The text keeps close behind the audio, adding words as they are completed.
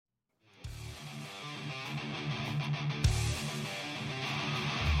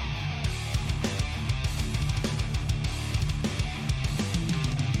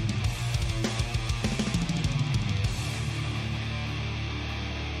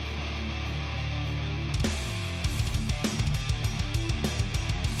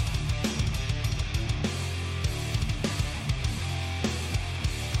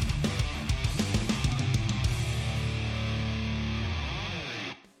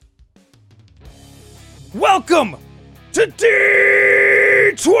Welcome to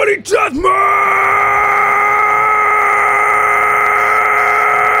D20 Deathmatch!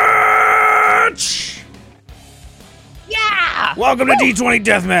 Yeah! Welcome to D20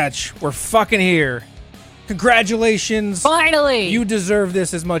 Deathmatch. We're fucking here. Congratulations. Finally! You deserve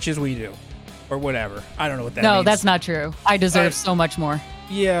this as much as we do. Or whatever. I don't know what that means. No, that's not true. I deserve so much more.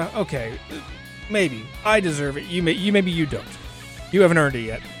 Yeah, okay. Maybe. I deserve it. Maybe you don't. You haven't earned it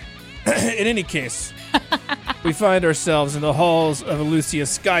yet. In any case, we find ourselves in the halls of Elucia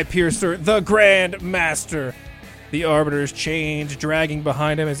Skypiercer, the Grand Master. The Arbiter's chained, dragging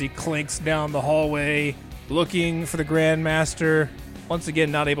behind him as he clinks down the hallway, looking for the Grand Master. Once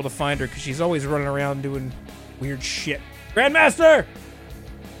again, not able to find her because she's always running around doing weird shit. Grand Master!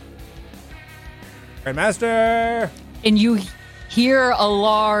 Grand Master! And you hear a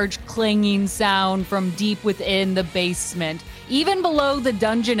large clanging sound from deep within the basement. Even below the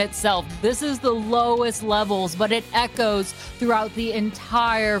dungeon itself, this is the lowest levels, but it echoes throughout the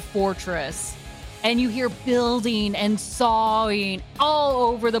entire fortress. And you hear building and sawing all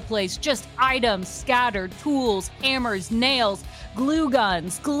over the place. Just items scattered, tools, hammers, nails, glue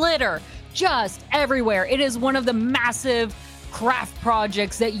guns, glitter, just everywhere. It is one of the massive craft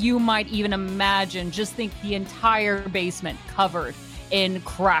projects that you might even imagine. Just think the entire basement covered in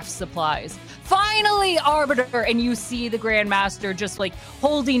craft supplies. Finally, Arbiter, and you see the Grand Master just like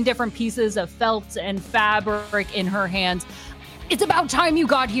holding different pieces of felt and fabric in her hands. It's about time you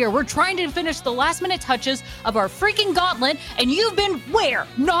got here. We're trying to finish the last minute touches of our freaking gauntlet, and you've been where?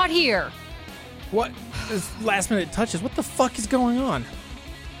 Not here. What? This last minute touches? What the fuck is going on?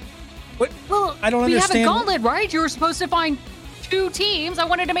 What? Well, I don't understand. We have a gauntlet, right? You were supposed to find 2 teams. I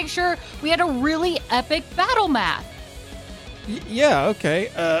wanted to make sure we had a really epic battle map. Yeah,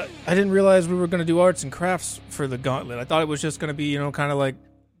 okay. I didn't realize we were going to do arts and crafts for the gauntlet. I thought it was just going to be, kind of like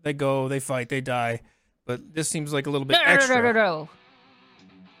they go, they fight, they die. But this seems like a little bit extra.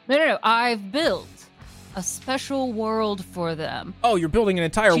 No. I've built a special world for them. Oh, you're building an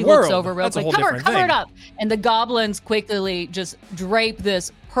entire She world. looks over real That's quick. a whole different Cover thing. it up. And the goblins quickly just drape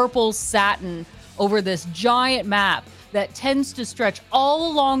this purple satin over this giant map that tends to stretch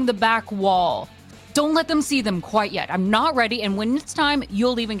all along the back wall. Don't let them see them quite yet. I'm not ready, and when it's time,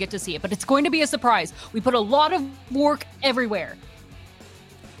 you'll even get to see it. But it's going to be a surprise. We put a lot of work everywhere.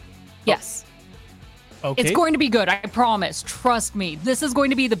 Yes. Okay. It's going to be good, I promise. Trust me. This is going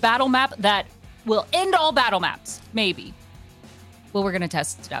to be the battle map that will end all battle maps. Maybe. Well, we're going to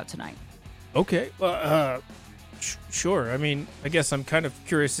test it out tonight. Okay. Well, sure. I mean, I guess I'm kind of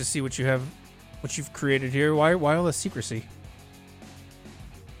curious to see what you've created here. Why all the secrecy?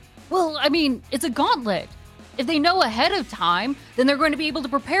 Well, I mean, it's a gauntlet. If they know ahead of time, then they're going to be able to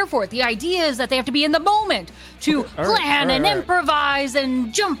prepare for it. The idea is that they have to be in the moment to plan and improvise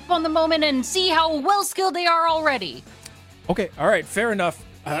and jump on the moment and see how well skilled they are already. Okay, all right, fair enough.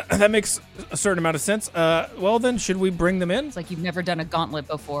 That makes a certain amount of sense. Well, then, should we bring them in? It's like you've never done a gauntlet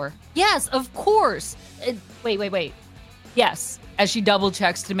before. Yes, of course. Wait. Yes, as she double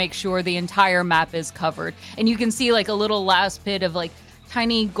checks to make sure the entire map is covered. And you can see like a little last bit of like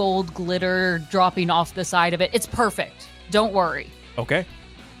tiny gold glitter dropping off the side of it. It's perfect. Don't worry. Okay.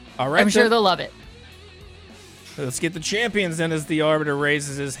 All right. I'm sure they'll love it. Let's get the champions then, as the Arbiter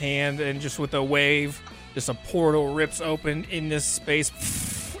raises his hand, and just with a wave, just a portal rips open in this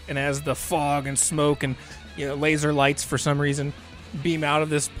space. And as the fog and smoke and laser lights for some reason beam out of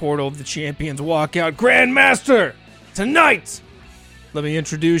this portal, the champions walk out. Grandmaster, tonight, let me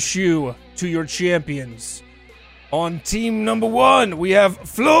introduce you to your champions. On team number 1, we have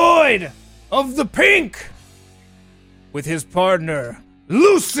Floyd of the Pink with his partner,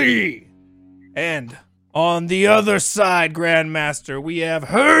 Lucy. And on the other side, Grandmaster, we have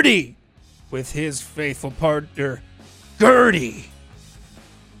Hurdy with his faithful partner, Gertie.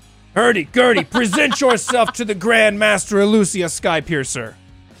 Gertie, present yourself to the Grandmaster, Elucia Skypiercer.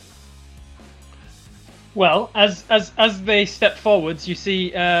 Well, as they step forwards, you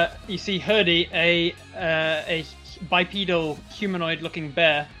see Hurdy, a bipedal humanoid-looking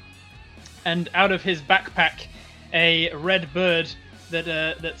bear, and out of his backpack, a red bird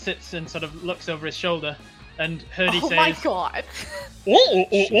that sits and sort of looks over his shoulder. And Hurdy says, "Oh my god!"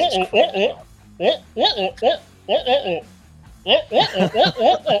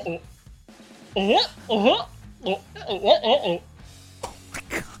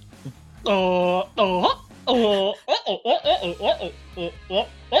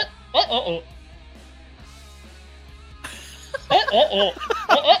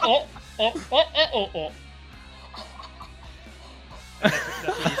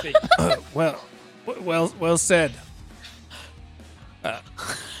 That's what you see. Well said.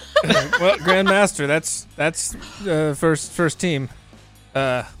 Well, Grandmaster, that's first team.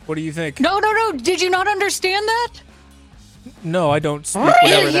 What do you think? No. Did you not understand that? No, I don't speak We're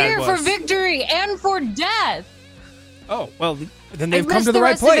whatever that here was. for victory and for death. Oh, well, then I they've come missed to the the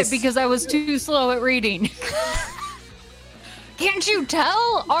right rest place. of it because I was too slow at reading. Can't you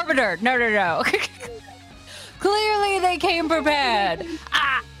tell? Arbiter, no. Clearly they came prepared.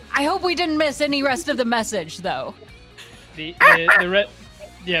 I hope we didn't miss any rest of the message, though. The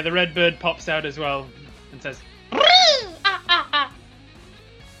red bird pops out as well and says,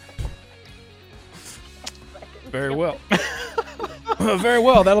 Very well. Very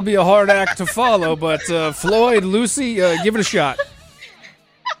well. That'll be a hard act to follow, but Floyd, Lucy, give it a shot.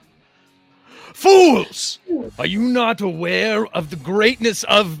 Fools! Are you not aware of the greatness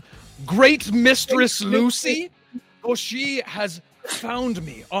of Great Mistress Lucy? For she has found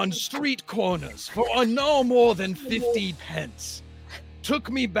me on street corners for no more than 50 pence. Took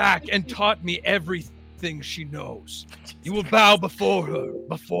me back and taught me everything she knows. You will bow before her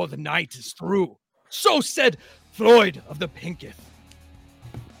before the night is through. So said Floyd of the Pinketh.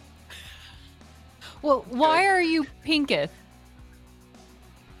 Well, why are you Pinketh?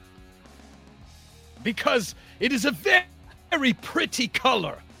 Because it is a very pretty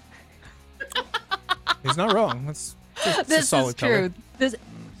color. He's not wrong. It's a This solid is true. color.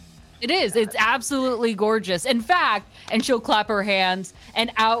 It is. It's absolutely gorgeous. In fact, and she'll clap her hands,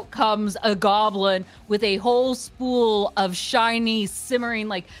 and out comes a goblin with a whole spool of shiny, simmering,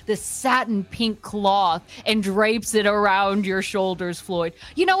 like this satin pink cloth, and drapes it around your shoulders, Floyd.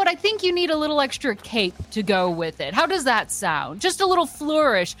 You know what? I think you need a little extra cape to go with it. How does that sound? Just a little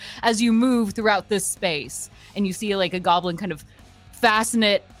flourish as you move throughout this space. And you see like a goblin kind of fasten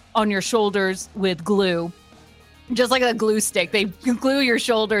it on your shoulders with glue. Just like a glue stick. They glue your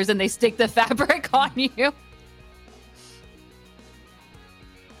shoulders and they stick the fabric on you.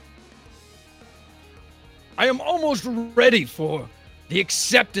 I am almost ready for the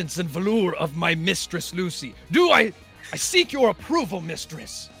acceptance and velour of my Mistress Lucy. I seek your approval,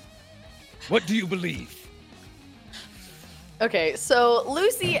 Mistress. What do you believe? Okay, so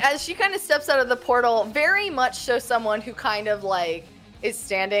Lucy, as she kind of steps out of the portal, very much shows someone who kind of like is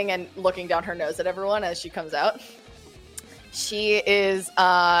standing and looking down her nose at everyone as she comes out. She is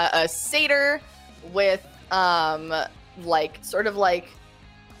a satyr with like sort of like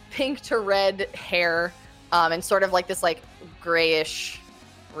pink to red hair, and sort of like this like grayish,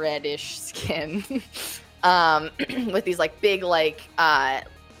 reddish skin, with these like big like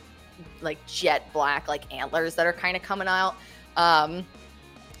jet black like antlers that are kind of coming out. And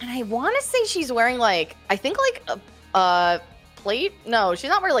I want to say she's wearing like I think like a plate. No, she's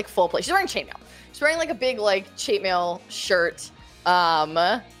not wearing like full plate. She's wearing chainmail. She's wearing like a big like chainmail shirt,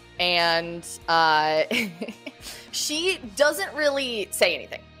 and she doesn't really say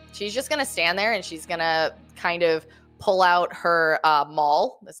anything. She's just gonna stand there and she's gonna kind of pull out her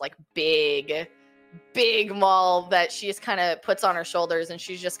maul, this like big maul that she just kind of puts on her shoulders, and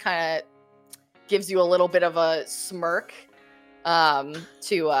she's just kind of gives you a little bit of a smirk to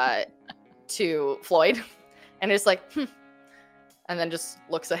Floyd, and it's like, and then just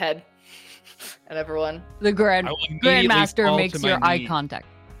looks ahead at everyone. The Grandmaster fall makes to your my eye knee. contact.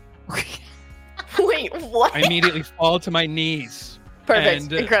 Wait, what? I immediately fall to my knees. Perfect.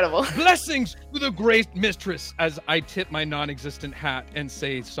 And, Incredible. Blessings to the great mistress as I tip my non-existent hat and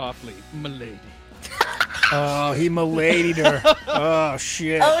say softly, "Milady." Oh, he miladied her. Oh,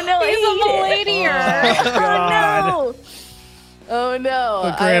 shit. Oh no, He's a miladier. Oh, God. Oh no.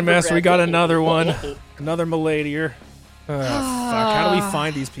 Oh, Grandmaster, we got another one. Another miladier. Fuck. How do we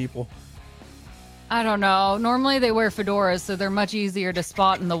find these people? I don't know. Normally they wear fedoras, so they're much easier to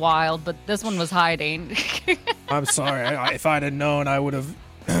spot in the wild, but this one was hiding. I'm sorry. If I'd have known, I would have.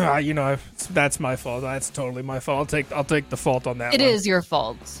 That's my fault. That's totally my fault. I'll take the fault on that. It is your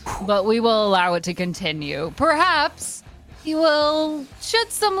fault, but we will allow it to continue. Perhaps you will shed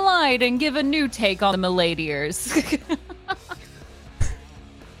some light and give a new take on the miladiers.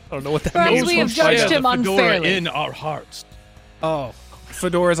 I don't know what that Perhaps means. we have Share judged the him fedora unfairly. in our hearts. Oh,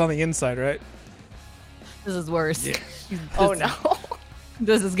 fedora's on the inside, right? This is worse. Yeah. Oh no.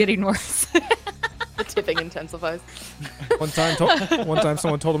 This is getting worse. The tipping intensifies. One time,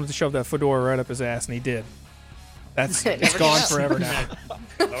 someone told him to shove that fedora right up his ass, and he did. It's Never gone did. forever now.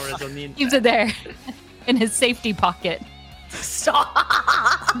 Laura's on the Keeps it there in his safety pocket. Stop.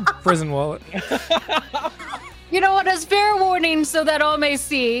 Prison wallet. You know what? As fair warning, so that all may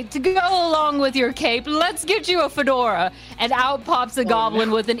see, to go along with your cape, let's get you a fedora. And out pops a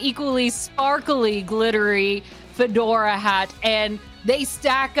goblin with an equally sparkly, glittery fedora hat, and they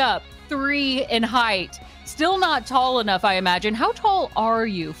stack up 3 in height, Still not tall enough, I imagine. How tall are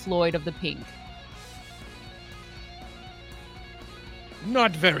you, Floyd of the Pink?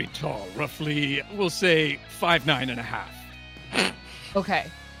 Not very tall. Roughly, we'll say 5'9.5".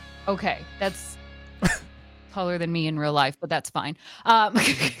 Okay. That's taller than me in real life, but that's fine.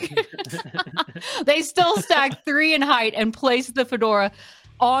 They still stack 3 in height and place the fedora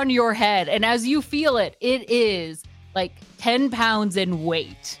on your head. And as you feel it, it is like 10 pounds in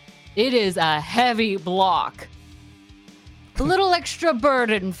weight. It is a heavy block. A little extra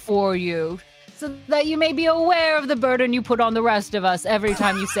burden for you, so that you may be aware of the burden you put on the rest of us every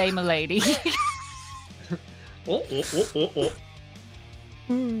time you say "milady."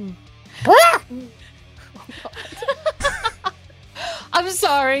 I'm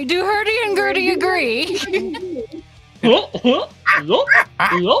sorry. Do Herdy and Gertie agree?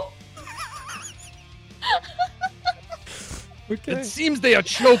 It seems they are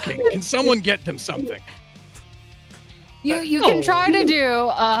choking. Can someone get them something? You can try to do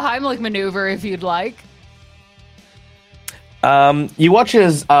a Heimlich maneuver if you'd like. You watch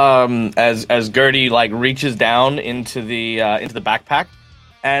as Gertie like reaches down into the backpack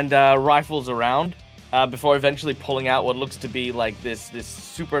and rifles around before eventually pulling out what looks to be like this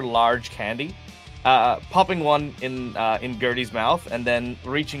super large candy, popping one in Gertie's mouth and then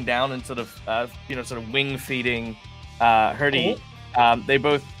reaching down and sort of wing feeding Herdy. They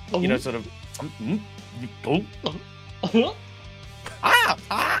both sort of.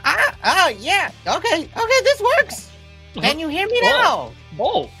 Yeah. Okay, this works. Can you hear me now?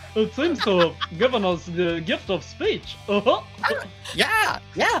 Oh, it seems to have given us the gift of speech. Yeah.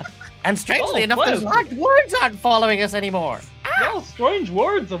 And strangely enough, well. those large words aren't following us anymore. Well, strange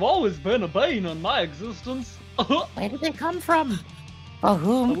words have always been a bane on my existence. Where did they come from? For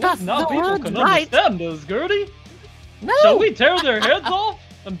whom doth Now the people word can write? understand us, Gertie. No. Shall we tear their heads off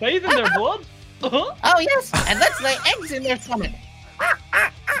and bathe in their blood? Oh yes, and let's lay eggs in their stomach.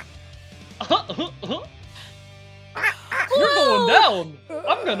 You're going down.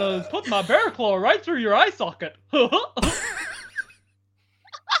 I'm gonna put my bear claw right through your eye socket.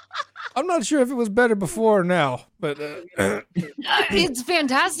 I'm not sure if it was better before or now, but It's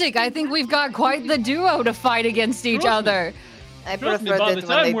fantastic. I think we've got quite the duo to fight against each other. I Trust me, prefer by that the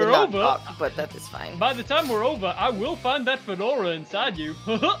when time they we're did not over- talk, but that is fine. By the time we're over, I will find that fedora inside you.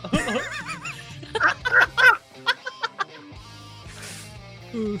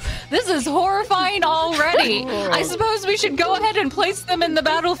 This is horrifying already. I suppose we should go ahead and place them in the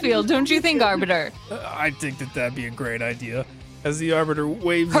battlefield, don't you think, Arbiter? I think that'd be a great idea. As the Arbiter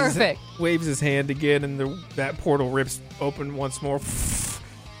waves his hand again, and that portal rips open once more,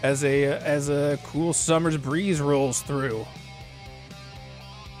 as a cool summer's breeze rolls through.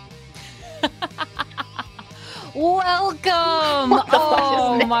 Welcome,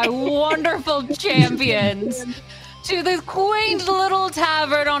 oh my wonderful champions, to the quaint little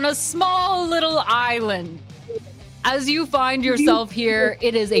tavern on a small little island. As you find yourself here,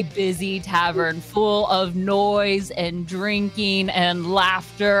 it is a busy tavern full of noise and drinking and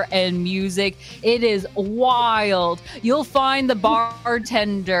laughter and music. It is wild. You'll find the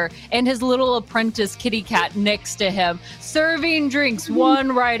bartender and his little apprentice kitty cat next to him, serving drinks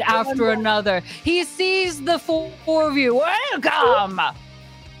one right after another. He sees the four of you. Welcome!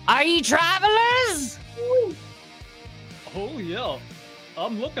 Are ye travelers? Oh yeah,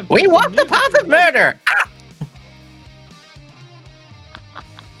 I'm looking. We for walk some the music path of tonight. murder.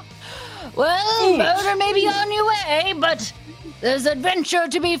 Well, murder may be on your way, but there's adventure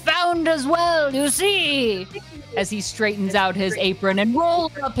to be found as well, you see. As he straightens out his apron and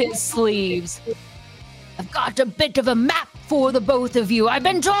rolls up his sleeves. I've got a bit of a map for the both of you. I've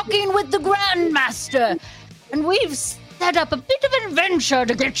been talking with the Grandmaster, and we've set up a bit of adventure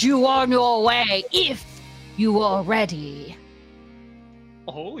to get you on your way, if you are ready.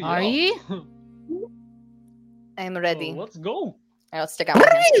 Oh yeah. Are ye? I'm ready. Let's go. I'll stick out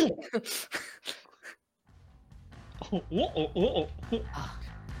my hand.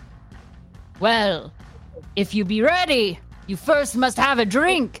 Well, if you be ready, you first must have a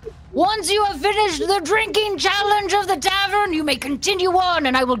drink. Once you have finished the drinking challenge of the tavern, you may continue on,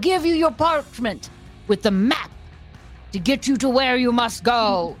 and I will give you your parchment with the map to get you to where you must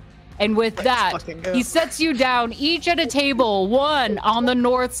go. And with that, fucking go. he sets you down each at a table, one on the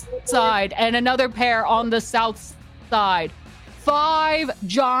north side and another pair on the south side. 5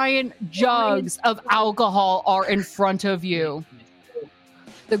 giant jugs of alcohol are in front of you.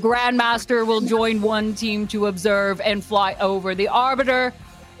 The Grandmaster will join one team to observe and fly over. The Arbiter,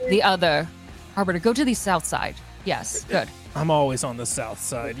 the other. Arbiter, go to the south side. Yes, good. I'm always on the south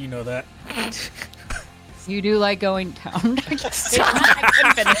side, you know that. You do like going down. I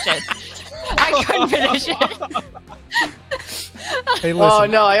couldn't finish it. I couldn't finish it. Hey, Oh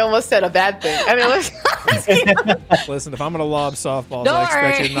listen, no, I almost said a bad thing. I mean, listen. If I'm gonna lob softballs, Don't I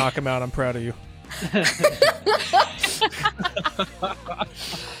expect you worry. to knock them out. I'm proud of you.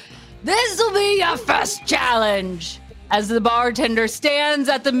 This will be your first challenge. As the bartender stands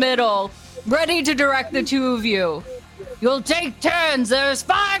at the middle, ready to direct the two of you. You'll take turns. There's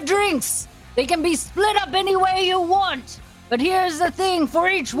 5 drinks. They can be split up any way you want. But here's the thing for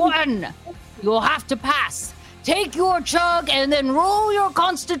each one. You'll have to pass. Take your chug and then roll your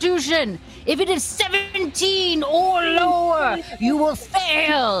constitution. If it is 17 or lower, you will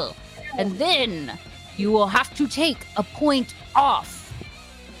fail. And then you will have to take a point off.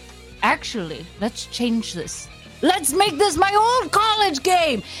 Actually, let's change this. Let's make this my old college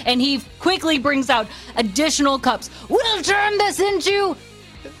game. And he quickly brings out additional cups. We'll turn this into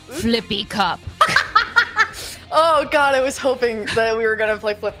Flippy Cup. oh god, I was hoping that we were gonna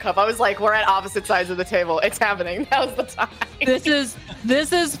play Flip Cup. I was like, we're at opposite sides of the table. It's happening. Now's the time.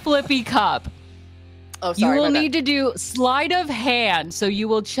 This is Flippy Cup. Oh, You sorry. will my bad. need to do sleight of hand. So you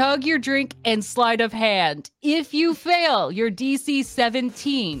will chug your drink and sleight of hand. If you fail your DC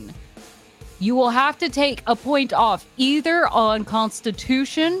 17, you will have to take a point off either on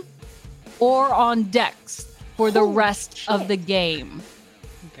Constitution or on Dex for the rest of the game.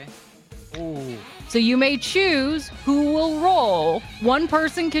 Okay. So you may choose who will roll. One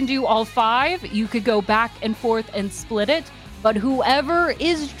person can do all 5. You could go back and forth and split it. But whoever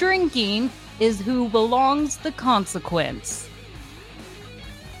is drinking is who belongs the consequence.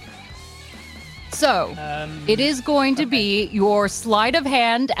 So it is going to be your sleight of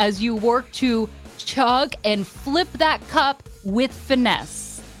hand as you work to chug and flip that cup with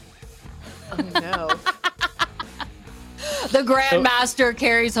finesse. Oh no. The Grandmaster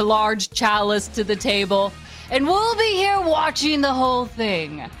carries a large chalice to the table, and we'll be here watching the whole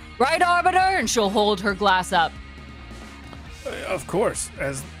thing. Right, Arbiter? And she'll hold her glass up. Of course,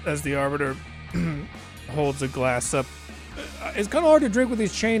 as the Arbiter holds a glass up. It's kind of hard to drink with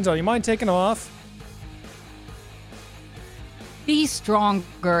these chains on. You mind taking them off? Be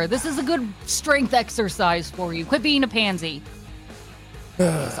stronger. This is a good strength exercise for you. Quit being a pansy.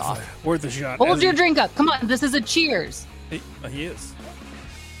 It's off. Worth a shot. Hold As your he- drink up. Come on, this is a cheers. He is.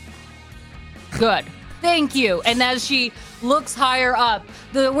 Good. Thank you. And as she looks higher up,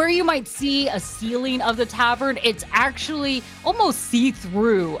 where you might see a ceiling of the tavern, it's actually almost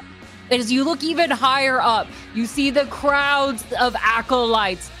see-through. As you look even higher up, you see the crowds of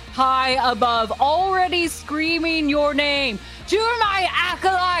acolytes high above, already screaming your name. To my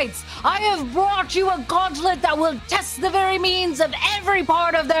acolytes, I have brought you a gauntlet that will test the very means of every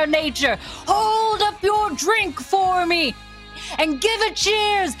part of their nature. Hold up your drink for me and give a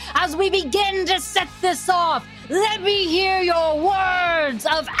cheers as we begin to set this off. Let me hear your words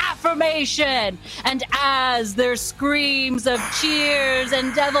of affirmation. And as their screams of cheers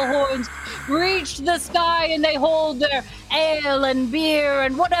and devil horns reach the sky and they hold their ale and beer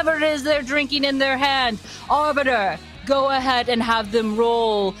and whatever it is they're drinking in their hand, Arbiter, go ahead and have them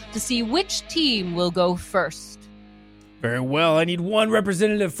roll to see which team will go first. Very well. I need one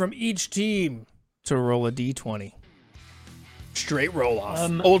representative from each team to roll a d20. Straight roll off.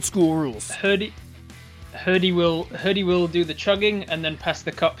 Old school rules. Hurdy will do the chugging and then pass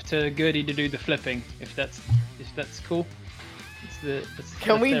the cup to Gertie to do the flipping. If that's cool.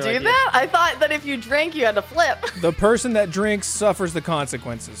 Can we do that? I thought that if you drank, you had to flip. The person that drinks suffers the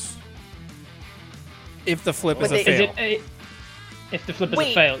consequences. If the flip is a fail. If the flip is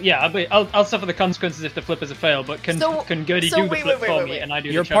Wait. a fail, yeah, I'll suffer the consequences if the flip is a fail. But can Gertie do the wait, flip wait, for wait, me wait. and I do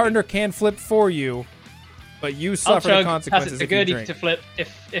Your the chugging? partner can flip for you, but you I'll suffer the chug, consequences pass it to if you Gertie drink. to flip.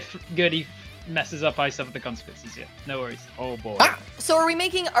 If Gertie messes up, I suffer the consequences. Yeah, no worries. Oh boy. So are we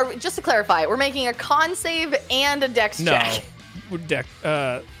making? Just to clarify, we're making a con save and a dex No. check.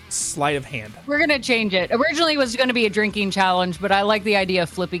 Sleight of hand. We're going to change it. Originally it was going to be a drinking challenge, but I like the idea of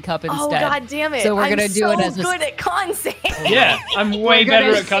flippy cup instead. Oh god damn it! So we're I'm gonna do so it as a good at con save. Yeah, I'm way gonna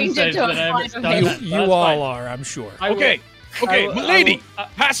better at con change it saves to a than I ever sleight of done. hand. that, but You that's all fine. are, I'm sure. I will- Okay, I will- lady, I will-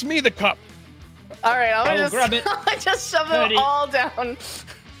 pass me the cup. All right, I will grab it. I just shove Ready. it all down.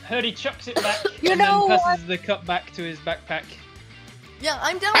 Hurdy chucks it back You and know then passes the cup back to his backpack. Yeah,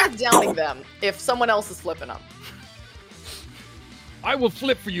 I'm down with downing them if someone else is flipping them. I will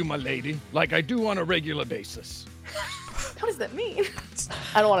flip for you, my lady, like I do on a regular basis. What does that mean?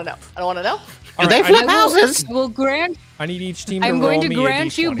 I don't want to know. I don't want to know. All they right, flip I houses? will grant I need each team to I'm roll going to me a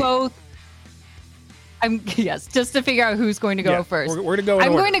grant you D20. both. Yes, just to figure out who's going to go Yeah, first. We're to go in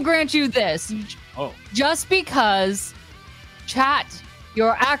I'm order. going to grant you this. Oh. Just because, chat,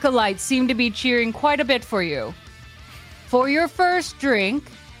 your acolytes seem to be cheering quite a bit for you. For your first drink,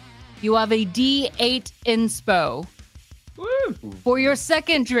 you have a D8 inspo. Woo! For your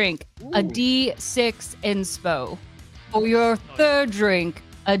second drink, a D6 inspo. For your third drink,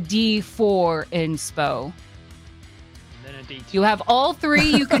 a D4 inspo. And then a D2. You have all three.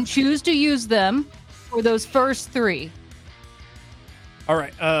 You can choose to use them for those first three. All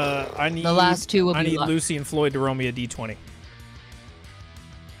right. I need The last two will I be need luck. Lucy and Floyd to roll me a d20.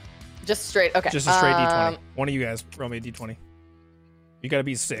 Just straight. Okay. Just a straight d20. One of you guys roll me a d20. You got to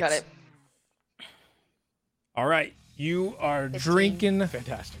be 6. Got it. All right. You are 15. drinking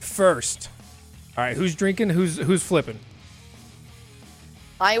Fantastic. first. All right. Who's drinking? Who's flipping?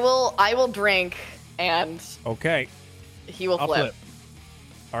 I will drink, and Okay. he will I'll flip. flip.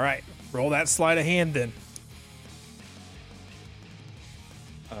 All right. Roll that sleight of hand then.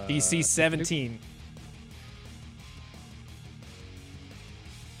 DC 17.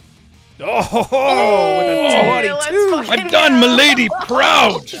 Oh, with Hey, a let's 22. fucking I've done go. milady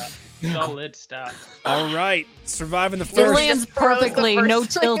proud. Solid start. All right. Surviving the It first. lands Just throws the perfectly, first no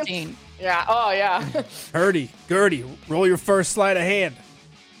drink. tilting. Yeah. Oh yeah. Gertie, roll your first sleight of hand.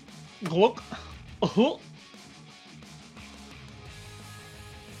 Look. Oh.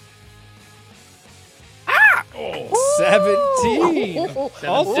 Oh, 17.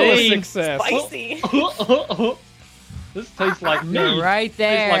 Also a 17. success. Spicy. This tastes like me. You're right Tastes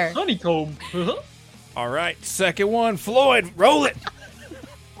there. like honeycomb. All right. Second one. Floyd, roll it.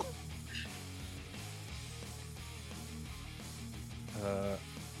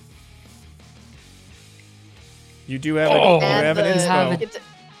 You do have, Oh. you have an And the- inspo. it's-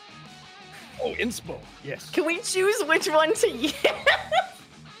 oh, inspo. Yes. Can we choose which one to use?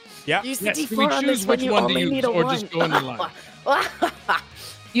 Yeah. Use the Yes, D4 can we on choose this when which you one to only use, need a or one. just go in the line?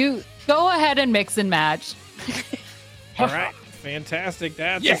 You go ahead and mix and match. All right. Fantastic.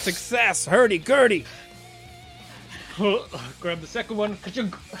 That's Yes. a success. Gertie. Grab the second one.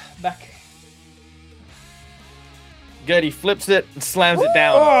 Ka-chunk. Back. Gertie flips it and slams it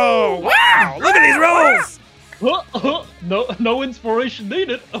down. Oh, wow. Look at these rolls. No inspiration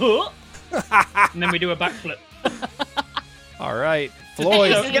needed. And then we do a backflip. All right.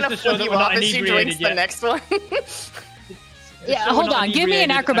 Floyd. So- He's gonna just to show flip that you we're not off as she inebriated drinks the yet. next one. Yeah, So we're hold not on. Give me an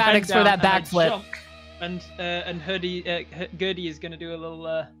inebriated, I acrobatics bend for down that and I backflip. jump, And Gertie is gonna do a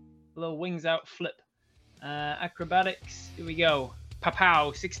little wings out flip. Acrobatics. Here we go.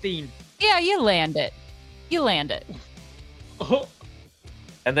 Pow 16. Yeah, you land it. You land it. Oh,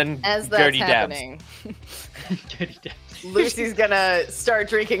 And then As that's Gertie dabs. happening, Gertie dabs. Lucy's gonna start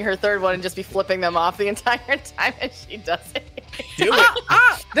drinking her third one and just be flipping them off the entire time as she does it. Do it.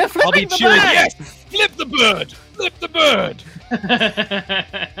 They're I'll flipping be the cheering. bird. Yes. Flip the bird. Flip the bird.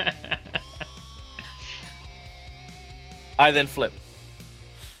 I then flip.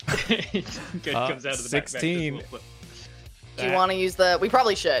 Gertie comes out of the 16. backpack. Flip. Do you want to use the? We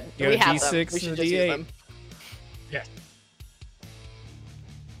probably should. You We got a have them. D6 We should and a just use D8. them.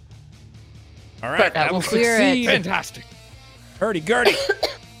 All right. Perfect. That will We'll clear it. succeed. Fantastic. Gertie.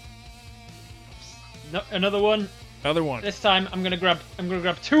 No, another one. Another one. This time I'm gonna grab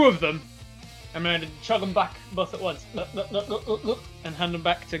two of them. I'm gonna chug them back both at once. And hand them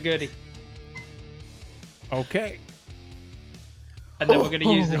back to Gertie. Okay. And then we're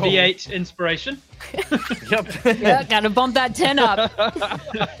gonna use the D8 inspiration. Yep. Yeah, gotta bump that 10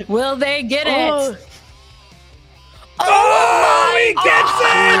 up. Will they get it? Oh, he gets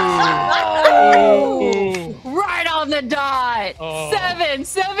it! Right on the dot. Oh.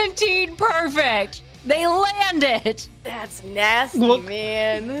 17, perfect. They land it. That's nasty, Look.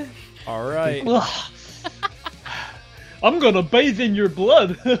 man. All right. I'm gonna bathe in your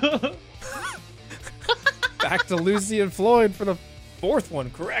blood. Back to Lucy and Floyd for the fourth one,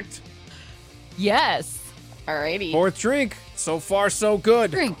 correct? Yes. Alrighty. Fourth drink. So far, so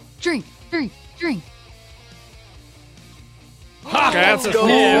good. Drink. That's a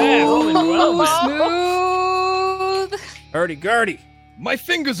Yeah, rolling well, man. Smooth. Gertie. My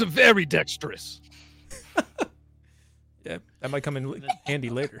fingers are very dexterous. Yeah, that might come in handy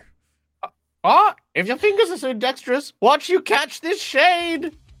later. Ah, if your fingers are so dexterous, watch you catch this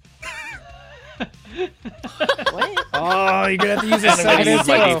shade. What? Oh, you're gonna have to use a And I'm gonna second use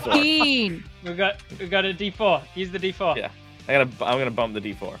my info. D4. 15. we got a D4. Use the D4. Yeah. I'm gonna bump the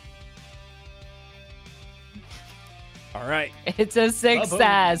D4. All right. It's a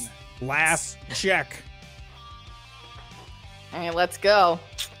success. Last check. Alright, let's go.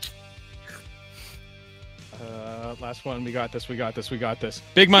 Last one. We got this.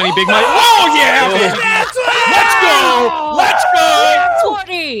 Big money. Oh, yeah. Let's go.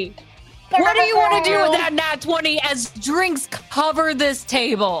 20. What do you want to do with that nat 20 as drinks cover this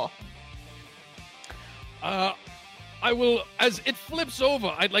table? I will, as it flips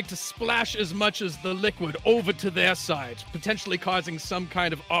over, I'd like to splash as much as the liquid over to their side, potentially causing some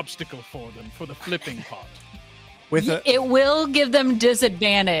kind of obstacle for them for the flipping part. With a, It will give them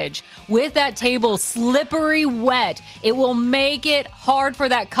disadvantage. With that table slippery wet, it will make it hard for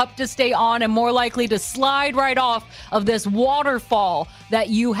that cup to stay on and more likely to slide right off of this waterfall that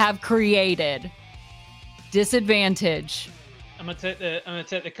you have created. Disadvantage. I'm gonna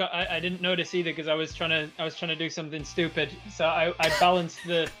take the cut. I didn't notice either because I was trying to do something stupid. So I balanced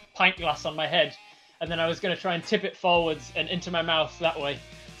the pint glass on my head, and then I was gonna try and tip it forwards and into my mouth that way.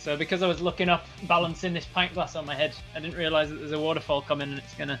 So because I was looking up, balancing this pint glass on my head, I didn't realize that there's a waterfall coming and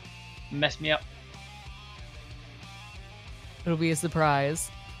it's gonna mess me up. It'll be a surprise.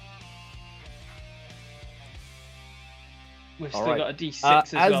 We've All still right. got a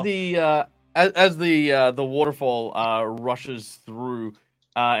D6 as well. As the waterfall rushes through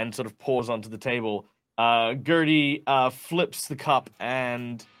and sort of pours onto the table, Gertie flips the cup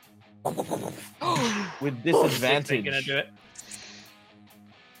and with disadvantage. Gonna do it.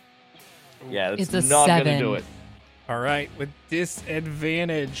 Yeah, It's that's a not 7. gonna do it. all right, with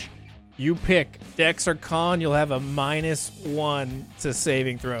disadvantage, you pick Dex or Con. You'll have a -1 to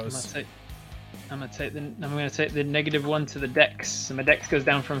saving throws. I'm gonna take the -1 to the dex. So my dex goes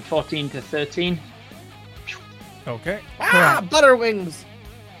down from 14 to 13. Okay. Ah, butterwings.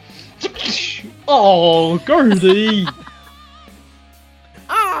 Oh, Gertie!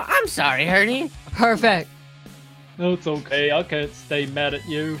 Ah, I'm sorry, Hurdy. Perfect. No, it's okay. I can't stay mad at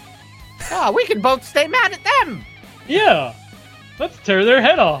you. Ah, we can both stay mad at them. Yeah, let's tear their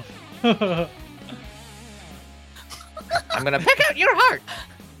head off. I'm gonna pick out your heart.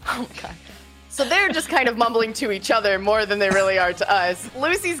 Oh god. So they're just kind of mumbling to each other more than they really are to us.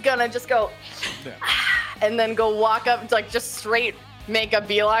 Lucy's gonna just go and then go walk up and like just straight make a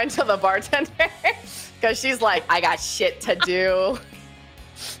beeline to the bartender because she's like, I got shit to do.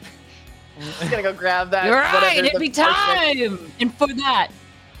 She's gonna go grab that. You're right. whatever It'd the be parchment- time. And for that,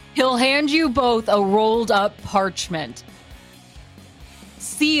 he'll hand you both a rolled up parchment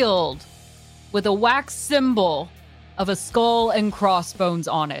sealed with a wax symbol of a skull and crossbones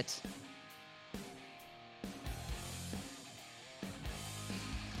on it.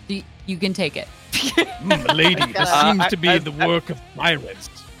 You can take it. Lady, this seems to be the work of pirates.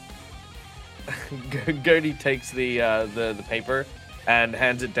 Gertie takes the paper and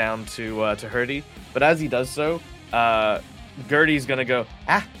hands it down to Hurdy. But as he does so, Gertie's gonna go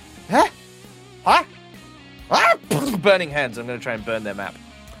burning hands. I'm gonna try and burn their map.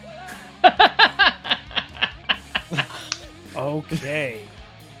 Okay.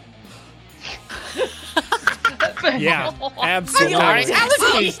 Yeah, absolutely. Sorry,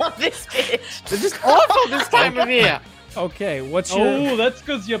 allergies. Of this bitch. They're just awful this time of year. Okay, what's your Oh, that's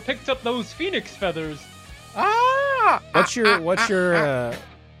because you picked up those phoenix feathers. Ah. what's your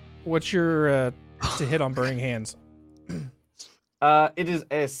to hit on burning hands? It is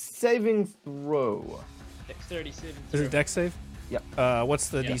a saving throw. Dexterity saving Is throw. it dex save? Yep. What's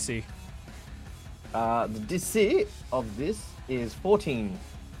the Yeah. DC? The DC of this is 14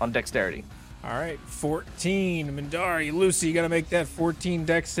 on dexterity. All right, 14. Mindari, Lucy, you gotta make that 14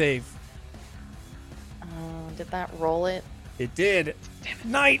 dex save. Did that roll it? It did.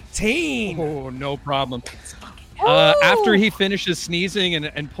 19. Oh, no problem. After he finishes sneezing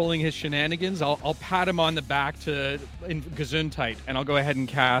and pulling his shenanigans, I'll pat him on the back in Gesundheit, and I'll go ahead and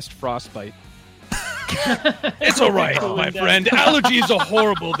cast Frostbite. It's all right, my friend. Allergies are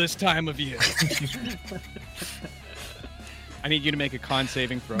horrible this time of year. I need you to make a con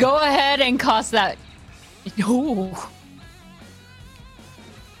saving throw. Go ahead and cost that. Ooh.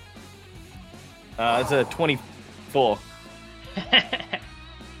 It's a 24.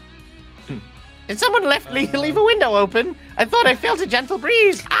 Did someone leave a window open? I thought I felt a gentle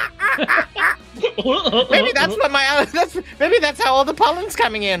breeze. Maybe that's what maybe that's how all the pollen's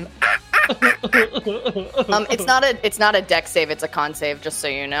coming in. It's not a dex save, it's a con save, just so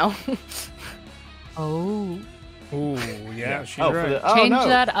you know. Oh. Ooh, yeah, she's Oh, right. oh Change no.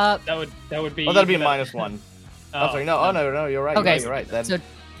 that up. That would be. Oh, that'd be a that- -1. Oh, sorry. No. Oh no. You're right. Okay, You're right. so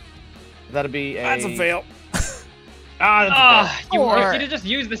That'd be a. That's a fail. That's Ah, you Four. should have just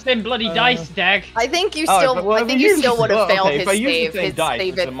used the same bloody dice, Dag. I think you Oh, still but- well, I if think we you use- still would have well, failed okay, his if I use the save. same His dice,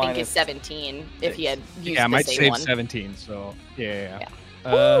 save it's a I think is minus 17 if he had used Yeah, I the might same save one. 17, so yeah.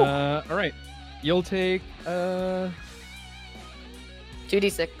 Yeah. All right. You'll take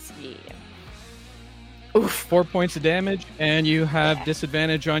 2d6. Yeah. 4 points of damage, and you have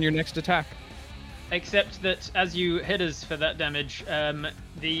disadvantage on your next attack. Except that as you hit us for that damage,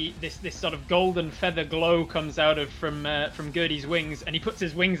 this sort of golden feather glow comes out from Gertie's wings, and he puts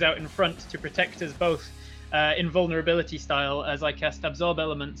his wings out in front to protect us both. invulnerability style as I cast Absorb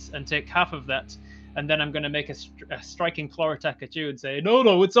Elements and take half of that. And then I'm going to make a striking claw attack at you and say,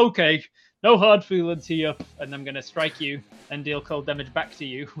 no, it's okay. No hard feelings here. And I'm going to strike you and deal cold damage back to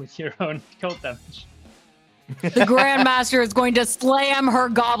you with your own cold damage. The Grandmaster is going to slam her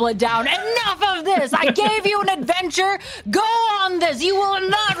goblet down. Enough of this! I gave you an adventure. Go on this. You will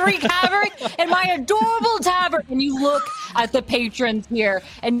not wreak havoc in my adorable tavern. And you look at the patrons here,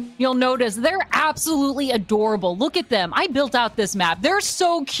 and you'll notice they're absolutely adorable. Look at them. I built out this map. They're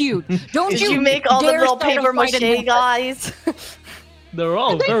so cute. Don't Did you make all the dare little start a paper fight in mache the- guys? They're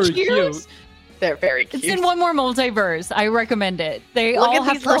all very cute. They're very cute. It's in one more multiverse. I recommend it. They Look all at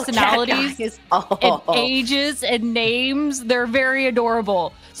have these little cat personalities guys. and Oh. ages and names. They're very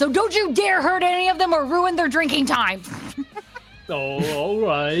adorable. So don't you dare hurt any of them or ruin their drinking time. Oh, all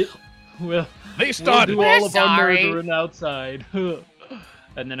right. Well, They started. we'll do all We're of our sorry. murdering outside. And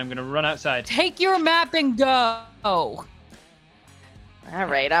then I'm going to run outside. Take your map and go. All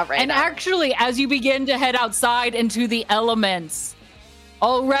right. And actually, as you begin to head outside into the elements,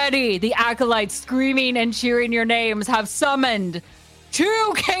 already the acolytes screaming and cheering your names have summoned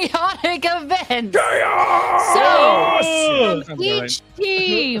 2 chaotic events. So, each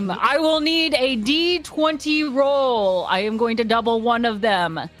team, I will need a D20 roll. I am going to double one of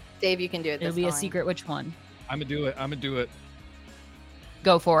them. Dave, you can do it this It'll be a time. secret which one. I'm gonna do it.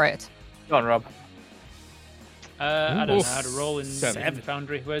 Go for it. Go on, Rob. I don't know how to roll in Seven.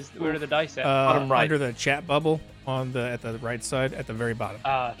 Foundry. Where are the dice at? Bottom right. Under the chat bubble at the right side at the very bottom.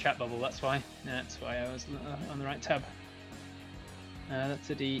 Chat bubble, that's why. That's why I was on the right tab. That's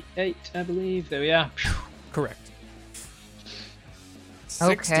a D8, I believe. There we are. Correct.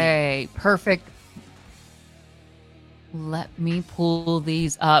 60. Okay, perfect. Let me pull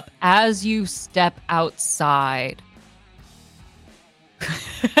these up as you step outside.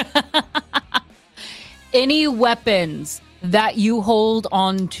 Any weapons that you hold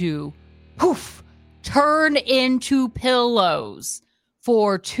onto, poof, turn into pillows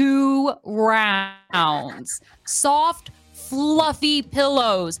for 2 rounds. Soft, fluffy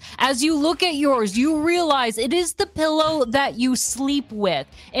pillows. As you look at yours, you realize it is the pillow that you sleep with.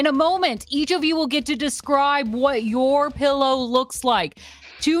 In a moment, each of you will get to describe what your pillow looks like.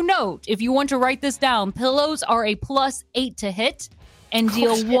 To note, if you want to write this down, pillows are a +8 to hit and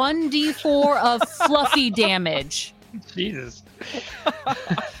deal 1d4 of fluffy damage. Jesus.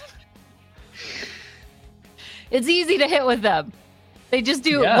 It's easy to hit with them. They just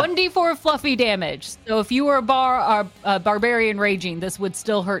do Yeah. 1d4 fluffy damage. So if you were a barbarian raging, this would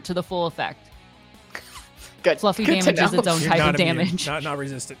still hurt to the full effect. Good. Fluffy Good to damage is know. its own You're type not of immune. damage. Not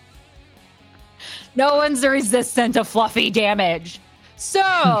resistant. No one's resistant to fluffy damage.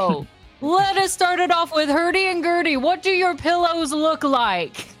 So let us start it off with Hurdy and Gurdy. What do your pillows look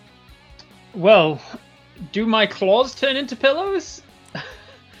like? Well, do my claws turn into pillows?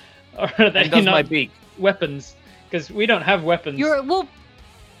 Or are they And does my not beak. weapons? Because we don't have weapons. We'll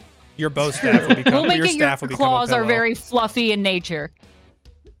Your bow staff will become. make your it your staff will become a claws are pillow. very fluffy in nature.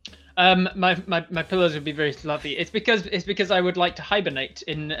 My pillows would be very fluffy. It's because I would like to hibernate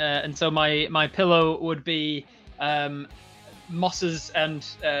and so my pillow would be mosses and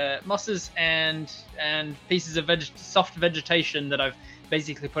pieces of soft vegetation that I've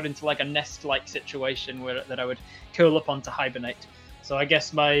basically put into like a nest-like situation that I would curl up on to hibernate. So I guess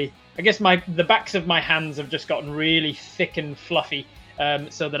the backs of my hands have just gotten really thick and fluffy,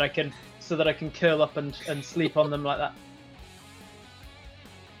 so that I can curl up and sleep on them like that.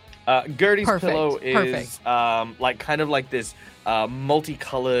 Gertie's Perfect, pillow is perfect. like kind of like this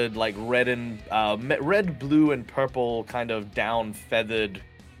multicolored, like red, blue, and purple kind of down feathered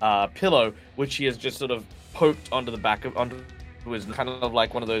pillow, which he has just sort of poked onto the back of onto his kind of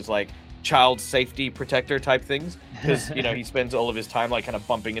like one of those like child safety protector type things, because he spends all of his time like kind of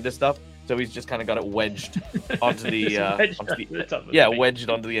bumping into stuff, so he's just kind of got it wedged onto the Just wedged onto the top of the beak. wedged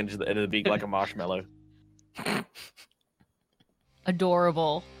onto the end of the beak like a marshmallow.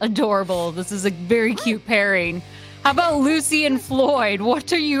 Adorable. This is a very cute pairing. How about Lucy and Floyd? What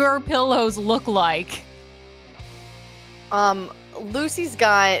do your pillows look like? Lucy's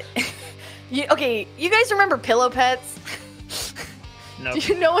got. You guys remember pillow pets? No. Do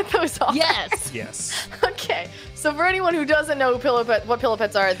you know what those are? Yes. Yes. Okay, so for anyone who doesn't know what pillow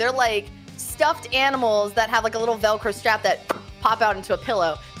pets are, they're like stuffed animals that have like a little Velcro strap that pop out into a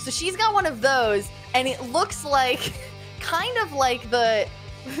pillow. So she's got one of those, and it looks like kind of like the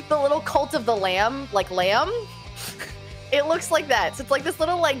little Cult of the Lamb, like lamb. It looks like that. So it's like this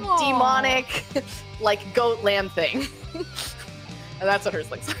little like demonic like goat lamb thing. And that's what hers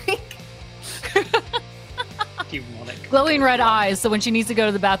looks like. demonic. Glowing red eyes, so when she needs to go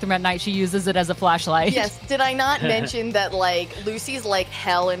to the bathroom at night, she uses it as a flashlight. Yes. Did I not mention that like Lucy's like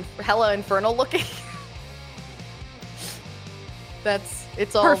hella infernal looking?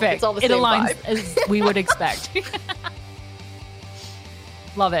 It's all Perfect. It's all the it same aligns vibe. as we would expect.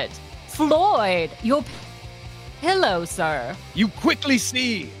 Love it. Floyd, your pillow, sir. You quickly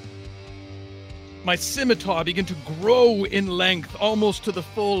see my scimitar begin to grow in length, almost to the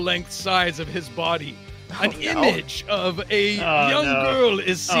full length size of his body. An image of a young girl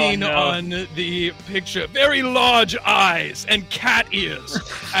is seen on the picture. Very large eyes and cat ears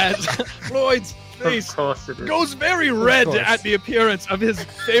as Floyd's face Of course it is. goes very red course. at the appearance of his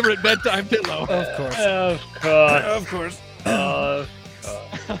favorite bedtime pillow. Of course. Of course. Of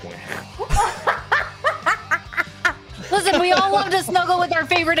course. Listen, we all love to snuggle with our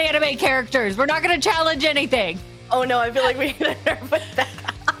favorite anime characters. We're not going to challenge anything. Oh no, I feel like we need to put that.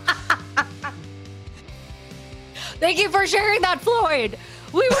 Thank you for sharing that, Floyd.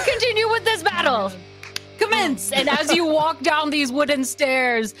 We will continue with this battle. Commence. And as you walk down these wooden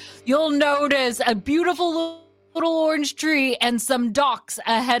stairs, you'll notice a beautiful little orange tree and some docks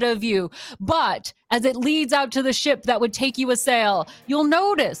ahead of you. But as it leads out to the ship that would take you a sail, you'll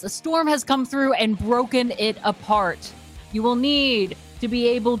notice a storm has come through and broken it apart. You will need to be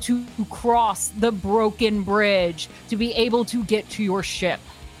able to cross the broken bridge to be able to get to your ship.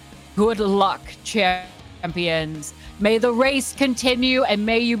 Good luck, champions. May the race continue and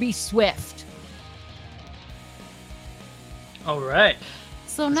may you be swift. All right.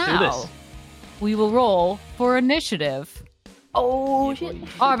 So Let's do now this. we will roll for initiative. Oh shit.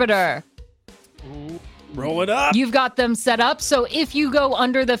 Arbiter, Roll it up. you've got them set up. So if you go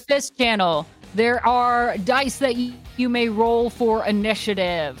under the fist channel, there are dice that you may roll for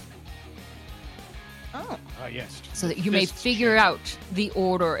initiative Yes. so that you may Fist figure out the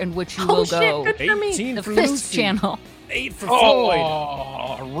order in which you Oh will shit, go. good for me. 18 The for fist Lucy. channel. 8 for Floyd.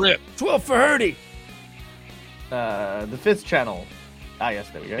 Oh, rip. 12 for Hurdy. The fifth channel. Yes,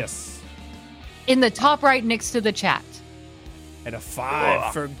 there we go. Yes. In the top right next to the chat. And a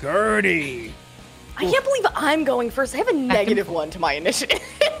 5 for Gertie. I can't believe I'm going first. I have a -1 to my initiative.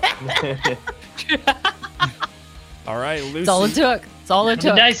 All right, Lucy. That's all it took. That's all it The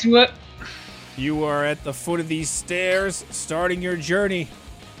took. dice work. You are at the foot of these stairs, starting your journey.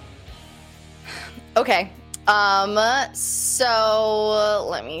 Okay. So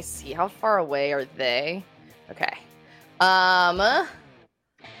let me see. How far away are they? Okay.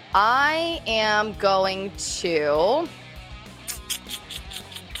 I am going to.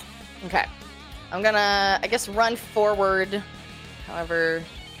 Okay. I'm gonna, I guess, run forward. However,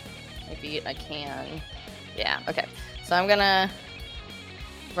 maybe I can. Yeah. Okay. So I'm gonna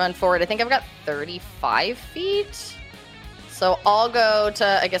run forward. I think I've got 35 feet. So I'll go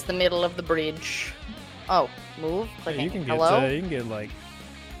to, I guess, the middle of the bridge. Oh, move. Yeah, Clicking. you can get. Hello. You can get like.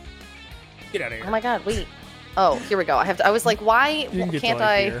 Get out of here. Oh my god, wait. Oh, here we go. I was like, why You can get can't to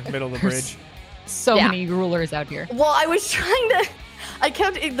like I? here, middle of the bridge. So Yeah. many rulers out here. Well, I was trying to. I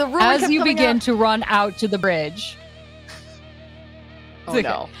kept the ruler As kept you coming begin out. to run out to the bridge, Oh Okay.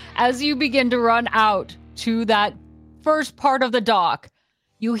 no! as you begin to run out to that first part of the dock,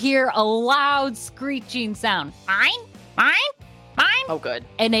 you hear a loud screeching sound. Mine, mine, mine. Oh good.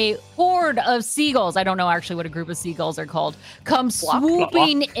 And a horde of seagulls, I don't know actually what a group of seagulls are called, come Flock?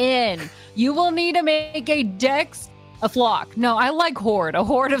 swooping in. You will need to make a flock. No, I like horde. A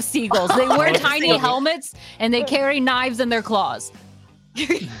horde of seagulls. They wear Horde of tiny seagulls. helmets and they carry knives in their claws. Oh,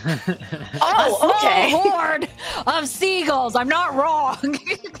 A small okay. horde of seagulls. I'm not wrong.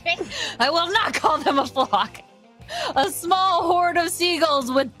 I will not call them a flock. A small horde of seagulls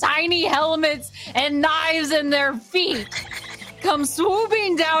with tiny helmets and knives in their feet come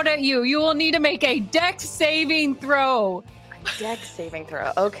swooping down at you. You will need to make a dex saving throw. Dex saving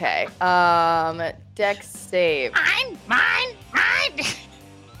throw. Okay. Dex save. Mine.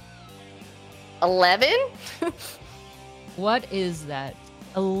 11. What is that?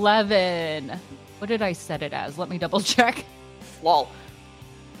 11. What did I set it as? Let me double check. Lol.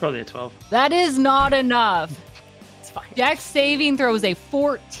 Probably a 12. That is not enough. It's fine. Dex saving throw is a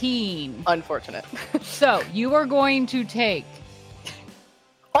 14. Unfortunate. So you are going to take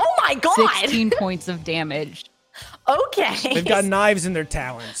Oh my god. 16 points of damage. Okay. They've got knives in their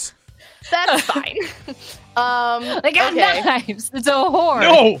talons. That's fine. They got okay. knives. It's a horde.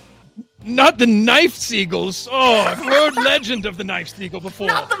 No! Not the knife seagulls. Oh, I've heard legend of the knife seagull before.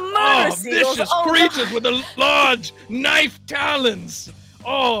 Not the murder seagulls. Vicious Oh, no. creatures with the large knife talons.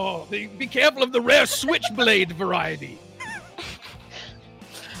 Oh, be careful of the rare switchblade variety.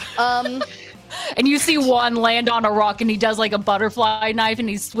 And you see one land on a rock, and he does like a butterfly knife, and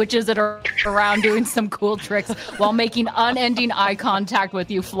he switches it around, doing some cool tricks while making unending eye contact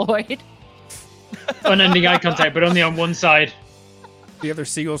with you, Floyd. Unending eye contact, but only on one side. The other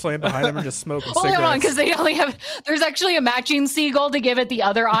seagulls laying behind them are just smoking Hold cigarettes. on, because they only have. There's actually a matching seagull to give it the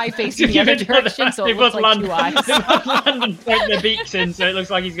other eye facing the other direction, so they it looks both like land, two eyes. they both land and point their beaks in, so it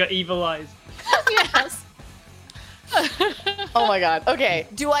looks like he's got evil eyes. Yes. Oh my god. Okay.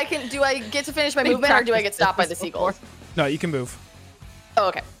 Do I get to finish my movement, or do I get stopped by the seagulls? No, you can move. Oh,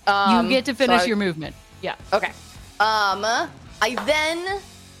 okay. You get to finish so your movement. Yeah. Okay. I then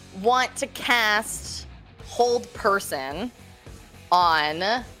want to cast Hold Person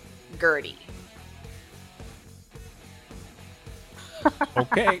on Gertie.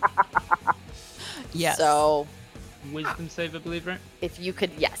 Okay. Yes. So Wisdom save, I believe, right? if you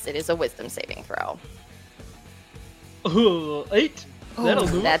could, yes, it is a Wisdom saving throw. Ooh, 8. That'll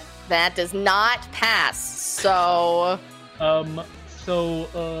do. That does not pass. So Tell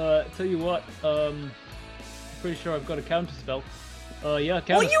you what, pretty sure I've got a counter spell. Yeah, well,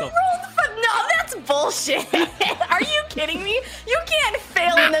 counter you spell. rolled no, that's bullshit. Are you kidding me? You can't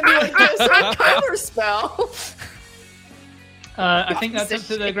fail and then be like, "There's a counter spell." I think that's up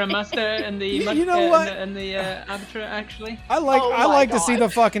to the Grandmaster and the You know what? and the Arbiter, actually. I like Oh I my like to see God.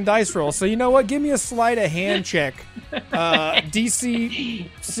 the fucking dice roll. So you know what? Give me a sleight of hand check, DC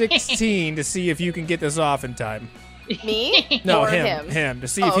 16, to see if you can get this off in time. Me? No, or him to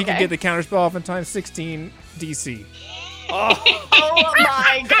see if Oh, he can okay. get the counter spell off in time. 16 DC. Oh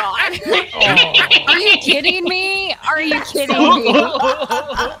my god. Are you kidding me? Are you kidding me?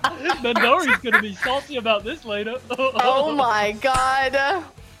 Nandori's gonna be salty about this later. Oh my god. All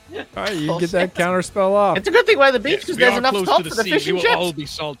right, you can get that counter spell off. It's a good thing we're at the beach because We there's are enough close salt to for the the sea. fish We and will chips. all be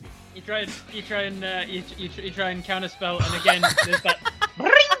salty. You try and counterspell, and again there's that.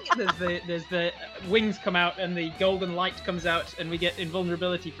 There's the wings come out, and the golden light comes out, and we get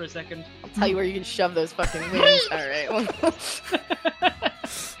invulnerability for a second. I'll tell you where you can shove those fucking wings. Alright.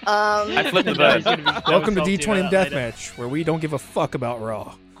 I flipped the Nandori's bird. gonna be so Welcome to salty D20 about that later. Deathmatch, where we don't give a fuck about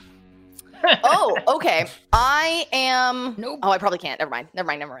Raw. Oh, okay. I am Nope. Oh, I probably can't. Never mind.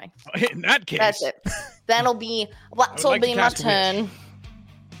 In that case, That's it. That'll be that'll like to be my cast a turn.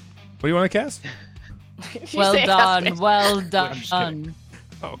 What do you want to cast? You Well say cast done. it. Well just done.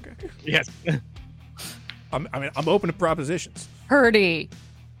 Oh, okay. yes. I'm open to propositions. Hurdy.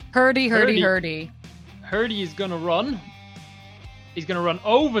 Hurdy. Hurdy. Hurdy is gonna run. He's gonna run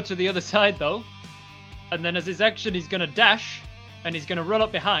over to the other side though, and then as his action, he's gonna dash, and he's gonna run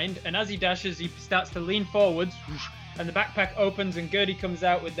up behind. And as he dashes, he starts to lean forwards, and the backpack opens, and Gertie comes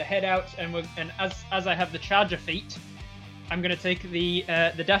out with the head out. And as I have the charger feat, I'm gonna take the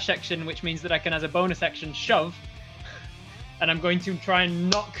dash action, which means that I can, as a bonus action, shove, and I'm going to try and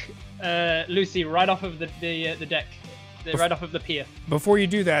knock Lucy right off of the deck, right off of the pier. Before you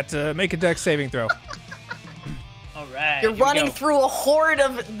do that, make a dex saving throw. All right. You're here we running go. through a horde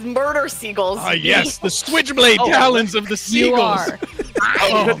of murder seagulls. Ah, yes, the switchblade Oh. talons of the You seagulls. are.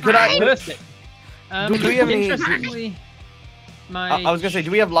 Oh, could I? Perfect. Do we have any- Interestingly, my I was gonna say,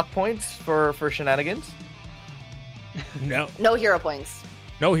 do we have luck points for shenanigans? No, No hero points.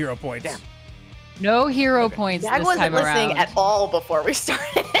 no hero points. Damn. No hero points Dag this wasn't time listening around. at all before we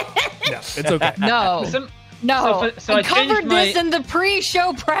started. Yeah, it's okay. No. Some- No. so I I changed covered this my- in the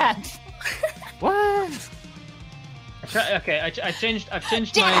pre-show prep. What? I've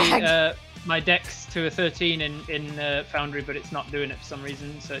changed Dag! my dex to a 13 in Foundry, but it's not doing it for some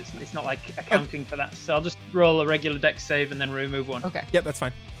reason, so it's not like accounting for that. So I'll just roll a regular dex save and then remove one. Okay. Yep, that's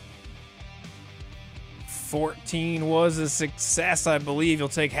fine. 14 was a success, I believe. You'll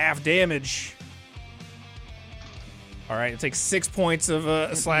take half damage. All right, you'll take 6 points of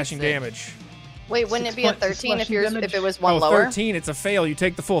slashing six. damage. Wait, wouldn't it 6 be a points of 13 if slashing damage? if it was one Oh, lower? 13, it's a fail. You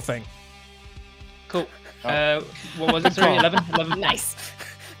take the full thing. Cool. What was it? Sorry, 11. 11 Nice.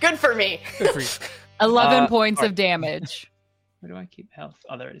 Good for me. Good for you. 11 points alright. of damage. Where do I keep health?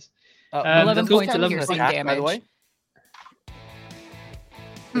 Oh, there it is. 11 cool. points of 11 piercing attack, by the damage. way.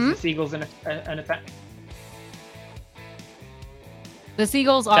 Is the seagulls an attack? The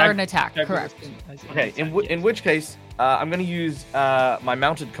seagulls are Jag- an attack, Jag- correct. Okay, in which case, I'm going to use my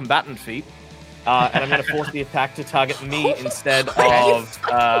mounted combatant feat, and I'm going to force the attack to target me instead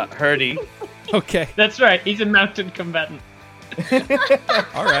of Hurdy. Okay. That's right. He's a mounted combatant.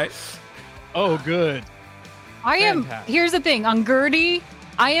 All right. Oh, good. I am. Fantastic. Here's the thing on Gertie.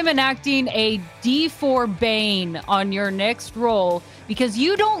 I am enacting a D4 Bane on your next roll because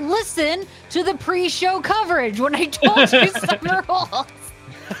you don't listen to the pre-show coverage when I told you some rules.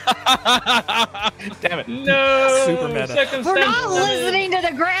 Damn it. No. Super meta. We're Circumstances not come in. listening to the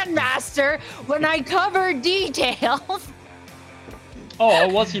Grandmaster when I cover details. Oh, or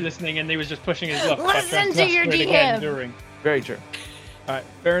was he listening and he was just pushing his luck? by Listen trying to your ask for it again DM. during? Very true. All right,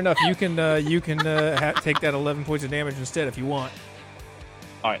 fair enough. You can take that 11 points of damage instead if you want.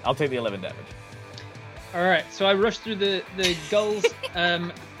 All right, I'll take the 11 damage. All right, so I rush through the gulls.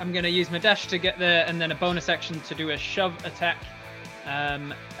 I'm going to use my dash to get there, and then a bonus action to do a shove attack.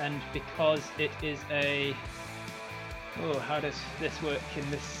 And because it is a... Oh, how does this work in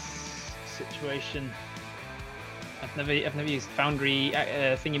this situation? I've never used Foundry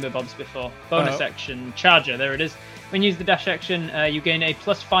thingamabobs before. Bonus action, Charger, there it is. When you use the dash action, you gain a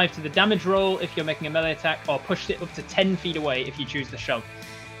 +5 to the damage roll if you're making a melee attack, or push it up to 10 feet away if you choose the shove.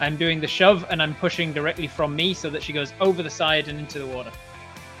 I'm doing the shove, and I'm pushing directly from me so that she goes over the side and into the water.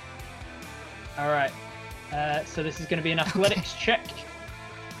 Alright, so this is going to be an athletics check.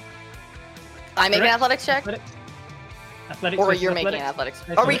 I make an Correct? athletics check, Athletics or versus you're making athletics?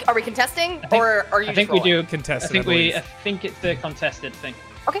 an athletics. Are we contesting, or are you? I think just we rolling? do. Contested, I think I believe. I think it's the contested thing.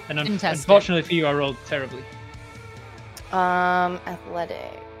 Okay. And Contested. unfortunately for you, I rolled terribly.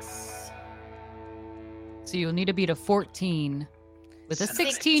 Athletics. So you'll need to beat a 14. With a 16,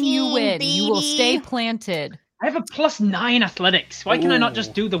 16, you win. You will stay baby. planted. I have a +9 athletics. Why can I not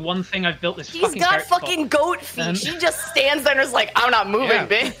just do the one thing I've built this He's fucking got character for? fucking goat feet. She Um, just stands there and is like, "I'm not moving, Yeah.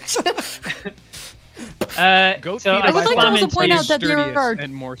 bitch." Goat so feet I are would like to slam also into point you. out that there sturdiest are-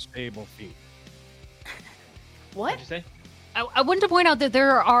 and more stable feet. What? What'd you say? I wanted to point out that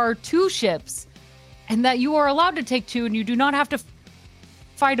there are 2 ships and that you are allowed to take 2 and you do not have to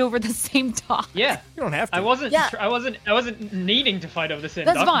fight over the same dock. Yeah, You don't have to. I wasn't. Yeah. I wasn't needing to fight over the same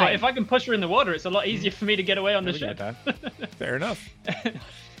That's dock, fine. but if I can push her in the water, it's a lot easier for me to get away on the We get ship. that. Fair enough.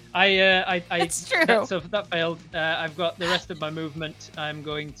 I It's true. So that failed. I've got the rest of my movement. I'm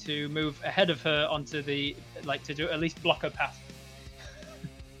going to move ahead of her onto the to do at least block her path.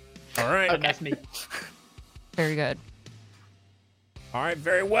 All right. And that's me. Very good. All right,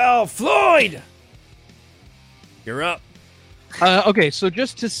 very well. Floyd! You're up. Okay, so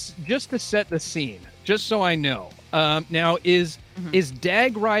just to set the scene, just so I know, now is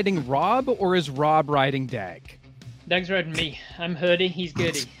Dag riding Rob or is Rob riding Dag? Dag's riding me. I'm Hurdy. He's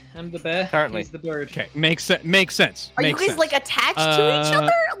Goody. I'm the bear. Apparently. He's the bird. Okay, makes sense. Makes sense. Are you makes guys sense. like attached to each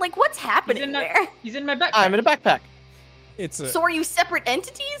other? Like, what's He's happening in, there? he's in my backpack. I'm in a backpack. It's a So are you separate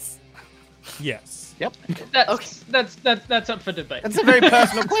entities? yes. Yep. That's, Okay. that's up for debate. That's a very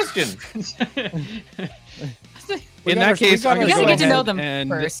personal question. We In gotta- that case, we I'm You gotta gonna gotta go get to know ahead them and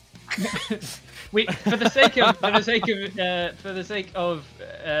first. For the sake of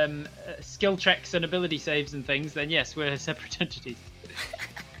skill checks and ability saves and things, then yes, we're separate entities.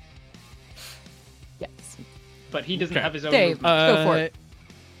 Yes. But he doesn't Okay. have his own Dave. movement. Go for it.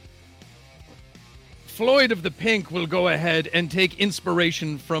 Floyd of the Pink will go ahead and take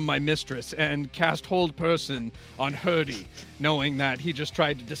inspiration from my mistress and cast Hold Person on Hurdy, knowing that he just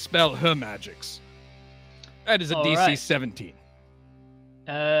tried to dispel her magics. That is a All DC right. 17.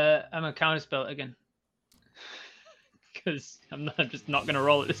 I'm a counterspell it again. Because I'm just not going to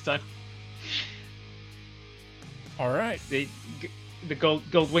roll it this time. All right. The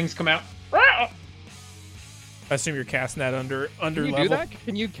gold wings come out. I assume you're casting that under Can you level. do that?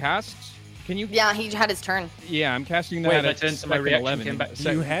 Can you cast? Can you? Yeah, he had his turn. Yeah, I'm casting that Wait, at my turn, so my second reaction 11. came back.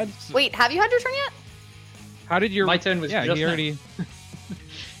 You had Wait, have you had your turn yet? How did your? My turn was Yeah, just he now. already.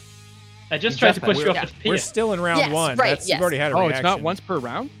 I just tried to push you we're, off the we're pier. still in round Yes, one. right, That's, yes. You've already had a Oh, reaction. it's not once per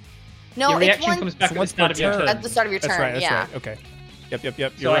round. No, Your it's reaction one comes back So at the once start per of your turn. turn. at the start of your That's turn. right. That's yeah. right. Okay. Yep. So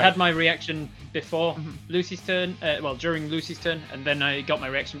You're I right. had my reaction before Lucy's turn, during Lucy's turn, and then I got my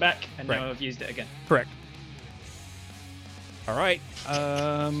reaction back, and Right. now I've used it again. Correct. All right.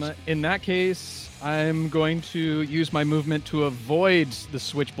 In that case, I'm going to use my movement to avoid the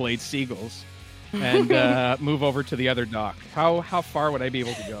Switchblade Seagulls and move over to the other dock. How far would I be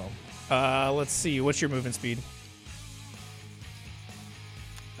able to go? Let's see. What's your movement speed?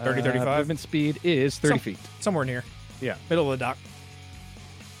 30, 35? Movement speed is 30 feet. Somewhere near. Yeah. Middle of the dock.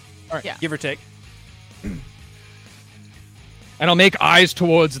 All right. Yeah. Give or take. And I'll make eyes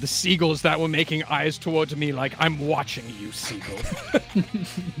towards the seagulls that were making eyes towards me like I'm watching you, seagull.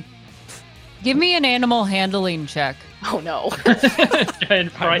 Give me an animal handling check. Oh no. Try and I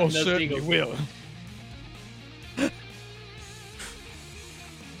frighten most those certainly eagles. will.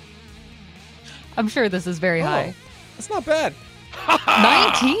 I'm sure this is very high. That's not bad.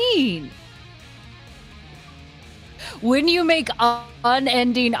 19. When you make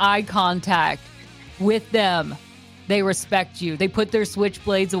unending eye contact with them, they respect you. They put their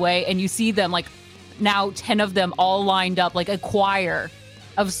switchblades away, and you see them like now 10 of them all lined up like a choir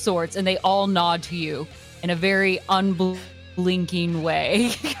of sorts, and they all nod to you in a very unblinking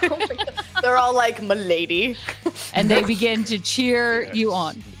way. They're all like, "Milady," and they begin to cheer you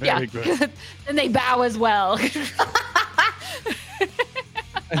on. Very good. And they bow as well.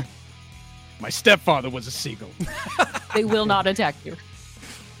 My stepfather was a seagull. They will not attack you.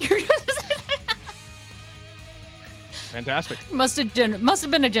 Fantastic. must have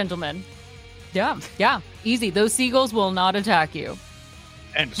been a gentleman. Yeah, easy. Those seagulls will not attack you.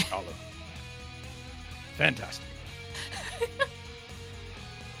 And a scholar. Fantastic.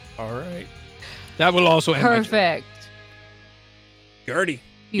 All right. That will also end my turn. Perfect. Gertie,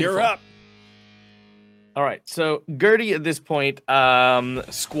 Beautiful. you're up. All right, so Gertie at this point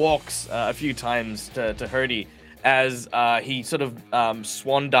squawks a few times to Herdy as he sort of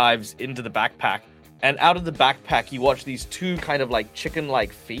swan dives into the backpack. And out of the backpack, you watch these two kind of like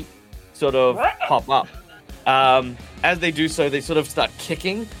chicken-like feet sort of pop up. As they do so, they sort of start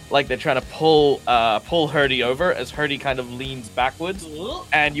kicking, like they're trying to pull Herdy over as Herdy kind of leans backwards.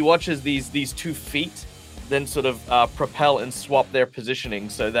 And you watch as these 2 feet then sort of propel and swap their positioning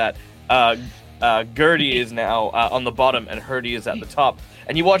so that Gertie is now on the bottom and Herdy is at the top.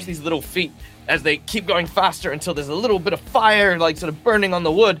 And you watch these little feet as they keep going faster until there's a little bit of fire, like sort of burning on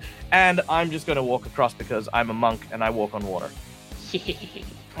the wood. And I'm just going to walk across because I'm a monk and I walk on water.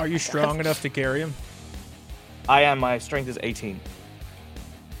 Are you strong enough to carry him? I am. My strength is 18.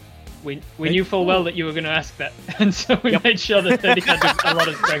 We knew full well that you were going to ask that, and so we made sure that he had a lot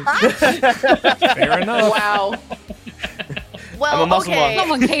of strength. Fair enough. Wow. I'm Well, a muscle okay.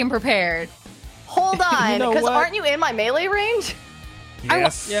 Someone came prepared. Hold on, You know because what? aren't you in my melee range?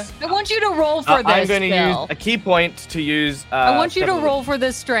 Yes. Yeah. I want you to roll for this, I'm going to use Bill. a key point to use. I want you to separately. roll for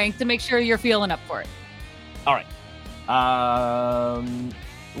this strength to make sure you're feeling up for it. All right.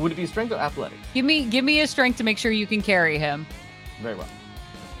 Would it be strength or athletics? Give me a strength to make sure you can carry him. Very well.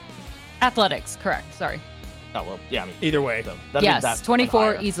 Athletics, correct. Sorry. Oh well, yeah. I mean, Either way. so that means Yes, that's 24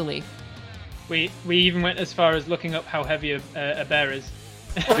 higher. easily. We even went as far as looking up how heavy a bear is.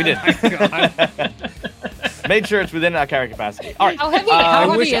 We did. Made sure it's within our carry capacity. All right. How heavy, I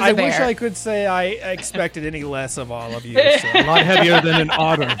how wish heavy is a bear? I could say I expected any less of all of you. A So. lot heavier than an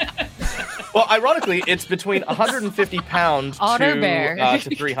otter. Well, ironically, it's between 150 pounds Otter to bear.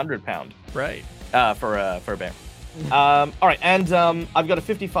 to 300 pound Right. for a bear. All right, and I've got a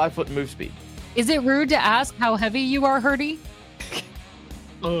 55-foot move speed. Is it rude to ask how heavy you are, Herdy?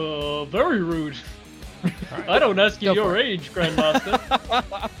 Very rude. I don't ask you Go your for it. age,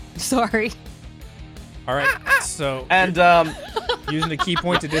 Grandmaster. Sorry. All right. So And using the key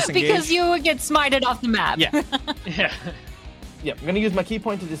point to disengage. Because you would get smited off the map. yeah, Yeah. yeah, I'm gonna use my key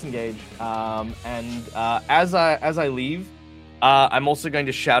point to disengage. And as I leave, I'm also going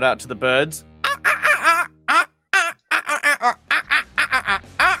to shout out to the birds.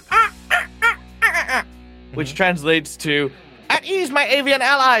 Which translates to, "At ease, my avian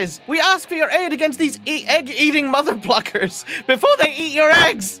allies! We ask for your aid against these egg-eating mother pluckers before they eat your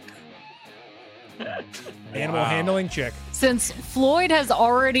eggs!" Animal handling check. Since Floyd has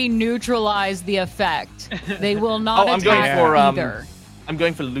already neutralized the effect, they will not Oh, I'm attack going for, either. I'm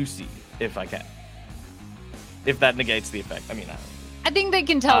going for Lucy, if I can. If that negates the effect. I mean, I think they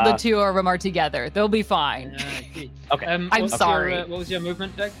can tell the two of them are together. They'll be fine. okay. I'm what's sorry. What was your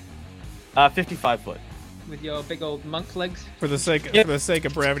movement, Doug? 55 foot. With your big old monk legs? For the sake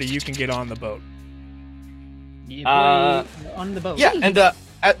of brevity, you can get on the boat. You Uh, play on the boat. Yeah, and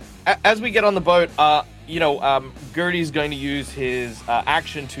as we get on the boat, Gertie's going to use his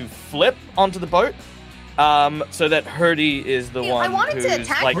action to flip onto the boat, so that Herdy is the Yeah, I one wanted to who's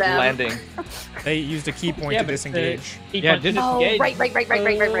attack like them. landing. They used a key point Yeah, to but, disengage. Yeah, did Oh, right.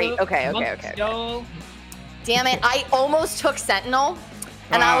 Okay. Y'all. Damn it! I almost took Sentinel,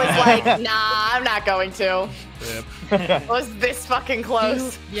 and I was like, "Nah, I'm not going to." Yep. It was this fucking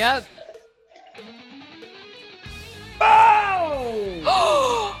close. Yep.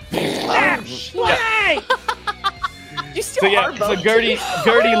 You So still yeah, are so both. Gertie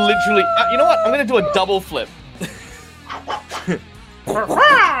literally. You know what? I'm gonna do a double flip.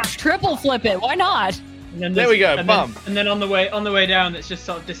 Triple flip it. Why not? And then There we go, and bum. Then, and then on the way down, it just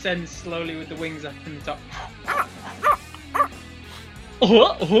sort of descends slowly with the wings up in the top.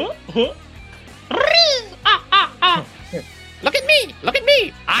 Look at me! Look at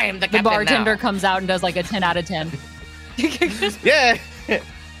me! I am the The captain bartender now. comes out and does like a 10 out of 10. Yeah.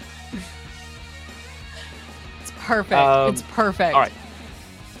 It's perfect. Um, It's perfect. all right.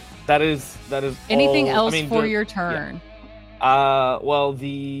 That is. Anything all- else I mean, for the- your turn? Well,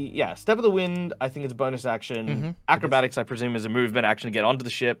 step of the wind, I think it's a bonus action. Mhm. Acrobatics, I presume, is a movement action to get onto the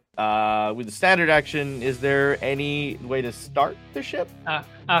ship. With the standard action, is there any way to start the ship?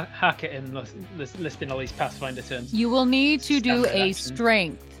 Hack it in listing all these Pathfinder terms. You will need to do Standard a action.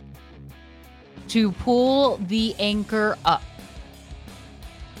 strength to pull the anchor up.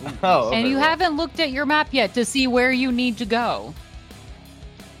 Oh, okay, And you well, haven't looked at your map yet to see where you need to go.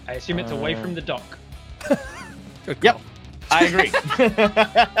 I assume it's away from the dock. Good Yep. call. I agree.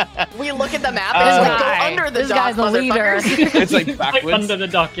 We look at the map and it's like, go Guy. under the This dock, guy's the leader. motherfuckers. It's like Like backwards. under the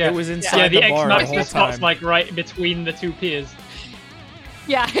dock, yeah. It was Yeah, inside the the bar the whole X-Master spot's time. like right between the two piers.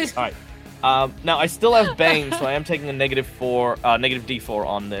 Yeah. All right. Now I still have Bane, so I am taking a negative D4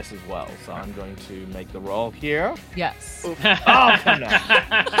 on this as well. So I'm going to make the roll here. Yes. Oh, come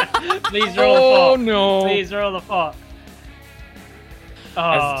on. Please roll Oh a 4. no! Please roll a 4.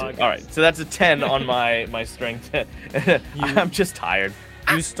 That's Oh, a 2. All right, so that's a 10 on my strength. I'm just tired.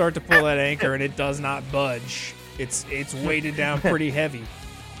 You start to pull that anchor and it does not budge. It's weighted down pretty heavy.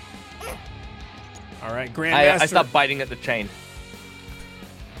 All right, Grandmaster. I stopped biting at the chain.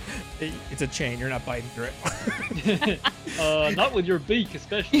 It's a chain. You're not biting through it. Not with your beak,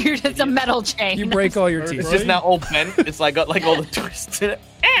 especially. You're just a metal chain. You break all your It's teeth. It's just now all bent. It's like got like all the twists in it.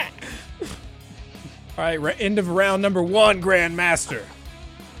 All right, end of round number 1, Grandmaster.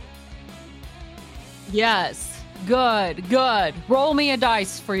 Yes. Good. Roll me a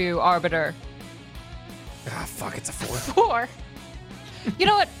dice for you, Arbiter. Ah, fuck, it's a 4. 4. You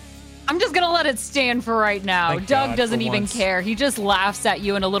know what? I'm just gonna let it stand for right now. Thank Doug God, doesn't for even once. care. He just laughs at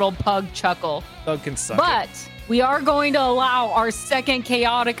you in a little pug chuckle. Doug can suck But it. we are going to allow our second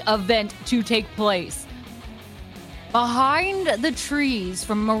chaotic event to take place. Behind the trees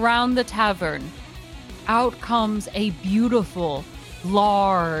from around the tavern, out comes a beautiful,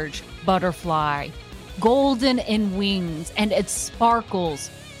 large butterfly, golden in wings, and it sparkles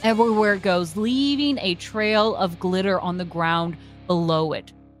everywhere it goes, leaving a trail of glitter on the ground below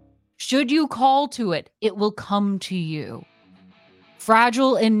it. Should you call to it, it will come to you.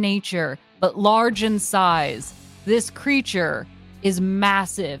 Fragile in nature, but large in size, this creature is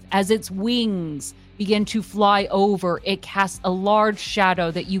massive. As its wings begin to fly over, it casts a large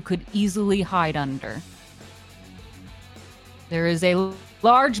shadow that you could easily hide under. There is a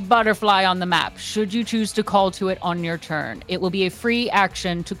large butterfly on the map. Should you choose to call to it on your turn, it will be a free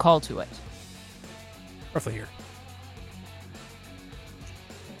action to call to it. Roughly here.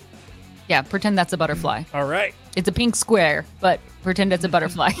 Yeah, pretend that's a butterfly. All right. It's a pink square, but pretend it's a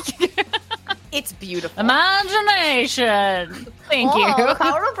butterfly. It's beautiful. Imagination. Thank Oh, you.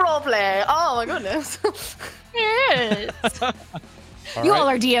 power of roleplay. Oh my goodness. Yes. All You right. all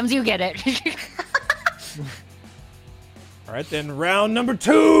are DMs, you get it. All right, then round number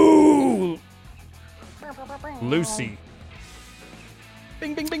 2. Lucy.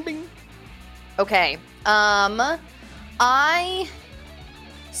 Bing, bing, bing, bing. Okay.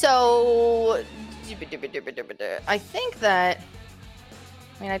 So I think that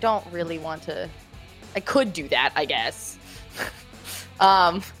I don't really want to. I could do that, I guess.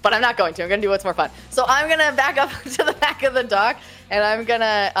 But I'm not going to. I'm gonna do what's more fun. So I'm gonna back up to the back of the dock and I'm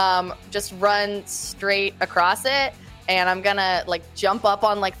gonna just run straight across it. And I'm gonna like jump up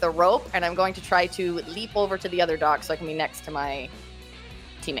on like the rope and I'm going to try to leap over to the other dock so I can be next to my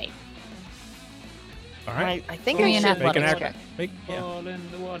teammate. All right. I think Give I me an should. Make an athletics act. check. Make, yeah. Fall in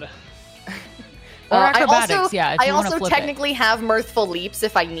the water. Or I acrobatics, also, yeah, if I you wanna also flip it. technically have mirthful leaps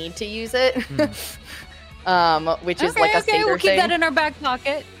if I need to use it, which is like a okay, saver we'll keep thing. that in our back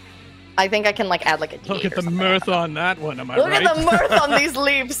pocket. I think I can like add like a D8 Look at or the something mirth like on that one, am I that. Look right? at the mirth on these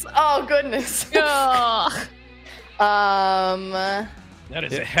leaps. Oh goodness. Ugh. That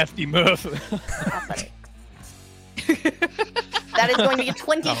is a hefty mirth. Athletics. That is going to be a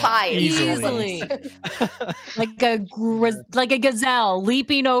 25. Easily. like a gazelle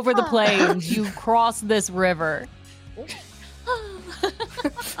leaping over the plains, you cross this river.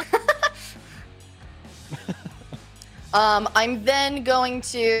 I'm then going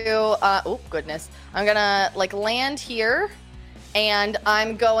to oh goodness. I'm gonna like land here and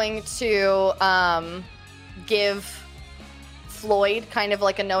I'm going to give Floyd kind of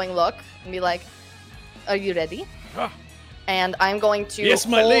like a knowing look and be like, are you ready? Ah. And I'm going to Yes,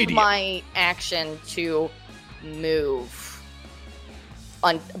 my hold lady. my action to move.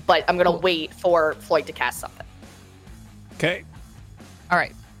 But I'm gonna wait for Floyd to cast something. Okay. All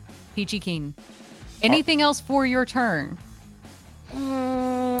right. Peachy Keen. Anything else for your turn?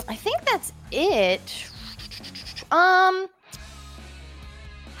 I think that's it. How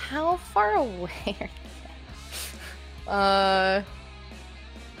far away are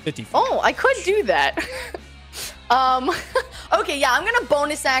 50. Oh, I could do that. Okay, yeah, I'm gonna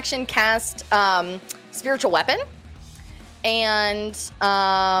bonus action cast spiritual weapon, and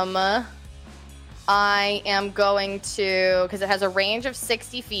I am going to, because it has a range of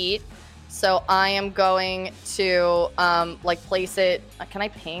 60 feet, so I am going to like place it. Can I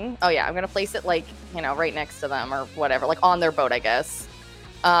ping? Oh yeah, I'm gonna place it like right next to them or whatever, like on their boat, I guess.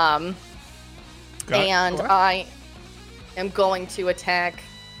 And I am going to attack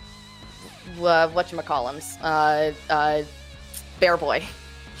whatchamacallums, Bear Boy.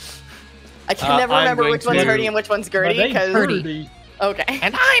 I can never remember which one's Hurdy and which one's Gertie. Hurdy. Okay.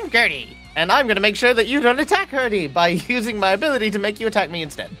 And I'm Gertie. And I'm going to make sure that you don't attack Hurdy by using my ability to make you attack me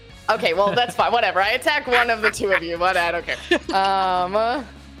instead. Okay, well, that's fine. Whatever. I attack one of the two of you, but I don't care.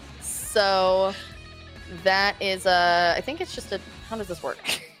 So that is I think it's just how does this work?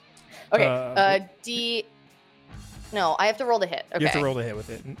 Okay, D... No, I have to roll to hit. Okay. You have to roll to hit with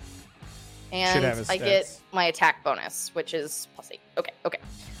it. And I get my attack bonus, which is +8. Okay.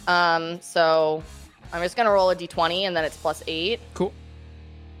 So I'm just gonna roll a d20, and then it's +8. Cool.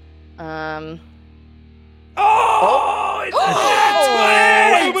 Oh!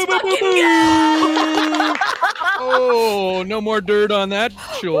 Oh, no more dirt on that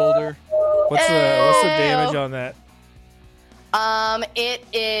shoulder. What's the damage on that? It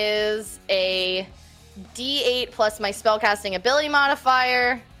is a D8 plus my spellcasting ability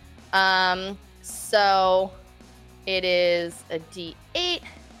modifier. So it is a D8,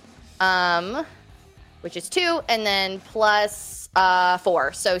 which is 2, and then plus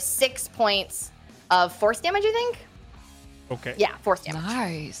 4, so 6 points of force damage, I think. Okay. Yeah, force damage.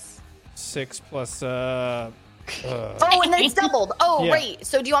 Nice. 6 plus. Oh, and then it's doubled. Oh, Yeah. right.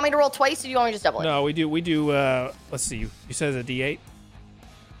 So do you want me to roll twice, or do you want me to just double it? No, we do. Let's see. You said it's a D8.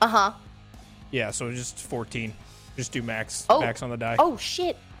 Uh-huh. Yeah, so just 14. Just do max. Oh. Max on the die. Oh,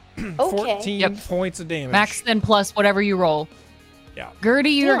 shit. Okay. 14 points of damage. Max then plus whatever you roll. Yeah.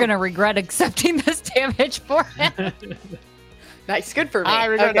 Gertie, you're Yeah. going to regret accepting this damage for him. Nice. Good for me. I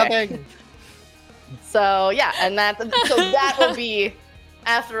regret Okay. nothing. So, yeah, and that will be,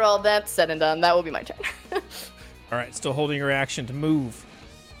 after all that's said and done, that will be my turn. All right. Still holding your action to move.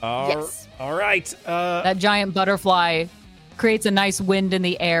 Yes. All right. That giant butterfly creates a nice wind in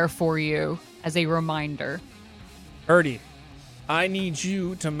the air for you as a reminder. Hurdy, I need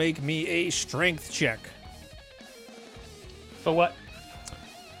you to make me a strength check. For what?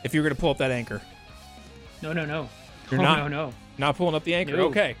 If you're going to pull up that anchor. No. You're Oh, not? No. Not pulling up the anchor. No.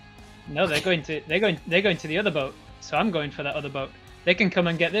 Okay. No, they're going to the other boat. So I'm going for that other boat. They can come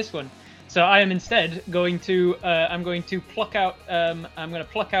and get this one. So I am instead going to pluck out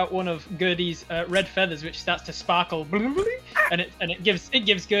one of Gertie's red feathers, which starts to sparkle, and it gives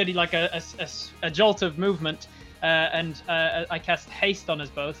Gertie like a jolt of movement, and I cast haste on us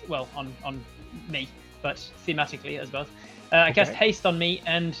both. Well, on me, but thematically as both. I cast haste on me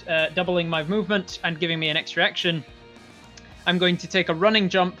and doubling my movement and giving me an extra action. I'm going to take a running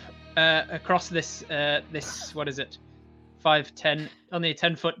jump across this what is it, 5, 10, only a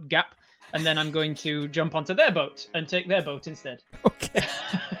 10-foot gap. And then I'm going to jump onto their boat and take their boat instead. Okay.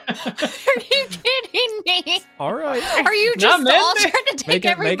 Are you kidding me? All right. Are you just man. all trying to take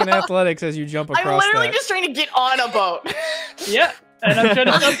every Make an boat? athletics as you jump across I'm literally that. just trying to get on a boat. Yeah, and I'm trying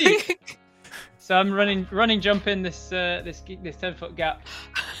to stop you. So I'm running jump in this 10-foot gap,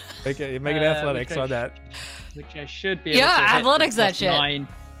 Make an athletics which I on that. which I should be able Yeah, to hit. athletics that Plus shit. 9.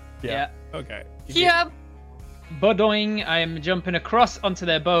 Yeah. Okay. Yep. Bodoing, I am jumping across onto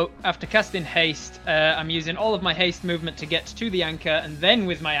their boat. After casting haste, I'm using all of my haste movement to get to the anchor, and then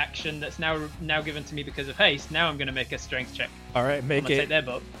with my action that's now given to me because of haste, now I'm going to make a strength check. All right. I'm going to take their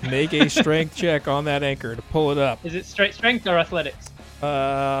boat. Make a strength check on that anchor to pull it up. Is it straight strength or athletics?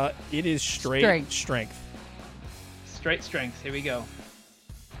 It is strength. Straight strength. Here we go.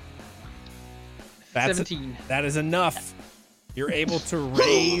 That's 17. That is enough. You're able to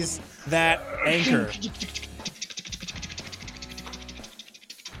raise that anchor.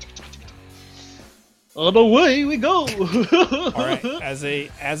 And away we go. All right. As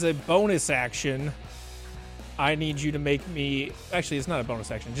a bonus action, I need you to make me. Actually, it's not a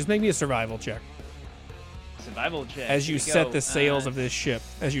bonus action. Just make me a survival check Survival check. as you Here we set go. the sails of this ship.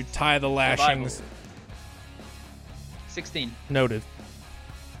 As you tie the lashings. Survival. 16. Noted.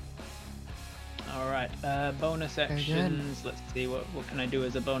 All right. Bonus good. actions. Let's see what can I do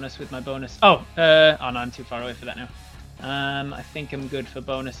as a bonus with my bonus. Oh no, I'm too far away for that now. I think I'm good for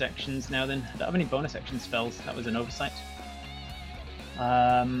bonus actions now. Then I don't have any bonus action spells. That was an oversight.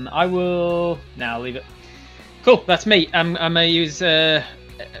 I will now leave it. Cool. That's me. I'm gonna use the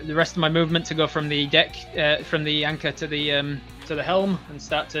rest of my movement to go from the deck, from the anchor to the helm, and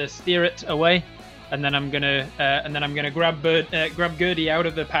start to steer it away. and then I'm gonna grab Gertie out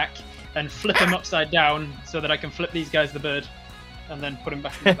of the pack and flip him upside down so that I can flip these guys the bird, and then put him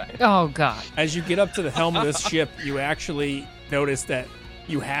back in the back. Oh God! As you get up to the helm of this ship, you actually notice that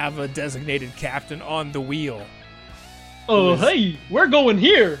you have a designated captain on the wheel. Oh, hey, we're going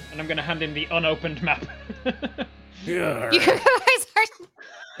here, and I'm gonna hand him the unopened map. Yeah. You guys are...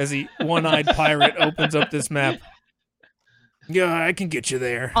 As the one-eyed pirate opens up this map. Yeah, I can get you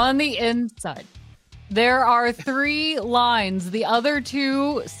there. On the inside, there are 3 lines. The other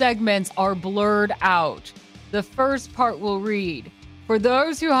 2 segments are blurred out. The first part will read, "For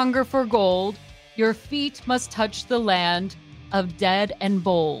those who hunger for gold, your feet must touch the land of dead and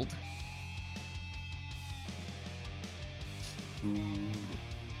bold."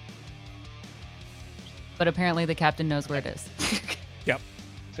 But apparently the captain knows where it is. Yep.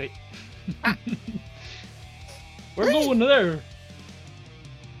 See. We're going there.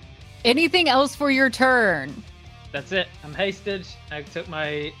 Anything else for your turn? That's it. I'm hasted. I took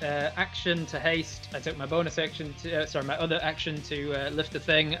my action to haste. I took my bonus action to... my other action to lift the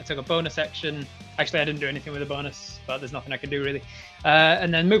thing. I took a bonus action. Actually, I didn't do anything with a bonus, but there's nothing I can do, really.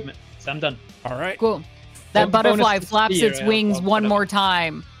 And then movement. So I'm done. All right. Cool. That butterfly bonus flaps spear, its wings well, one whatever. more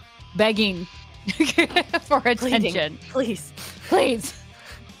time, begging for attention. Please. Please.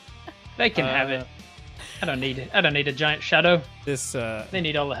 They can have it. I don't need a giant shadow. This They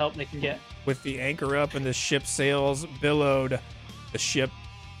need all the help they can get. with the anchor up and the ship sails billowed, the ship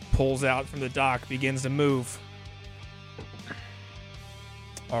pulls out from the dock, begins to move.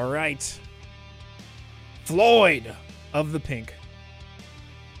 All right. Floyd of the Pink.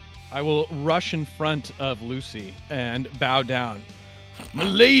 I will rush in front of Lucy and bow down.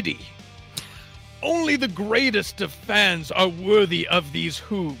 Milady, only the greatest of fans are worthy of these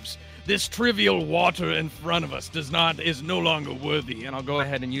hooves. This trivial water in front of us is no longer worthy. And I'll go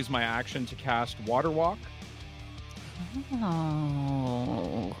ahead and use my action to cast Water Walk.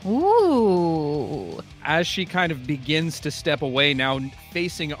 Oh. Ooh. As she kind of begins to step away, now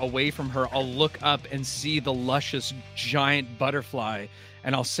facing away from her, I'll look up and see the luscious giant butterfly,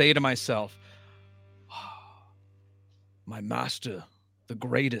 and I'll say to myself, my master, the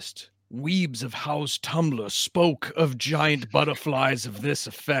greatest, Weebs of House Tumbler, spoke of giant butterflies of this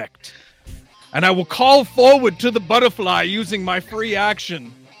effect. And I will call forward to the butterfly using my free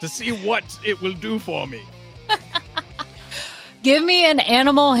action to see what it will do for me. Give me an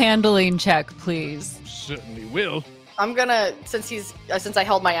animal handling check, please. Certainly will. I'm gonna, since I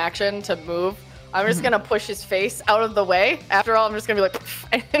held my action to move, I'm just gonna push his face out of the way. After all, I'm just gonna be like,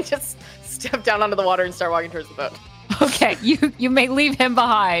 and just step down onto the water and start walking towards the boat. Okay, you may leave him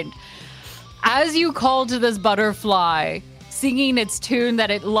behind. As you call to this butterfly, singing its tune that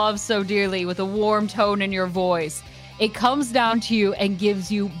it loves so dearly with a warm tone in your voice, it comes down to you and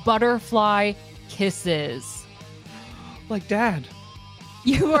gives you butterfly kisses. Like Dad.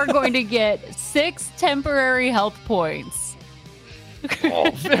 You are going to get 6 temporary health points.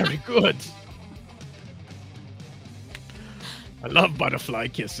 Oh, very good. I love butterfly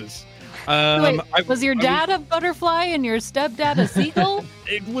kisses. Wait, was your dad a butterfly and your stepdad a seagull?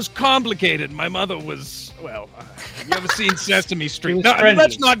 It was complicated. My mother was, well, you ever seen Sesame Street? was No, friendly.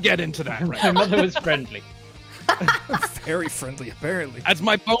 let's not get into that right My now. mother was friendly. Very friendly, apparently. As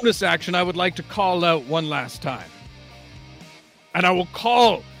my bonus action, I would like to call out one last time. And I will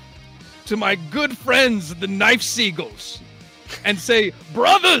call to my good friends, the Knife Seagulls, and say,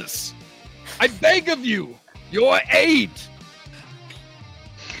 brothers, I beg of you, your aid.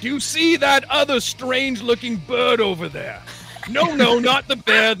 Do you see that other strange-looking bird over there? No, not the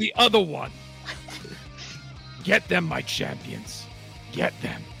bear, the other one. Get them, my champions. Get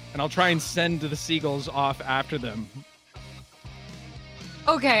them. And I'll try and send the seagulls off after them.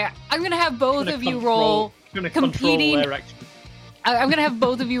 Okay, I'm going to have both Gonna of you control- roll gonna control competing. their action. I'm going to have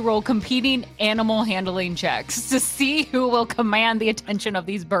both of you roll competing animal handling checks to see who will command the attention of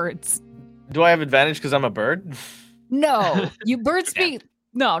these birds. Do I have advantage because I'm a bird? No, you birds speak.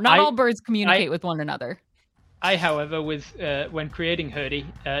 No, not I- all birds communicate with one another. I, however, when creating Hurdy,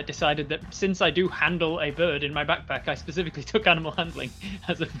 decided that since I do handle a bird in my backpack, I specifically took animal handling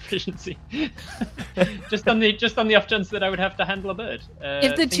as a proficiency, just on the off chance that I would have to handle a bird.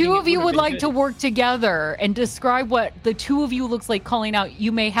 If the thinking two it of you have would been like good. to work together and describe what the two of you looks like calling out,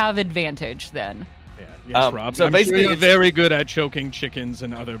 you may have advantage then. Yeah, yes, Rob. so I'm basically sure you're it's- very good at choking chickens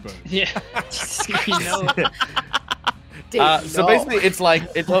and other birds. yeah, you know, So basically, it's like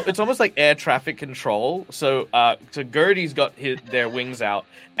it's almost like air traffic control. So Gertie's got their wings out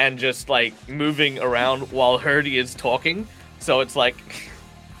and just like moving around while Hurdy is talking. So it's like,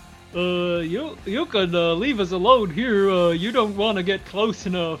 you can leave us alone here. You don't want to get close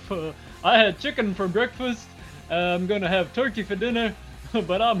enough. I had chicken for breakfast. I'm gonna have turkey for dinner,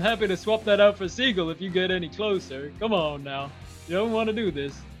 but I'm happy to swap that out for seagull if you get any closer. Come on now. You don't want to do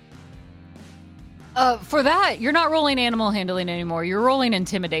this. For that, you're not rolling animal handling anymore. You're rolling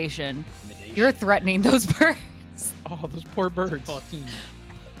intimidation. You're threatening those birds. Oh, those poor birds.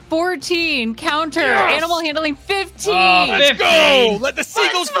 14 counter. Yes! Animal handling 15. Let's go! Let the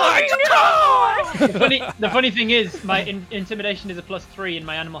seagulls fly! The funny thing is, my intimidation is a +3 and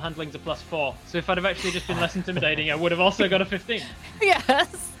my animal handling's a +4. So if I'd have actually just been less intimidating, I would have also got a 15.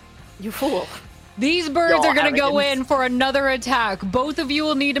 Yes. You fool. These birds Your are going to go arrogance. in for another attack. Both of you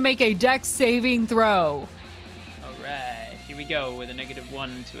will need to make a dex saving throw. Alright, here we go with a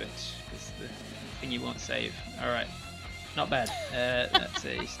 -1 to it. It's the thing you won't save. Alright. Not bad. That's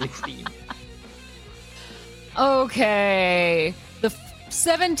a 16. Okay. The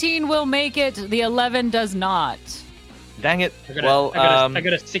 17 will make it. The 11 does not. Dang it. I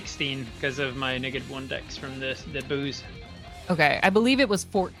got a 16 because of my -1 dex from the booze. Okay. I believe it was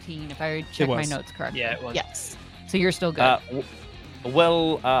 14 if I check my was. notes correctly. Yeah, it was. Yes. So you're still good.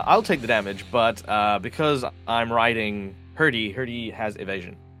 I'll take the damage, but because I'm riding Hurdy has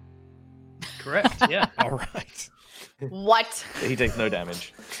evasion. Correct, yeah. All right. What? He takes no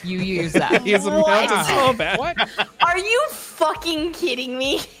damage. You use that. He has a What? mounted combat. What? Are you fucking kidding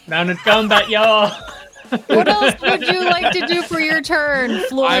me? Mounted combat, y'all! What else would you like to do for your turn,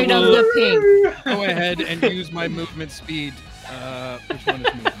 Floyd of will- the Pink? Go ahead and use my movement speed. Which one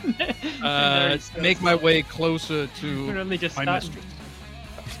is movement? Make my way closer We're to only just my starting. mistress.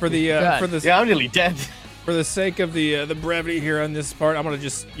 For the Good. Yeah, I'm nearly dead. for the sake of the brevity here on this part, I'm gonna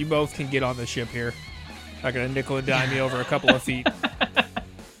you both can get on the ship here. Not gonna nickel and dime you over a couple of feet.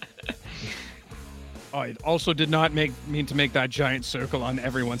 I also did not mean to make that giant circle on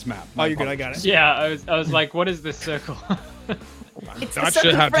everyone's map. Oh, you're good. I got it. Yeah, I was like, what is this circle? It's That a should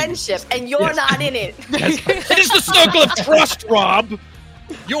circle have of been- friendship, and you're not in it. It is the circle of trust, Rob.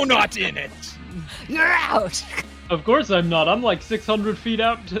 You're not in it. You're out. Of course I'm not. I'm like 600 feet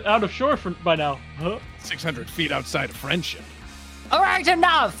out of shore by now. Huh? 600 feet outside of friendship. All right,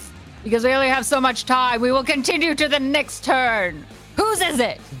 enough. Because we only have so much time, we will continue to the next turn. Whose is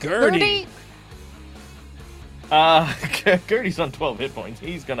it? Gertie. Gertie's on 12 hit points.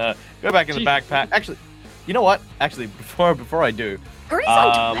 He's gonna go back in the Jeez. backpack. Actually, you know what? Actually, before I do, Gertie's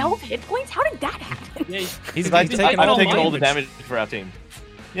on 12 hit points? How did that happen? Yeah, He's I've taking taken all all the damage. damage for our team.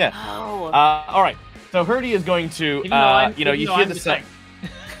 Yeah. Oh. All right. So Hurdy is going to, even though I'm, you even though hear I'm the the sound.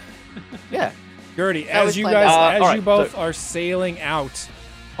 tank. Yeah. Gertie, That as was you fun. guys, as alright, you both so- are sailing out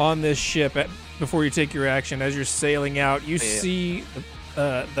on this ship, before you take your action, as you're sailing out, you see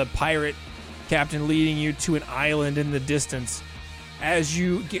the pirate captain leading you to an island in the distance. As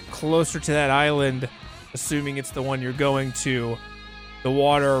you get closer to that island, assuming it's the one you're going to, the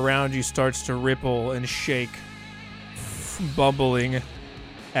water around you starts to ripple and shake, bubbling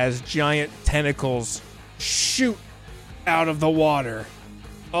as giant tentacles shoot out of the water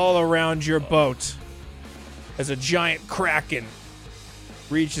all around your boat as a giant kraken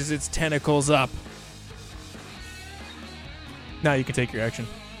reaches its tentacles up. Now you can take your action.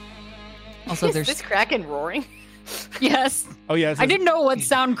 Also, Is there's this Kraken roaring? yes. Oh yeah, I didn't know what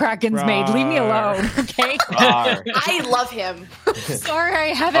sound Krakens made. Leave me Rawr. alone, okay? Rawr. I love him.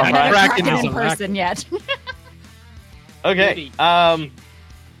 Sorry, I haven't Alright. met a Kraken Kraken is in a person yet. Okay.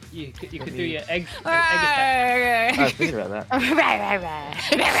 You could do your egg attack. I was thinking about that.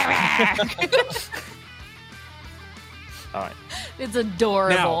 All right. It's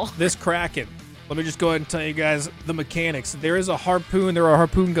adorable. Now, this kraken. Let me just go ahead and tell you guys the mechanics. There is a harpoon. There are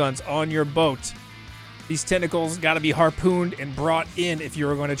harpoon guns on your boat. These tentacles got to be harpooned and brought in if you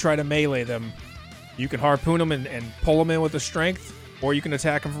were going to try to melee them. You can harpoon them and pull them in with the strength, or you can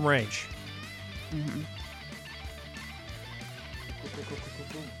attack them from range.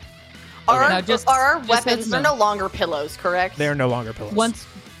 Now, just- Are our just weapons, so they're you know. no longer pillows, correct? They are no longer pillows.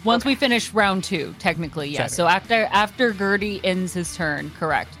 Once we finish round 2, technically, yes. So after Gertie ends his turn,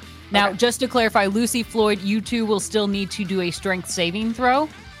 correct. Now, Okay. just to clarify, Lucy, Floyd, you two will still need to do a strength saving throw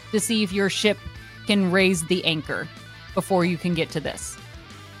to see if your ship can raise the anchor before you can get to this.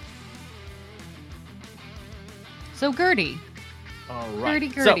 So Gertie, All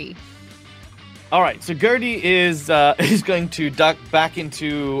right. Gertie. All right, so Gertie is going to duck back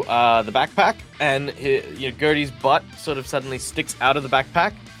into the backpack, and Gertie's butt sort of suddenly sticks out of the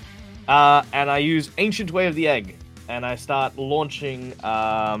backpack, and I use Ancient Way of the Egg, and I start launching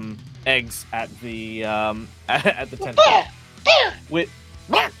eggs at the tentacle.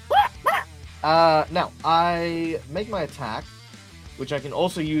 Now I make my attack, which I can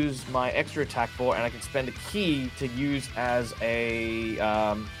also use my extra attack for, and I can spend a key to use as a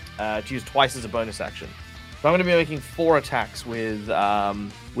to use twice as a bonus action. So I'm going to be making 4 attacks with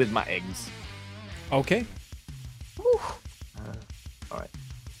my eggs. Okay. All right.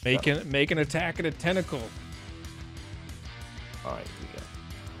 Make an attack at a tentacle. All right. Here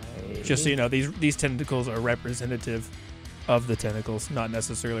we go. Just so you know, these tentacles are representative of the tentacles, not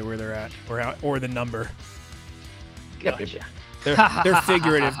necessarily where they're at or the number. Gotcha. They're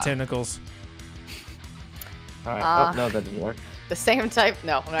figurative tentacles. All right. No, that didn't work. The same type.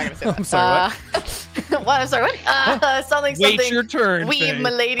 No, I'm not gonna say that. I'm sorry, what? What? I'm sorry. What? Something. Wait your turn. We, Faye.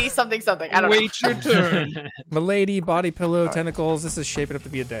 milady, something. I don't know. Wait your turn. Milady, body pillow, tentacles. This is shaping up to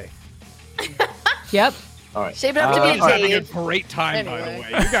be a day. Yep. All right. Shape it up to be a I'm having a day. great time, by the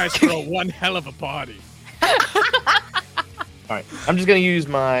Anyway. way. You guys throw one hell of a party. All right. I'm just going to use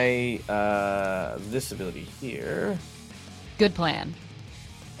my this ability here, Good plan.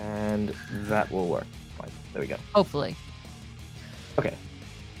 and that will work. Fine. There we go. Hopefully. Okay.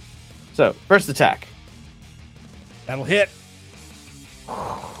 So first attack. That'll hit.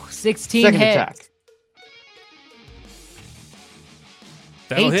 16 Second hits. attack.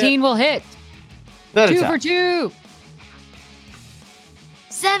 That'll 18 hit. will hit. Third 2 attack. for 2.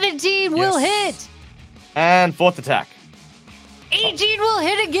 17 will Yes. hit. And fourth attack. 18 will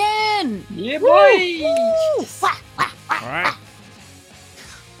hit again. Yeah, boy. All right.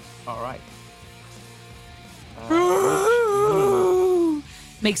 All right.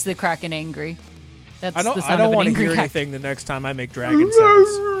 Makes the Kraken angry. That's I the don't sound of an want to angry hear Kraken. anything the next time I make dragon sounds.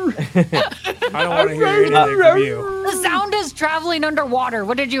 I don't want to hear anything from you. The sound is traveling underwater.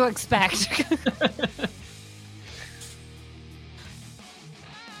 What did you expect?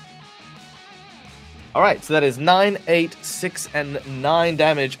 All right, so that is 9, 8, 6, and 9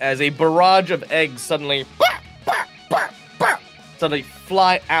 damage as a barrage of eggs suddenly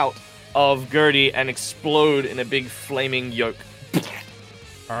fly out of Gertie and explode in a big flaming yolk.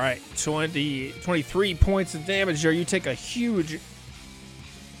 All right, 23 points of damage there. You take a huge,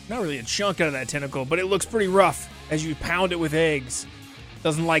 not really a chunk out of that tentacle, but it looks pretty rough as you pound it with eggs.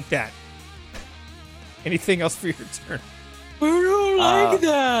 Doesn't like that. Anything else for your turn? I don't like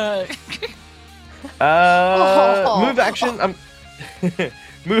that. Move action.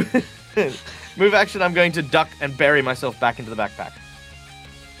 Move action. I'm going to duck and bury myself back into the backpack.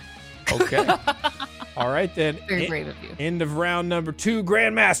 Okay. All right, then. Very brave of you. End of round number 2,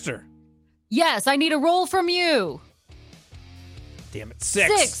 Grandmaster. Yes, I need a roll from you. Damn it,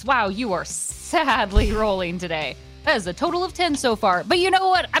 6. 6. Wow, you are sadly rolling today. That is a total of 10 so far. But you know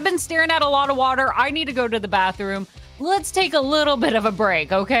what? I've been staring at a lot of water. I need to go to the bathroom. Let's take a little bit of a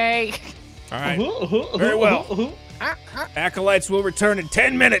break, okay? All right. Very well. Acolytes will return in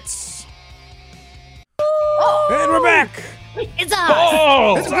 10 minutes. And we're back. It's us!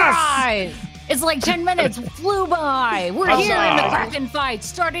 Oh, it's us. Surprise! It's like 10 minutes flew by. We're here in the Kraken fight,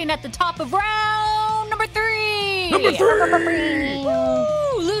 starting at the top of round number 3. Number 3.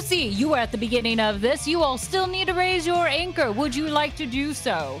 Woo! Lucy, you were at the beginning of this. You all still need to raise your anchor. Would you like to do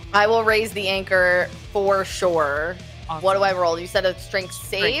so? I will raise the anchor for sure. Awesome. What do I roll? You said a strength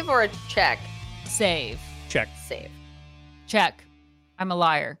save or a check? Save. Check. Save. Check. I'm a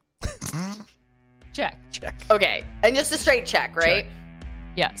liar. Check. Okay, and just a straight check, right?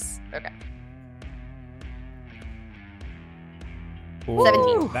 Yes. Okay. Ooh,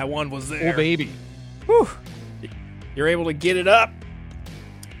 17. That one was there. Oh, baby. Whew. You're able to get it up.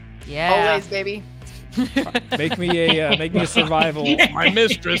 Yeah. Always, baby. Make me a survival. My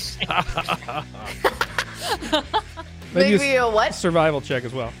mistress. Maybe Maybe a what? survival check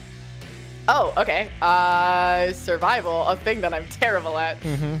as well. Oh, okay. Survival, a thing that I'm terrible at.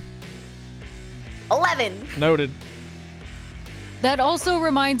 Mm-hmm. 11. Noted. That also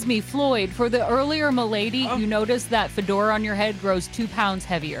reminds me, Floyd, for the earlier Milady, you notice that fedora on your head grows 2 pounds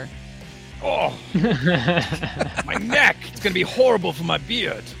heavier. Oh, my neck. It's going to be horrible for my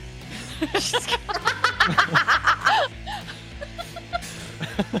beard.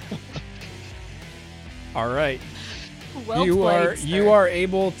 All right. Well you played, sir. are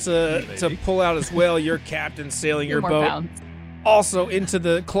able to pull out as well your captain sailing 2 your more boat pounds. also into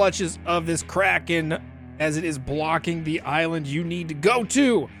the clutches of this kraken as it is blocking the island you need to go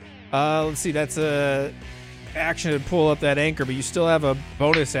to. Let's see, that's a action to pull up that anchor, but you still have a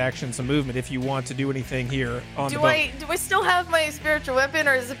bonus action, some movement if you want to do anything here on the Do boat. I still have my spiritual weapon,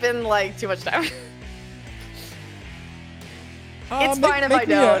 or has it been like too much time? It's fine if I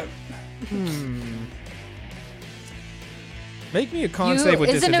don't. Make me a con save with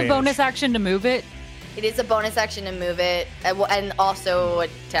Isn't disadvantage. it a bonus action to move it? It is a bonus action to move it, and also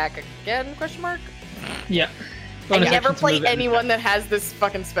attack again? Question mark. Yeah. I Bonus never action to play move it. anyone that has this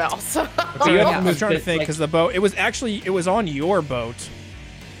fucking spell. So So you Yeah. I was trying to It's think like- because the boat, it was on your boat.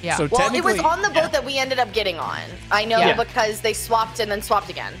 Yeah. So Well, it was technically- on the boat that we ended up getting on. I know Yeah. because they swapped and then swapped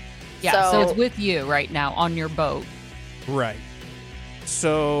again. Yeah, so it's with you right now on your boat. Right.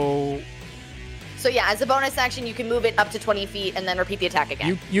 So So yeah, as a bonus action, you can move it up to 20 feet and then repeat the attack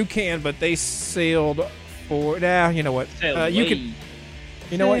again. you can, but they sailed for. Nah, you know what? You can.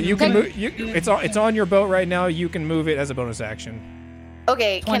 You know what? You can move. It's on your boat right now. You can move it as a bonus action.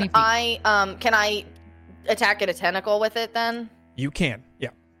 Okay, 20 can I attack at a tentacle with it then? You can. Yeah.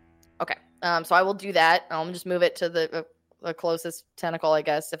 Okay. So I will do that. I'll just move it to the closest tentacle, I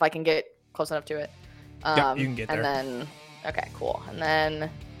guess, if I can get close enough to it. Yeah, you can get there. And then, okay, cool. And then,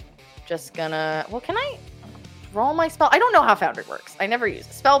 just gonna. Well, can I roll my spell? I don't know how Foundry works. I never use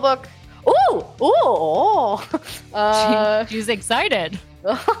a spell book. Ooh. She's excited.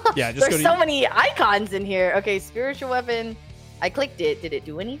 Yeah, just go There's to- so many icons in here. Okay, spiritual weapon. I clicked it. Did it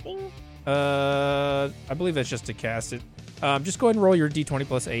do anything? I believe that's just to cast it. Just go ahead and roll your d20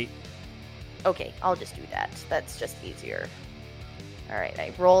 plus 8. Okay, I'll just do that. That's just easier. All right,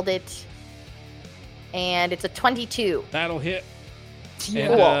 I rolled it, and it's a 22. That'll hit.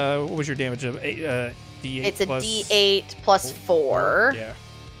 Yeah. And what was your damage of 8? D8 It's a plus D8 plus 4. Yeah.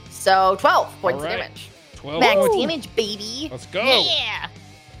 So 12 points All right. of damage. 12 Max points. damage, baby. Let's go. Yeah.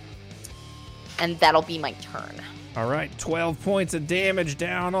 And that'll be my turn. All right, 12 points of damage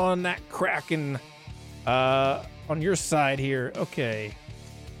down on that Kraken. On your side here. Okay.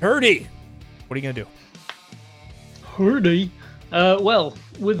 Hurdy, what are you gonna do? Hurdy. Well,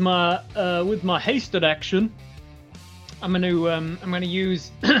 with my hasted action, I'm gonna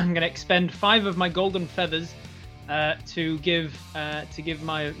use I'm gonna expend 5 of my golden feathers to give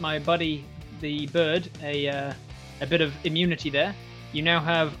my buddy the bird a bit of immunity there. You now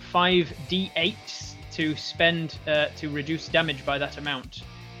have 5 d8s to spend to reduce damage by that amount.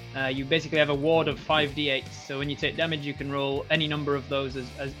 You basically have a ward of 5 d8s, so when you take damage, you can roll any number of those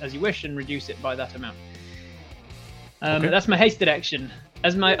as you wish and reduce it by that amount. Okay. That's my hasted action.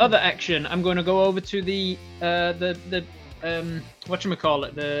 As my other action, I'm going to go over to the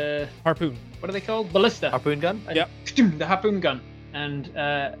whatchamacallit, the Harpoon. what are they called? Ballista. Harpoon gun? And- Yep. The harpoon gun. And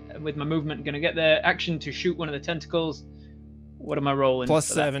with my movement, going to get their action to shoot one of the tentacles. What am I rolling? Plus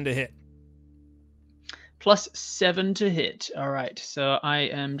for that? 7 to hit. Plus 7 to hit. All right. So I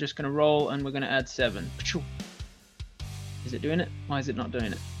am just going to roll, and we're going to add 7. Pachoo. Is it doing it? Why is it not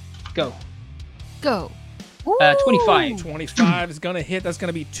doing it? Go. Go. 25. 25 is gonna hit. That's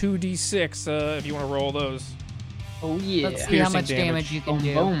gonna be 2d6 if you want to roll those. Oh yeah. Let's see how Piercing much damage. damage you can Boom,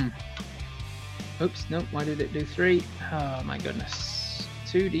 do. boom. Oops, nope. Why did it do 3? Oh my goodness.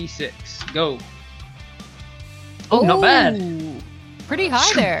 2d6. Go. Oh, not bad. Ooh, Pretty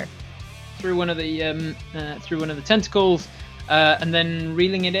high there. Through one of the tentacles, and then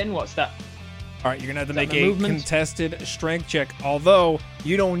reeling it in. What's that? All right, you're gonna have to Is that make my a movement? contested strength check. Although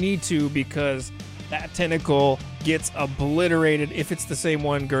you don't need to because that tentacle gets obliterated if it's the same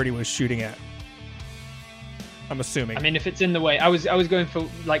one Gertie was shooting at. I'm assuming. I mean, if it's in the way, I was going for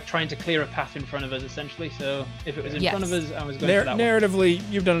like trying to clear a path in front of us, essentially. So if it was in Yes. front of us, I was going for that one. narratively,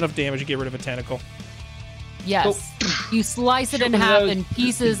 you've done enough damage to get rid of a tentacle. Yes. You slice it Shoot in one of half those. and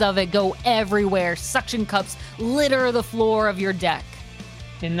pieces of it go everywhere. Suction cups litter the floor of your deck.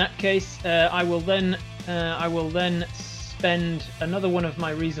 In that case, I will then spend another one of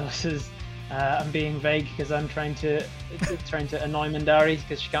my resources. I'm being vague because I'm trying to annoy Mandari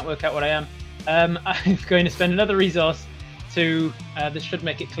because she can't work out what I am. I'm going to spend another resource to. This should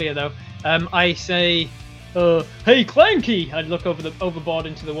make it clear though. I say, "Hey Clanky!" I look overboard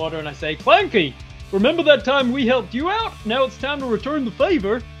into the water and I say, "Clanky, remember that time we helped you out? Now it's time to return the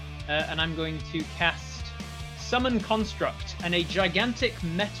favor." And I'm going to cast Summon Construct, and a gigantic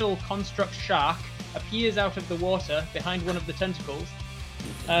metal construct shark appears out of the water behind one of the tentacles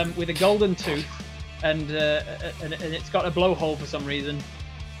with a golden tooth, and it's got a blowhole for some reason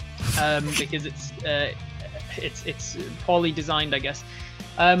because it's poorly designed, I guess.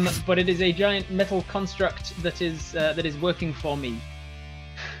 But it is a giant metal construct that is working for me.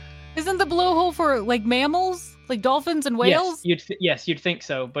 Isn't the blowhole for like mammals, like dolphins and whales? Yes, you'd think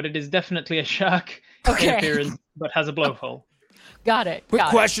so, but it is definitely a shark in Okay. appearance, but has a blowhole. Got it. Quit got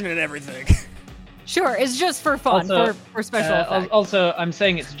it. questioning everything. Sure, it's just for fun, Also, for special effect. Also, I'm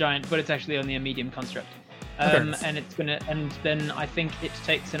saying it's giant, but it's actually only a medium construct. Okay. And then I think it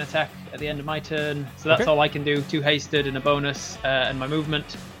takes an attack at the end of my turn. So that's Okay. all I can do. 2 hasted and a bonus, and my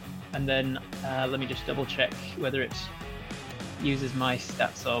movement. And then let me just double check whether it uses my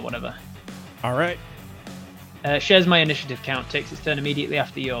stats or whatever. All right. Shares my initiative count, takes its turn immediately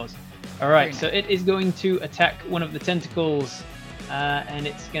after yours. All right, so it is going to attack one of the tentacles, and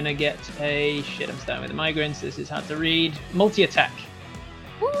it's going to get a... Shit, I'm starting with the migraines, so this is hard to read. Multi-attack.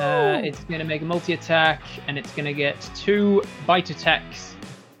 It's going to make a multi-attack, and it's going to get 2 bite attacks.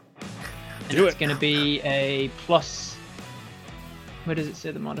 And Do it's it. going to be a plus... Where does it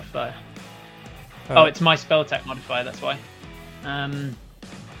say the modifier? Oh, it's my spell attack modifier, that's why.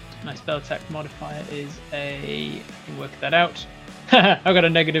 My spell attack modifier is a... Work that out. I've got a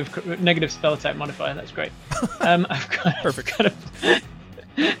negative spell attack modifier, that's great. I've got... Perfect.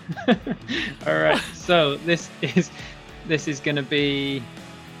 Alright, so this is going to be...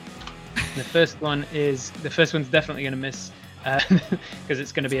 The first one's definitely going to miss because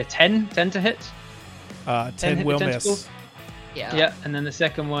it's going to be a 10 to hit. 10 hit will the miss. tentacles? Yeah, and then the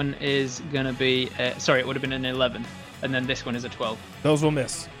second one is going to be it would have been an 11, and then this one is a 12. Those will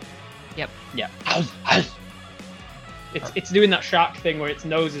miss. Yeah. It's doing that shark thing where its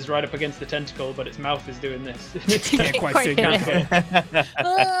nose is right up against the tentacle, but its mouth is doing this. Can't quite see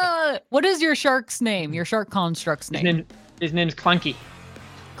it. What is your shark's name? Your shark construct's name? His name's Clanky.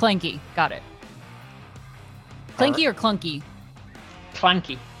 Clanky. Got it. Clanky or Clunky?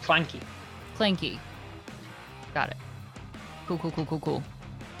 Clanky. Clanky. Got it. Cool.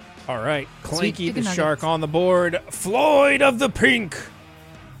 All right. Sweet Clanky chicken the nuggets. shark on the board. Floyd of the Pink.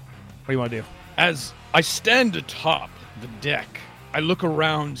 What do you want to do? As I stand atop the deck, I look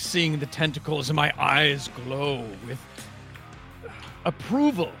around, seeing the tentacles, and my eyes glow with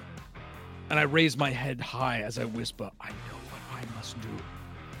approval. And I raise my head high as I whisper, I know what I must do.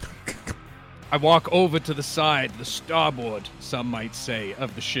 I walk over to the side, the starboard, some might say,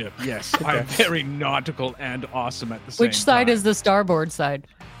 of the ship. Yes, I am very nautical and awesome at the same time. Which side is the starboard side?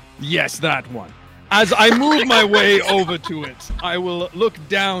 Yes, that one. As I move my way over to it, I will look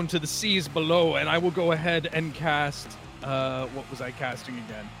down to the seas below, and I will go ahead and cast... what was I casting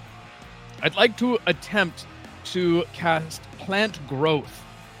again? I'd like to attempt to cast Plant Growth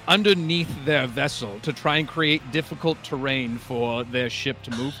underneath their vessel to try and create difficult terrain for their ship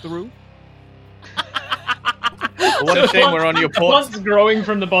to move through. What a shame we're on your port. Plants growing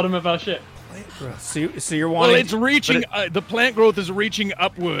from the bottom of our ship. So you're Well, wanting... it's reaching... the plant growth is reaching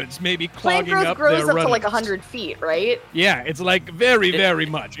upwards, maybe Plant clogging growth up grows their up to like rudders. 100 feet, right? Yeah, it's like very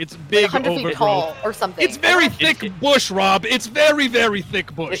much. It's big Like 100 overgrowth. feet tall or something. It's very thick bush, Rob. It's very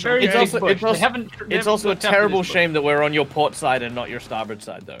thick bush. It's very It's big also- bush. it's also- They haven't It's also a looked after terrible this bush. shame that we're on your port side and not your starboard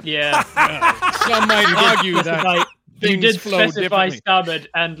side, though. Yeah. Some might argue that You things did flow specify differently. starboard,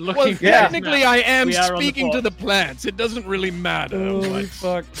 and looking Well, at this technically, map, I am we are on the speaking to port. the plants. It doesn't really matter Holy what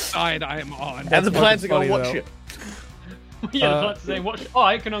fuck. side I am on. And the plants are fucking going, funny, watch though. it. Yeah, let's say, watch. Oh,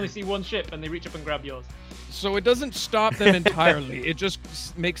 I can only see one ship, and they reach up and grab yours. So it doesn't stop them entirely. It just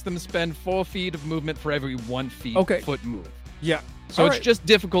makes them spend 4 feet of movement for every 1 foot move. Yeah. So All it's right. just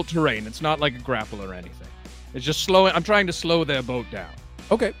difficult terrain. It's not like a grapple or anything. It's just slowing. I'm trying to slow their boat down.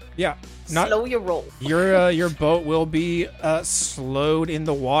 Okay. Yeah. Slow your roll. Your boat will be slowed in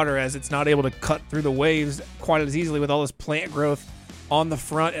the water as it's not able to cut through the waves quite as easily with all this plant growth on the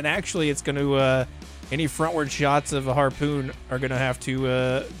front. And actually, it's going to any frontward shots of a harpoon are going to have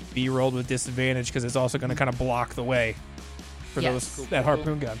to be rolled with disadvantage because it's also going to kind of block the way for Yes. that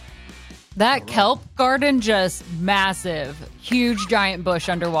harpoon gun. That kelp garden, just massive. Huge giant bush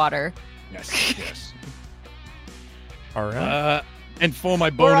underwater. Yes. Yes. All right. And for my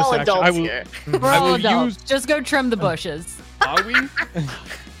We're bonus all action, adults I will. here. We're I all will adults. use- Just go trim the bushes. Are we?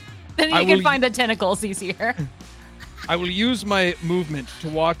 Then I you can will- find the tentacles easier. I will use my movement to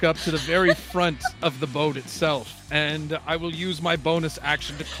walk up to the very front of the boat itself, and I will use my bonus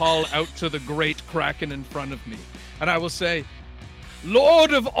action to call out to the great kraken in front of me. And I will say,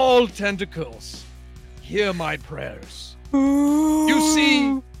 Lord of all tentacles, hear my prayers. You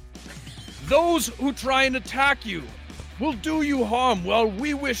see, those who try and attack you will do you harm, while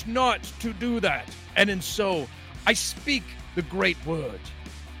we wish not to do that. And in so, I speak the great word.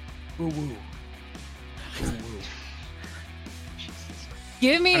 Woo-woo. Woo-woo.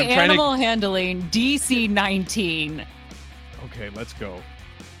 Give me I'm trying to- animal handling DC 19. Okay, let's go.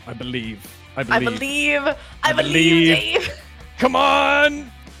 I believe. I I believe. believe, Dave. Come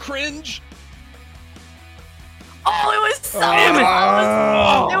on! Cringe! Oh, it was so Damn it.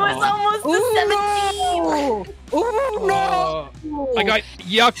 close. It was almost the 17. Ooh, no! I got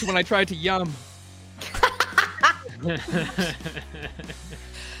yucked when I tried to yum.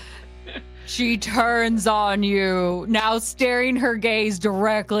 She turns on you, now staring her gaze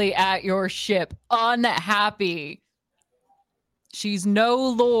directly at your ship, unhappy. She's no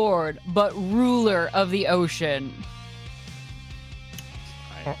lord, but ruler of the ocean.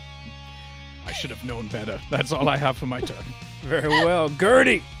 I should have known better. That's all I have for my turn. Very well.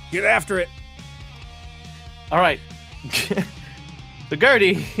 Gertie, get after it. All right. The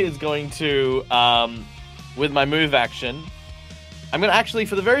Gertie is going to, with my move action, I'm gonna actually,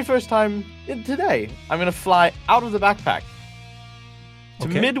 for the very first time today, I'm gonna fly out of the backpack to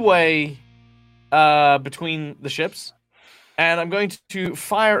Okay. midway between the ships, and I'm going to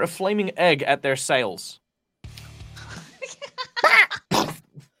fire a flaming egg at their sails.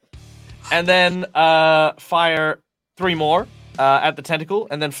 And then fire 3 more at the tentacle,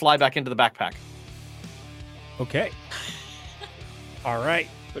 and then fly back into the backpack. Okay. All right.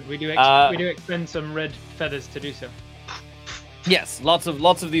 But we do expend some red feathers to do so. Yes, lots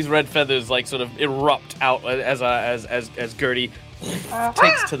of these red feathers like sort of erupt out as Gertie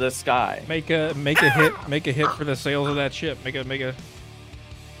takes to the sky. Make a hit for the sails of that ship.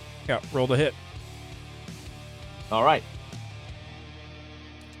 Roll the hit. All right.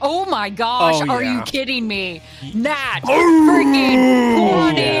 Oh my gosh, Oh, are you yeah. kidding me? Nat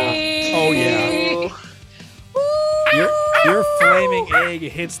freaking 20! Oh, yeah. Your flaming egg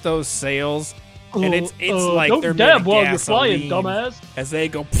hits those sails, and it's like don't they're dab made of while you're flying, gasoline dumbass. as they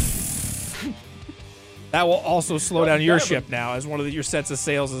go. That will also slow down your ship now, as one of your sets of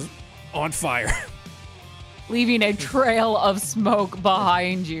sails is on fire. Leaving a trail of smoke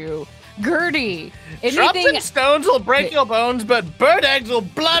behind you. Gertie, Drops anything and stones will break your bones, but bird eggs will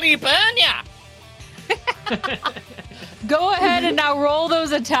bloody burn ya! Go ahead and now roll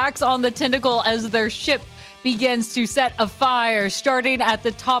those attacks on the tentacle as their ship begins to set afire, starting at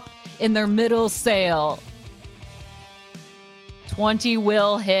the top in their middle sail. 20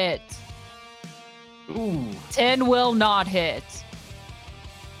 will hit. Ooh. 10 will not hit.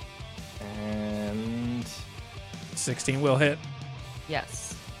 And 16 will hit. Yes.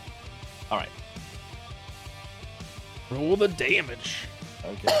 all right. Roll the damage.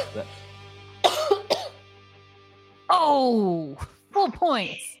 Okay. that- Oh, full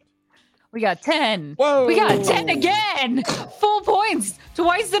points. We got 10. Whoa. We got 10 again. Full points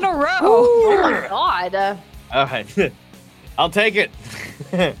twice in a row. Oh my god. All right. I'll take it.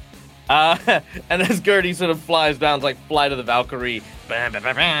 And as Gertie sort of flies down, it's like Flight of the Valkyrie, as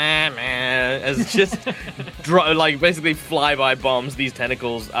it just basically flyby bombs these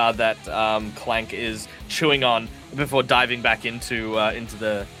tentacles that Clank is chewing on before diving back into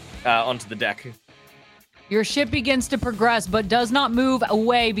the onto the deck. Your ship begins to progress, but does not move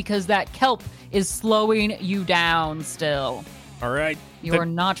away because that kelp is slowing you down still. All right. You are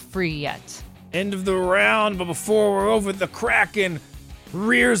not free yet. End of the round, but before we're over, the Kraken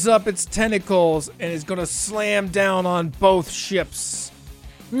rears up its tentacles and is going to slam down on both ships.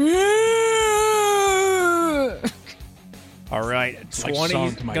 All right, like 20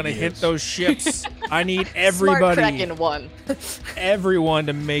 song to my going to hit ears. those ships. I need Smart everybody, Kraken won. everyone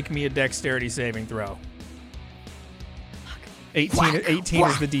to make me a dexterity saving throw. 18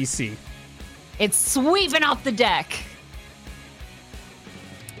 is the DC. It's sweeping off the deck.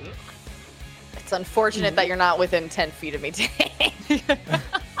 It's unfortunate that you're not within 10 feet of me today. It's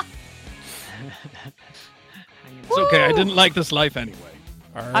okay. I didn't like this life anyway.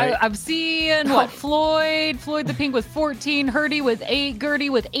 All right. I'm seeing Floyd the Pink with 14, Hurdy with 8, Gertie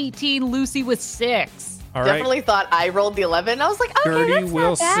with 18, Lucy with 6. All right. Definitely thought I rolled the 11. I was like, okay, Gertie that's will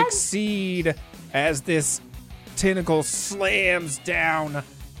not bad. succeed as this tentacle slams down,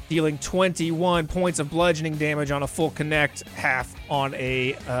 dealing 21 points of bludgeoning damage on a full connect, half on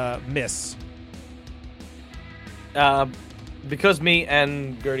a miss. Because me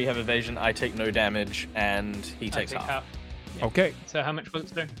and Gertie have evasion, I take no damage, and he takes half. Okay. So how much will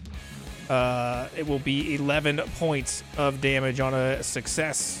it do? It will be 11 points of damage on a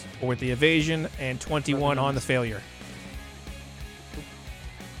success with the evasion and 21 on the failure.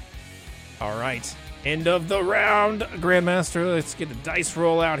 All right. End of the round, Grandmaster. Let's get the dice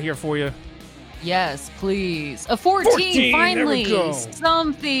roll out here for you. Yes, please. A 14, 14, there we finally. go.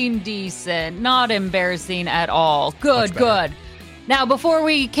 Something decent. Not embarrassing at all. Good, Much better. good. Now, before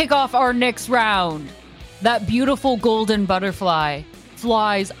we kick off our next round, that beautiful golden butterfly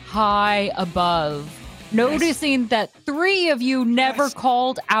flies high above, noticing that 3 of you never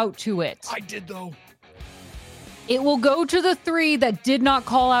called out to it. I did though. It will go to the 3 that did not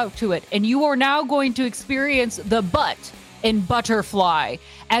call out to it, and you are now going to experience the butt in Butterfly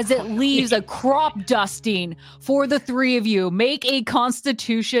as it leaves a crop dusting for the 3 of you. Make a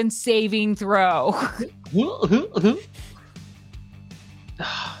Constitution saving throw.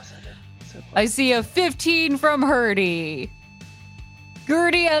 I see a 15 from Hurdy.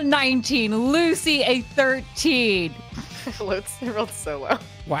 Gertie a 19. Lucy a 13. It rolled so low.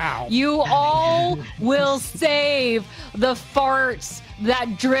 Wow. You all will save the farts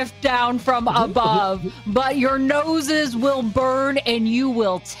that drift down from above, but your noses will burn and you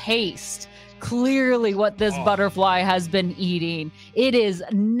will taste clearly what this butterfly has been eating. It is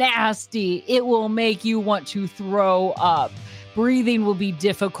nasty. It will make you want to throw up. breathing will be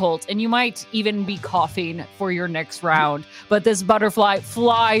difficult, and you might even be coughing for your next round. But this butterfly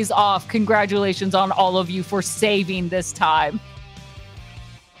flies off. Congratulations on all of you for saving this time.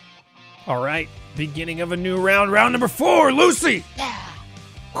 All right, beginning of a new round. Round number 4, Lucy.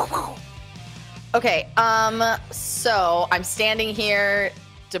 Okay, so I'm standing here,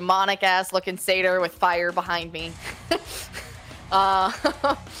 demonic ass looking satyr with fire behind me.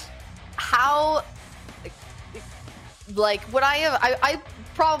 How, like, would I have, I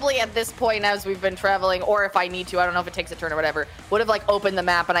probably at this point as we've been traveling, or if I need to, I don't know if it takes a turn or whatever, would have like opened the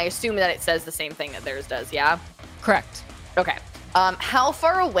map, and I assume that it says the same thing that theirs does, yeah? Correct. Okay. How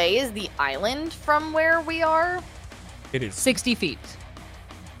far away is the island from where we are? It is 60 feet.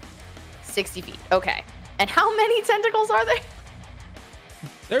 60 feet. Okay. And how many tentacles are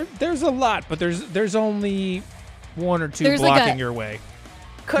there? There's a lot, but there's only 1 or 2 There's like blocking a- your way.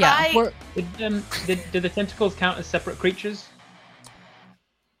 Could Yeah, I? we're- Did the tentacles count as separate creatures?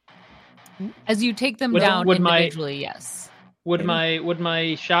 As you take them Would- down would my- individually, yes. Would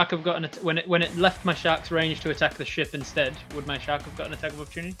my shark have gotten when it left my shark's range to attack the ship instead? Would my shark have gotten an attack of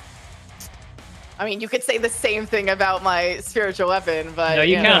opportunity? I mean, you could say the same thing about my spiritual weapon, but No,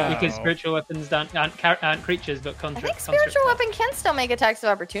 you know. can't No. because spiritual weapons aren't creatures, but I construct. think spiritual weapon can still make attacks of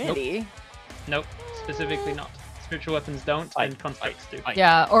opportunity. Nope, specifically not. Spiritual weapons don't, and constructs do.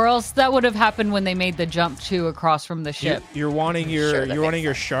 Yeah, or else that would have happened when they made the jump to across from the ship. You're wanting Sure, that you're wanting makes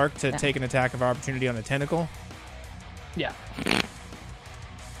your sense. shark to Yeah. take an attack of opportunity on a tentacle. Yeah.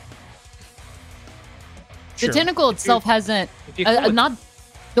 The tentacle itself hasn't, If you could. not,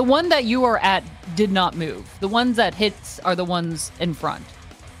 the one that you are at did not move. The ones that hits are the ones in front.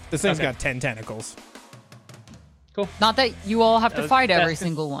 This thing's Okay. got 10 tentacles. Cool. Not that you all have to That was- fight every that's-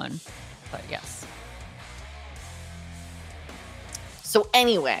 single one, but yes. So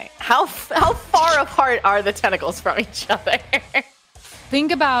anyway, how far apart are the tentacles from each other?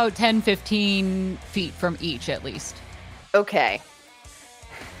 Think about 10, 15 feet from each at least. Okay.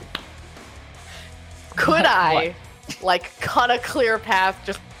 Could I, like, cut a clear path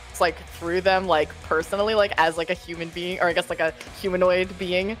just like through them, like personally, like as like a human being, or I guess like a humanoid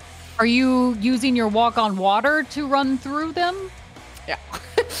being? Are you using your walk on water to run through them? Yeah.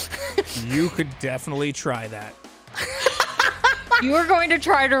 You could definitely try that. You are going to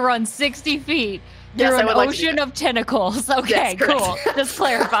try to run 60 feet Yes, through I an would like to do ocean that. of tentacles. Okay, Yes, correct. cool. Just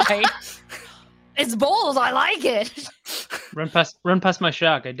clarifying. It's bold. I like it. Run past my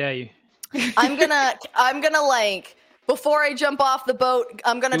shark. I dare you. I'm gonna like, before I jump off the boat,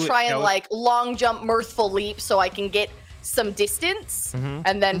 I'm gonna Do it, try and Kelly. like long jump mirthful leap so I can get some distance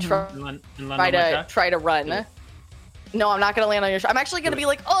and then try And land on my shark. to run. Do it. No, I'm not gonna land on your shark. I'm actually gonna Do be it.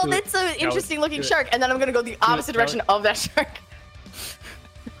 like, oh, Do it. that's an Kelly, interesting looking do it. shark, and then I'm gonna go the opposite direction Kelly. of that shark.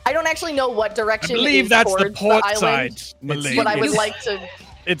 I don't actually know what I direction believe is that's the towards port island, side, Malay. but I would like to.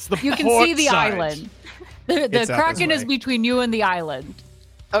 It's the You can port see the side. island. The It's out Kraken this is way. between you and the island.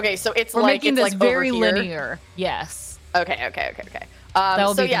 Okay, so it's We're like making it's this like very over here. linear. Yes. Okay.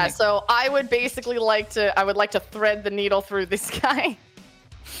 That'll So be the yeah, next- so I would basically like to thread the needle through this guy.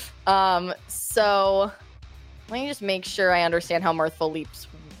 So let me just make sure I understand how Mirthful Leaps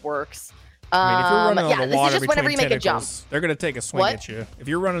works. I mean, if you're running yeah, on the this water is just whenever between you make a jump. tentacles, they're gonna take a swing What? at you. If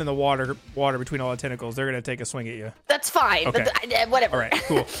you're running in the water between all the tentacles, they're gonna take a swing at you. That's fine. Okay. Whatever. All right,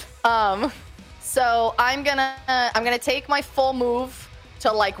 cool. So I'm gonna take my full move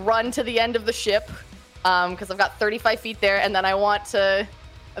to like run to the end of the ship, because I've got 35 feet there, and then I want to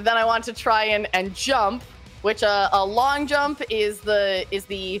try and jump, which a long jump is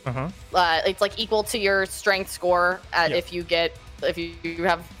it's like equal to your strength score Yeah. if you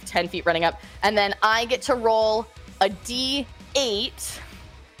have 10 feet running up, and then I get to roll a D8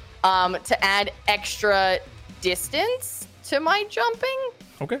 to add extra distance to my jumping.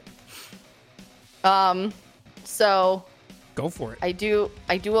 Okay, So go for it. I do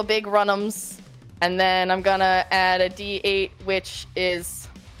a big runums, and then I'm gonna add a D8, which is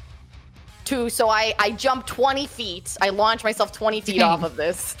 2. So I jump 20 feet. I launch myself 20 feet off of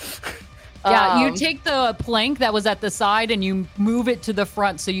this. Yeah, you take the plank that was at the side and you move it to the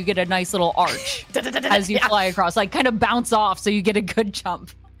front so you get a nice little arch as you Yeah. fly across. Like kind of bounce off so you get a good jump.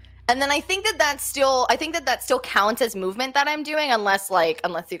 And then I think that still counts as movement that I'm doing, unless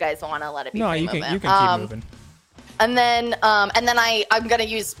you guys want to let it be. No, free you can movement. keep moving. And then I'm gonna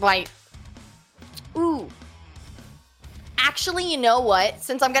use my. Ooh. Actually, you know what?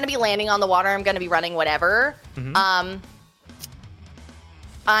 Since I'm gonna be landing on the water, I'm gonna be running whatever.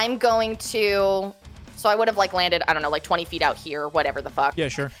 I'm going to. So I would have landed, I don't know, 20 feet out here, whatever the fuck. Yeah,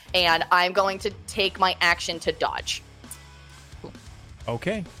 sure. And I'm going to take my action to dodge.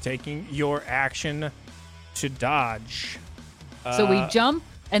 Okay, taking your action to dodge. So we jump,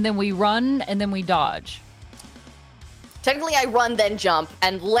 and then we run, and then we dodge. Technically, I run, then jump,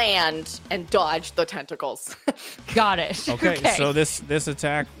 and land, and dodge the tentacles. Got it. Okay, so this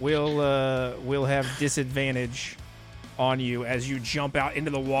attack will have disadvantage on you as you jump out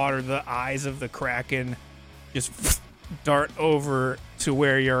into the water. The eyes of the Kraken just dart over to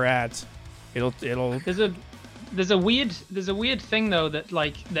where you're at. It'll. There's a weird thing though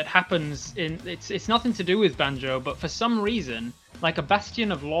that happens in it's nothing to do with Banjo, but for some reason like a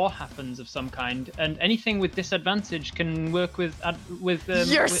bastion of law happens of some kind, and anything with disadvantage can work with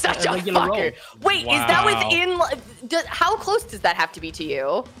You're with such a regular roll. fucker. Wait, is that within? How close does that have to be to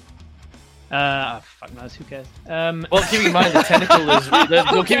you? Fuck knows, who cares? Well, keeping in mind the tentacle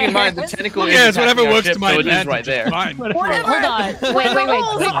is. Keeping in mind the tentacle is. Yes, whatever attacking our works ship, to my so it is advantage. right there. Fine. Whatever. Hold on. Wait.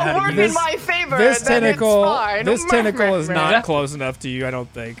 Rolls all work in my favor. This then tentacle, It's fine. this tentacle is not Yeah. close enough to you, I don't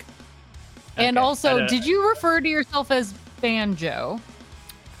think. And Okay, also, did you refer to yourself as Banjo?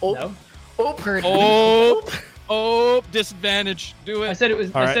 Oh, No. oh, Oh, disadvantage. Do I it. said it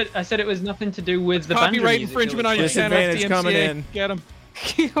was. All I said it was nothing to do with the Banjo Copyright music. infringement It on was your like- Disadvantage channel. coming in. Get him.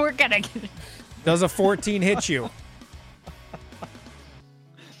 We're gonna get Does a 14 hit you?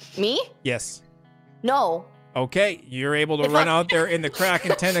 me? Yes. No. Okay, you're able to If run I- out there in the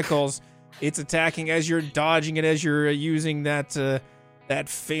Kraken tentacles. It's attacking as you're dodging it, as you're using that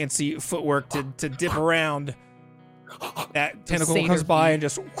fancy footwork to dip around. That tentacle satyr comes by feet. and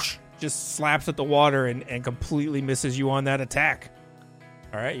just whoosh, just slaps at the water and completely misses you on that attack.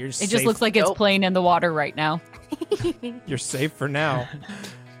 All right, you're It safe. just looks like it's Nope. playing in the water right now. You're safe for now.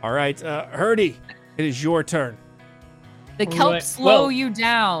 All right, Herdy, it is your turn. The kelp Right, slow well- you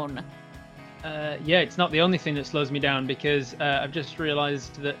down. Yeah, it's not the only thing that slows me down because I've just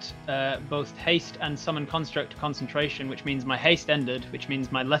realized that both haste and summon construct concentration, which means my haste ended, which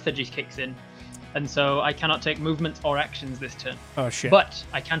means my lethargy kicks in, and so I cannot take movements or actions this turn. Oh shit. But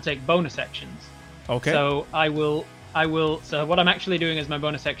I can take bonus actions. okay. So I will. So what I'm actually doing as my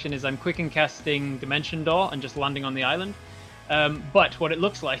bonus action is I'm quick and casting Dimension Door and just landing on the island. But what it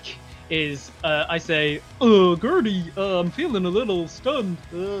looks like is I say, Gertie, I'm feeling a little stunned.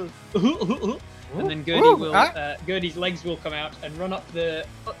 And then Gertie will, Gertie's legs will come out and run up the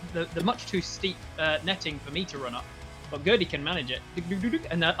much too steep netting for me to run up. But Gertie can manage it.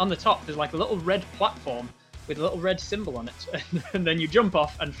 And on the top, there's like a little red platform with a little red symbol on it. And then you jump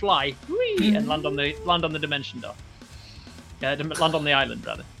off and fly, whee, and land on the Dimension Door. Land on the island,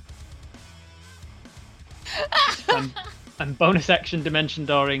 rather. I'm bonus action Dimension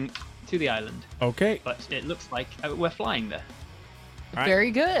Dooring to the island, Okay. but it looks like we're flying there. right.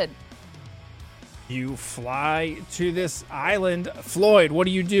 Very good. You fly to this island. Floyd, what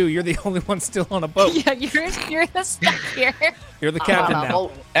do? You're the only one still on a boat. Yeah, you're stuck here. You're the captain now.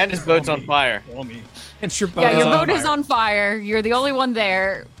 Well, And his boat's on fire. Call me. It's your boat. Yeah, your boat fire. is on fire. You're the only one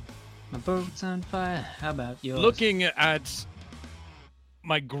there. My boat's on fire. How about yours? Looking at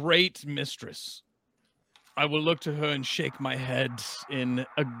my great mistress, I will look to her and shake my head in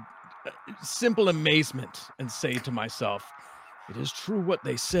a simple amazement and say to myself, it is true what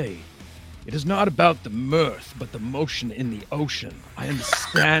they say. It is not about the mirth, but the motion in the ocean. I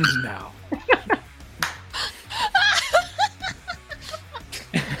understand now.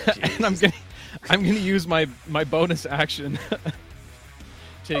 And I'm gonna use my bonus action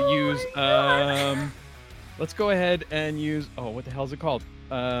to use let's go ahead and use what the hell is it called?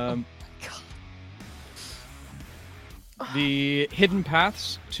 The hidden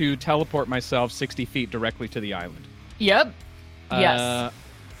paths to teleport myself 60 feet directly to the island. Yep. Yes.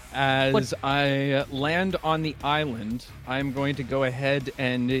 As I land on the island, I'm going to go ahead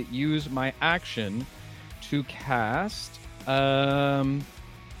and use my action to cast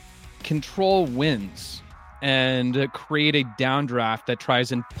Control Winds and create a downdraft that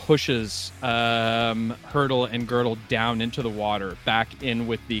tries and pushes Hurdle and Girdle down into the water, back in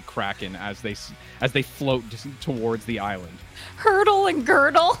with the Kraken as they float towards the island. Hurdle and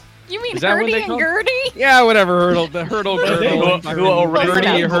Girdle. You mean Is that what Hurdy they and call- Gertie? Yeah, whatever. Girdle, Girdle, Who already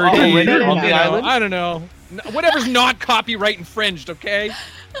Gertie, Hurdy, on the island? I don't know. Whatever's not copyright infringed, okay?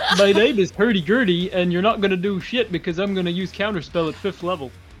 My name is Hurdy-Gurdy, and you're not gonna do shit because I'm gonna use Counterspell at 5th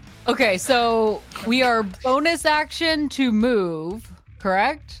level. Okay, so we are bonus action to move,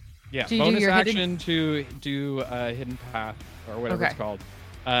 correct? Yeah, Do you do bonus your hidden- action to do hidden path or whatever it's Okay.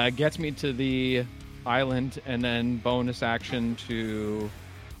 called. Gets me to the island, and then bonus action to,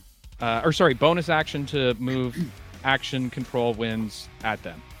 bonus action to move. Action Control Winds at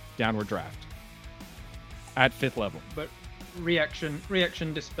them. Downward draft at 5th level. But reaction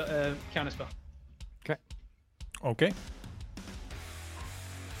Counterspell. Okay.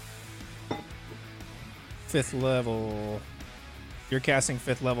 5th level.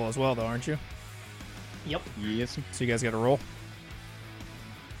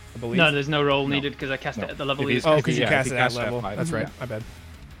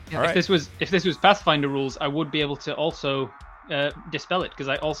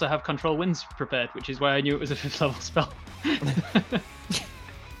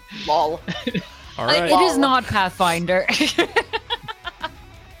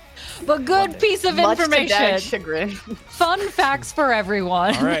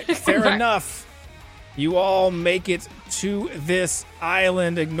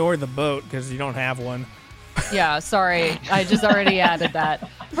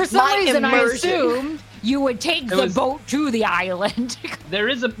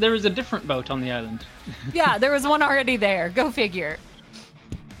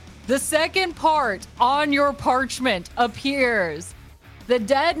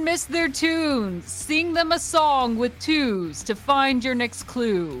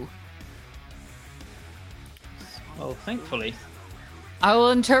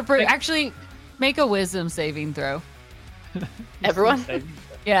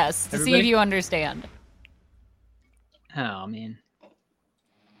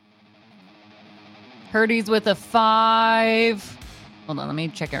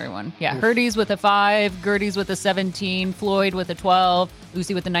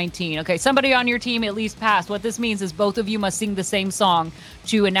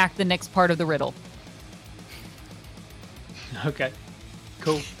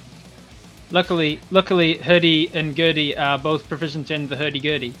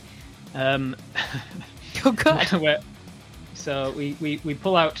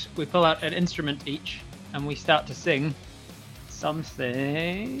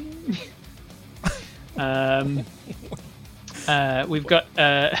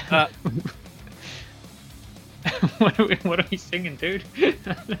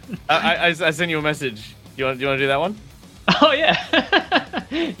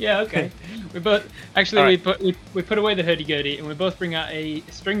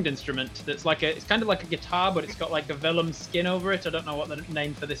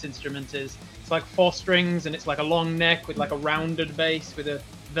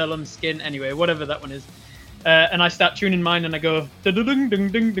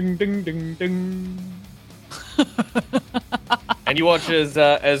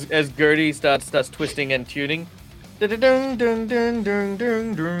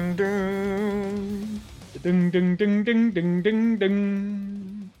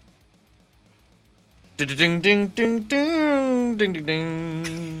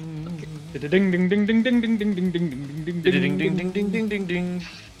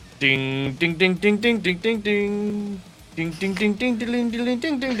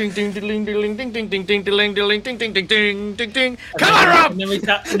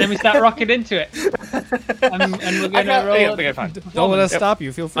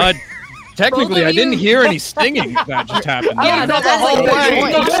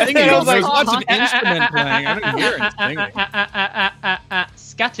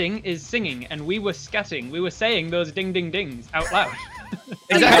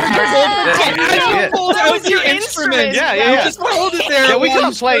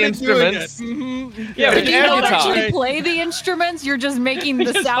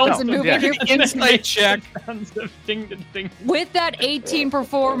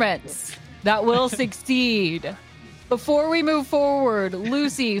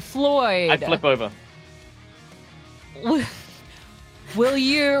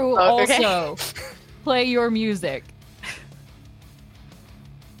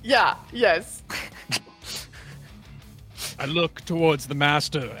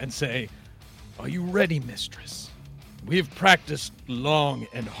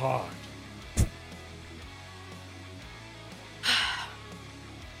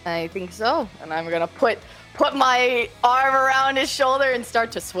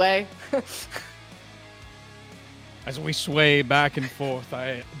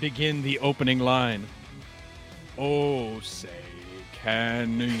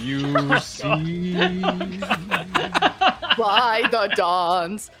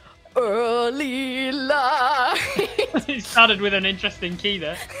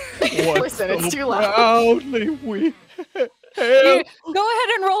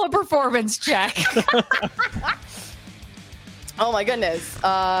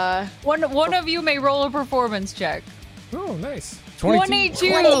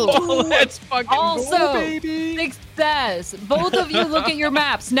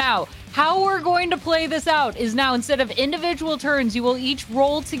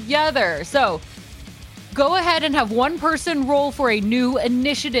 Go ahead and have one person roll for a new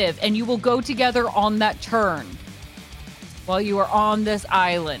initiative, and you will go together on that turn while you are on this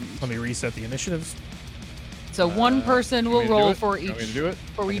island. Let me reset the initiatives. So one person will roll for You want me each to do it?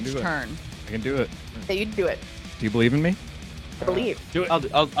 for I can each do it. turn. I can do it. Yeah, you do it. Do you believe in me? I believe. Do it. I'll do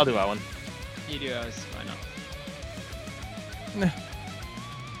that one. You do ours. Why not?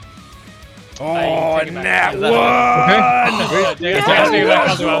 Oh, take it and back. that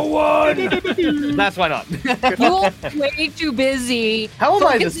one! That's why not. You're way too busy How am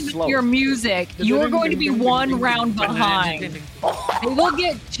I the focusing on slowest? your music. You're going to be one round behind. They will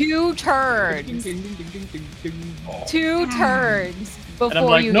get 2 turns. 2 turns before And I'm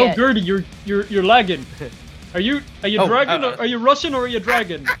like, you no, get. Gertie, you're lagging. Are you dragon? Or are you Russian or are you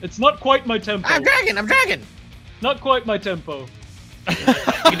dragon? It's not quite my tempo. I'm dragon. Not quite my tempo.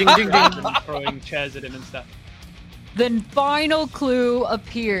 Ding, ding, ding. And throwing chairs at him and stuff. The final clue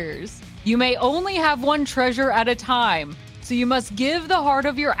appears. You may only have one treasure at a time, so you must give the heart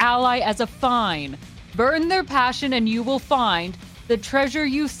of your ally as a fine. Burn their passion and you will find the treasure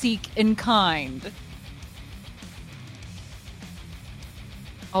you seek in kind.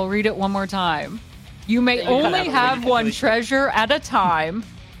 I'll read it one more time. You may only have one treasure at a time,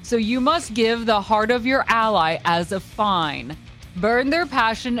 so you must give the heart of your ally as a fine. Burn their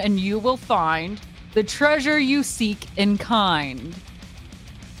passion and you will find the treasure you seek in kind.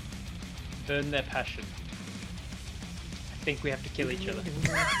 Burn their passion. I think we have to kill each other.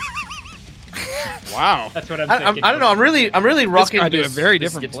 Wow. That's what I'm I thinking. don't know. I'm really rocking guy did a this, very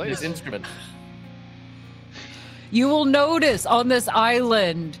this, different this, place. this instrument. You will notice on this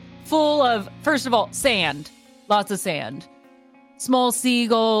island full of, first of all, sand. Lots of sand. Small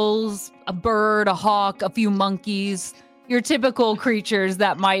seagulls, a bird, a hawk, a few monkeys. Your typical creatures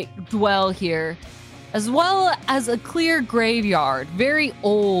that might dwell here. As well as a clear graveyard, very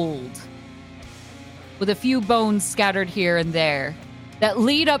old. With a few bones scattered here and there. That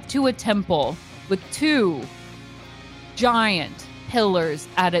lead up to a temple with 2 giant pillars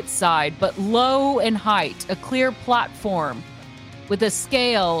at its side, but low in height, a clear platform with a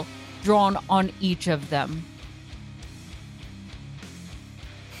scale drawn on each of them.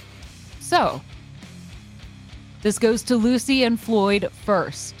 So, this goes to Lucy and Floyd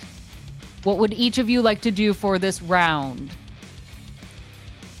first. What would each of you like to do for this round?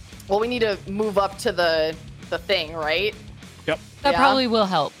 Well, we need to move up to the thing, right? Yep. That Yeah. probably will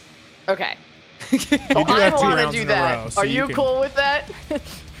help. Okay. You So do I have 2 want to rounds do in a that. row, so Are you can- cool with that?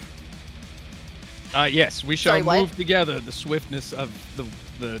 Yes, we shall Sorry, what? move together the swiftness of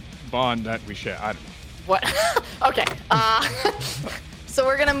the bond that we share. I don't know. What? Okay. So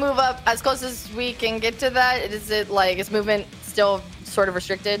we're gonna move up as close as we can get to that. Is it like is movement still sort of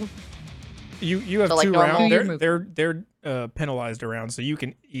restricted? You have So, like, 2 normal? rounds. Your They're penalized around, so you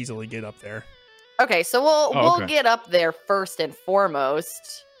can easily get up there. Okay, so we'll Oh, okay. get up there first and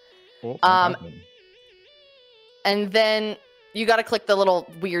foremost, Cool. Um, and then you got to click the little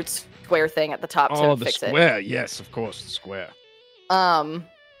weird square thing at the top oh, to the fix square. Yes, of course, the square. it.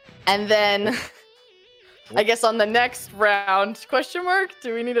 And then I guess on the next round, question mark?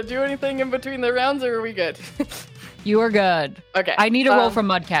 Do we need to do anything in between the rounds, or are we good? You are good. Okay. I need a roll from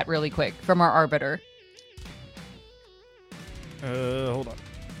Mudcat really quick from our arbiter. Hold on.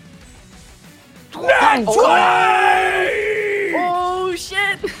 Oh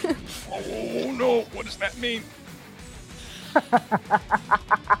shit! Oh no! What does that mean?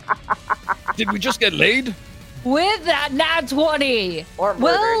 Did we just get laid? With that nat 20. Or murdered?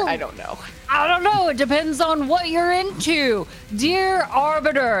 Well, I don't know. I don't know. It depends on what you're into. Dear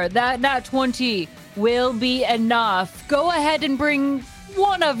Arbiter, that nat 20 will be enough. Go ahead and bring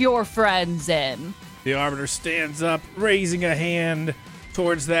one of your friends in. The Arbiter stands up, raising a hand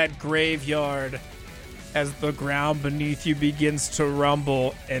towards that graveyard as the ground beneath you begins to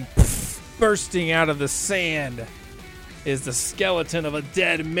rumble, and bursting out of the sand is the skeleton of a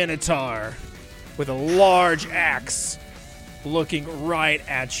dead minotaur with a large axe looking right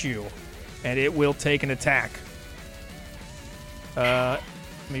at you, and it will take an attack. Let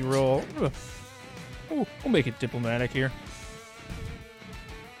me roll. We'll make it diplomatic here.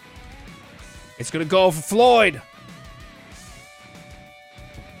 It's gonna go for Floyd.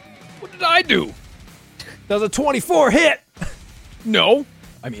 What did I do? Does a 24 hit? No.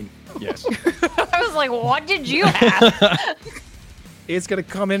 I mean, yes. I was like, what did you have? It's gonna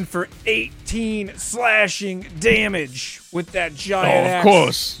come in for 18 slashing damage with that Oh, giant of axe.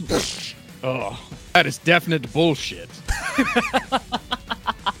 course. Oh, that is definite bullshit.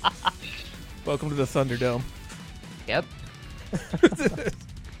 Welcome to the Thunderdome. Yep.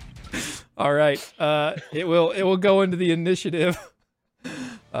 All right. It will go into the initiative.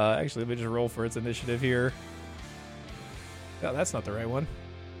 Actually, let me just roll for its initiative here. No, that's not the right one.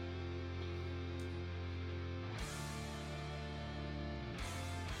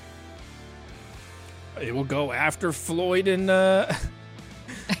 It will go after Floyd and I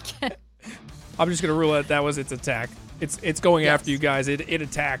can't. I'm just gonna rule out that was its attack. It's going Yes. after you guys. It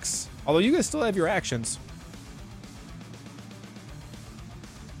attacks. Although you guys still have your actions.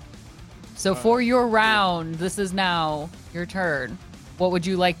 So for your round, this is now your turn. What would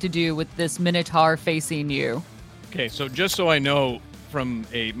you like to do with this Minotaur facing you? Okay, so just so I know from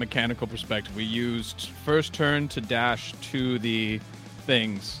a mechanical perspective, we used first turn to dash to the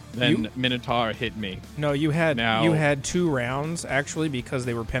things, then Minotaur hit me. No, you had Now- you had 2 rounds actually because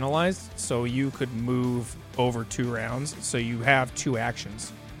they were penalized, so you could move over 2 rounds. So you have 2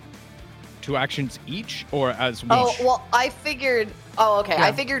 actions. 2 actions each, or as we? Oh, well, I figured. Oh, okay.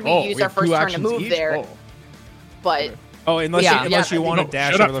 I figured we used we our have first 2 turn to actions move each? there, Oh. but Oh, unless Yeah. you Yeah, want to No,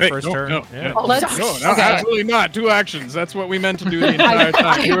 dash shut out up. of the Hey, first no, turn. No, Yeah. Oh, Let's- no, that's okay. absolutely not 2 actions. That's what we meant to do the entire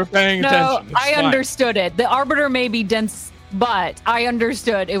time. You were paying No, attention. It's I fine. understood it. The Arbiter may be dense, but I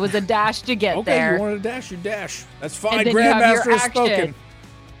understood. It was a dash to get Okay, there. you wanted to dash, you dash. That's fine. And then you have your Grandmaster has action. spoken.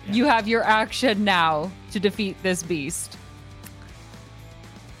 You have your action now to defeat this beast.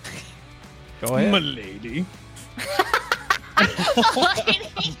 Go ahead. Milady.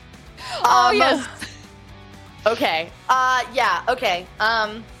 Oh, yes. okay. Yeah. Okay.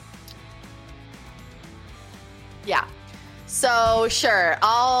 Yeah. So sure,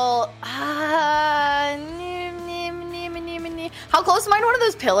 I'll. How close am I to one of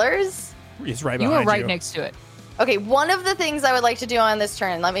those pillars? It's right You behind were right next to it. Okay, one of the things I would like to do on this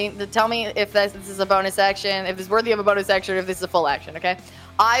turn. Tell me if this is a bonus action, if it's worthy of a bonus action, or if this is a full action. Okay,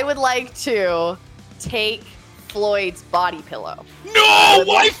 I would like to take Floyd's body pillow. No,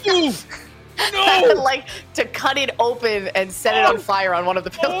 waifu! I would No! like to cut it open and set it on fire on one of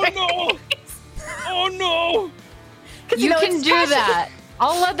the Oh pillars. no! Oh no! 'Cause, You know, can it's do precious. that.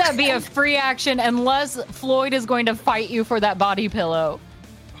 I'll let that be a free action unless Floyd is going to fight you for that body pillow.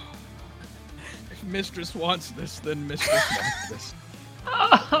 If Mistress wants this, then Mistress wants this.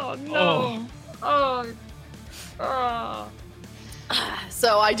 Oh no!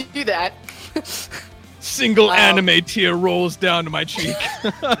 So I do that. Single Wow. anime tear rolls down to my cheek.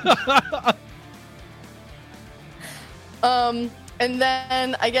 And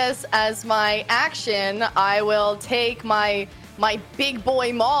then I guess as my action, I will take my big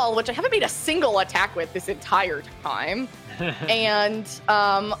boy maul, which I haven't made a single attack with this entire time, and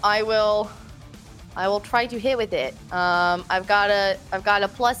I will try to hit with it. I've got a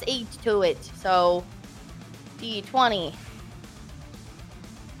 +8 to it, so D20.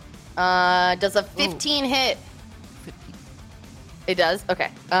 Does a 15 hit? It does. Okay.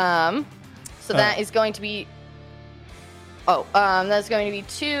 So that is going to be. Oh, that's going to be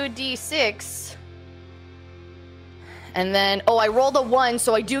 2d6. And then, I rolled a 1,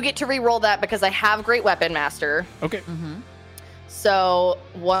 so I do get to re-roll that because I have Great Weapon Master. Okay. So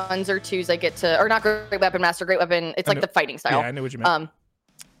 1s or 2s I get to, or not Great Weapon Master, Great Weapon, it's I like know- the fighting style. Yeah, I know what you meant.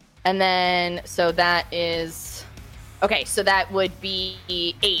 And then, so that is, okay, so that would be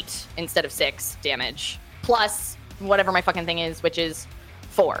 8 instead of 6 damage, plus whatever my fucking thing is, which is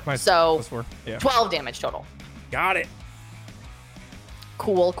 4. Nice. So +4. Yeah. 12 damage total. Got it.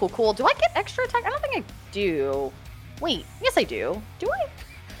 Cool. Do I get extra attack? I don't think I do. Wait, yes I do. Do I?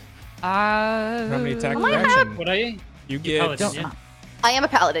 How many attack Am I per action? What are you? You get Paladin, yeah? I am a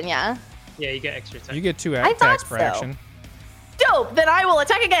paladin, yeah. Yeah, you get extra attack. you get 2 I attacks thought per so. action. Dope, then I will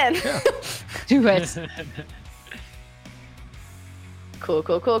attack again. Do it. Cool.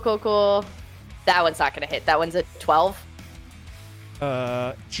 That one's not gonna hit. That one's a 12.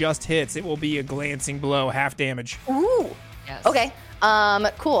 Just hits. It will be a glancing blow, half damage. Ooh. Yes. Okay.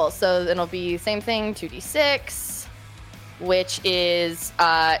 Cool. So then it'll be same thing, 2d6, which is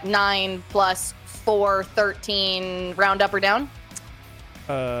 9 plus 4, 13. Round up or down?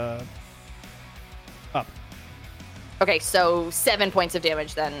 Up. Okay, so 7 points of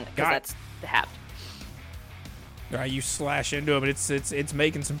damage then, because Got it. that's the half. All right, you slash into it, but it's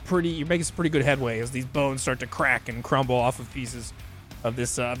making some pretty good headway as these bones start to crack and crumble off of pieces of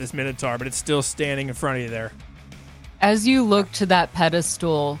this Minotaur, but it's still standing in front of you there. As you look to that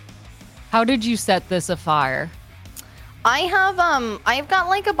pedestal, how did you set this afire? I've got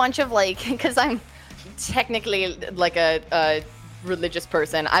like a bunch of like, because I'm technically like a religious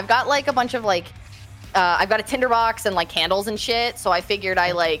person. I've got like a bunch of like, I've got a tinderbox and like candles and shit. So I figured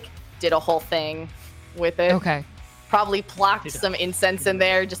I like did a whole thing with it. Okay. Probably plopped some incense in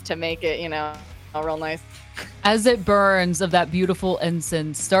there just to make it, all real nice. As it burns of that beautiful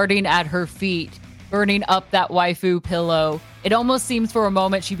incense, starting at her feet, burning up that waifu pillow. It almost seems for a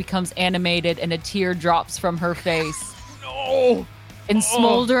moment she becomes animated and a tear drops from her face. No! In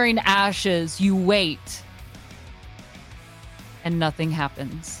smoldering ashes, you wait. And nothing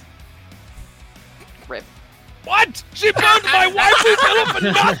happens. Rip. What? She burned my waifu pillow for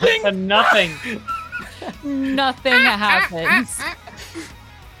nothing? For nothing. Nothing happens.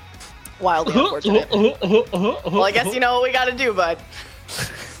 Wildly unfortunate. Well, I guess you know what we gotta do, bud.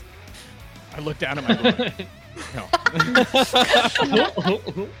 I looked down at my book. No.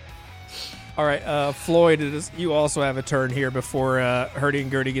 All right, Floyd, you also have a turn here before Hurdy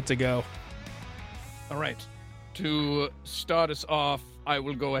and Gurdy get to go. All right. To start us off, I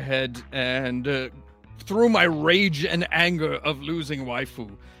will go ahead and, through my rage and anger of losing waifu,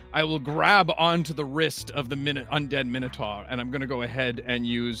 I will grab onto the wrist of the undead Minotaur, and I'm going to go ahead and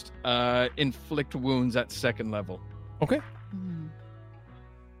use inflict wounds at 2nd level. Okay.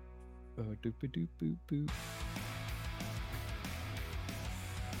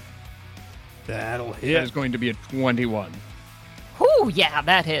 That'll hit. That is going to be a 21. Whew, yeah,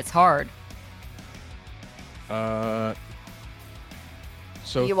 that hits hard. So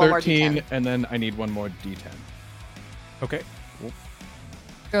You want more 13, D10. and then I need one more D10. Okay.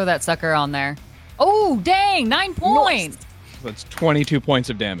 Throw that sucker on there. Oh, dang, 9 points. So that's 22 points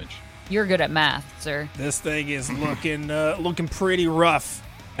of damage. You're good at math, sir. This thing is looking pretty rough.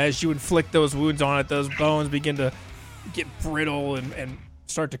 As you inflict those wounds on it, those bones begin to get brittle and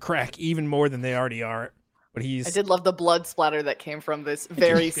start to crack even more than they already are. But I did love the blood splatter that came from this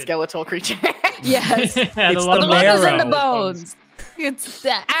very skeletal creature. Yes. Yeah, It's lot the of Blood is in the marrow. bones. It's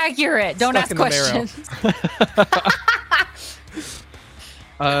accurate. Don't Stuck ask in the marrow.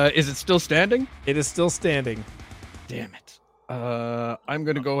 questions. Is it still standing? It is still standing. Damn it. I'm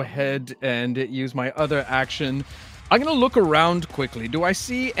going to go ahead and use my other action. I'm going to look around quickly. Do I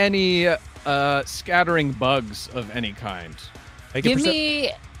see any scattering bugs of any kind? Make a Give percep-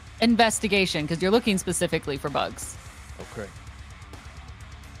 me investigation, because you're looking specifically for bugs. Okay.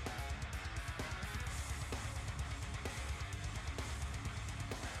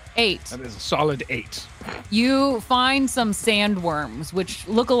 Eight. That is a solid 8. You find some sandworms, which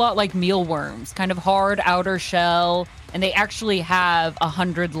look a lot like mealworms, kind of hard outer shell, and they actually have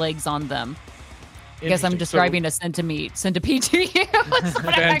 100 legs on them. I guess I'm Interesting. describing a centipede to you. That's what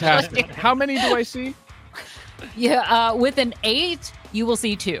I Fantastic. actually- How many do I see? Yeah, with an 8, you will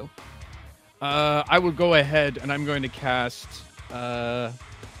see 2. I will go ahead and I'm going to cast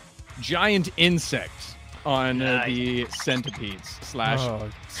Giant Insect on the centipedes /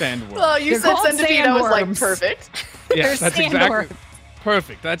 sandworm. Oh, you They're said called centipede. I was like, sandworms. perfect. Yes, they're that's exactly sandworms.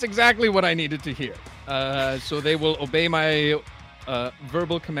 perfect. That's exactly what I needed to hear. So they will obey my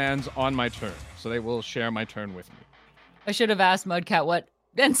verbal commands on my turn. So they will share my turn with me. I should have asked Mudcat what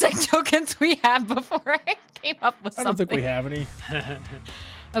insect tokens we have before I came up with I something. don't think we have any.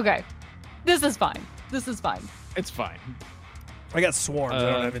 Okay. This is fine. This is fine. It's fine. I got swarms. I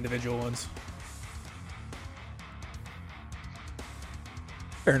don't Uh, have individual ones.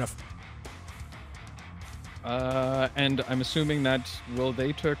 Fair enough. And I'm assuming that will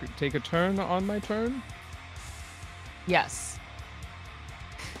they take a turn on my turn? Yes.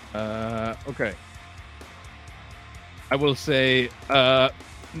 Okay. I will say,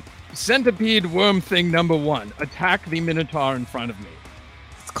 centipede worm thing number 1. Attack the minotaur in front of me.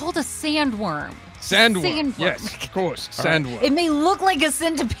 It's called a sandworm. Sandworm. Sandworm. Yes, of course. Sandworm. It may look like a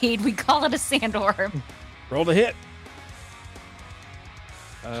centipede. We call it a sandworm. Roll to hit.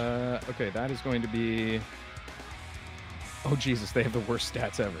 Okay, that is going to be... Oh, Jesus, they have the worst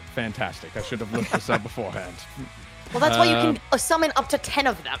stats ever. Fantastic. I should have looked this up beforehand. Well, that's why you can summon up to 10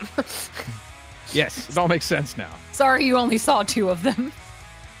 of them. Yes, it all makes sense now. Sorry you only saw 2 of them.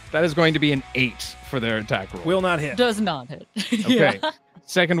 That is going to be an 8 for their attack roll. Will not hit. Does not hit. Okay.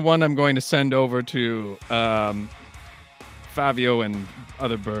 Second one I'm going to send over to Favio and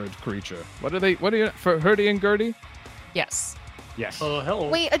other bird creature. What are you for Hurdy and Gurdy? Yes. Yes. Oh, hello.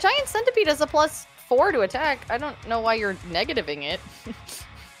 Wait, a giant centipede has a +4 to attack. I don't know why you're negativing it.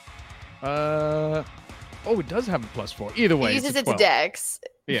 Oh, it does have a +4. Either way, It uses it's a its 12. dex.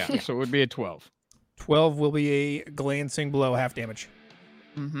 Yeah, so it would be a 12. 12 will be a glancing blow, half damage.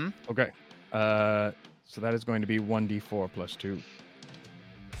 Mm-hmm. Okay. So that is going to be 1d4 plus 2.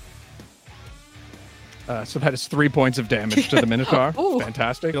 So that is 3 points of damage to the Minotaur. Ooh.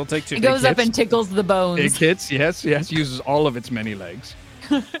 Fantastic. It'll take 2. It goes up hits. and tickles the It bones. hits, yes, uses all of its many legs.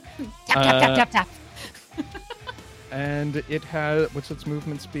 Tap, tap, tap, tap, tap. And it has, what's its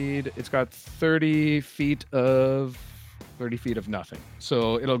movement speed? It's got 30 feet of nothing.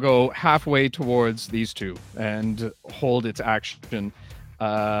 So it'll go halfway towards these two and hold its action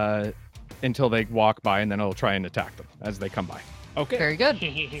until they walk by, and then I'll try and attack them as they come by. Okay. Very good.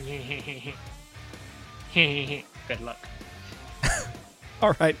 Good luck.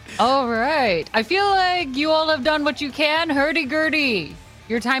 All right. All right. I feel like you all have done what you can. Hurdy-gurdy.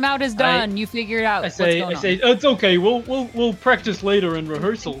 Your timeout is done. You figured out what's going on. It's okay. We'll practice later in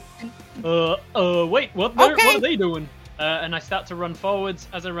rehearsal. Wait, what are they doing? And I start to run forwards.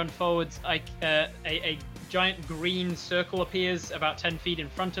 As I run forwards, a giant green circle appears about 10 feet in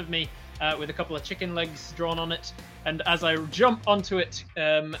front of me, with a couple of chicken legs drawn on it. And as I jump onto it,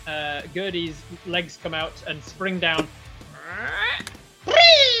 Gertie's legs come out and spring down.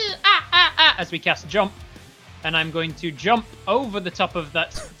 As we cast jump, and I'm going to jump over the top of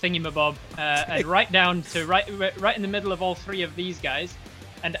that thingamabob and right down to right in the middle of all three of these guys.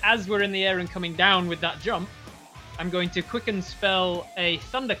 And as we're in the air and coming down with that jump, I'm going to quicken spell a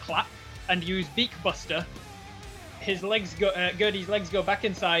thunderclap and use Beak Buster. His legs go, Gertie's legs go back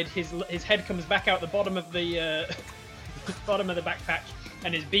inside. His head comes back out the bottom of the bottom of the backpack,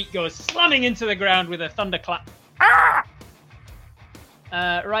 and his beak goes slamming into the ground with a thunderclap.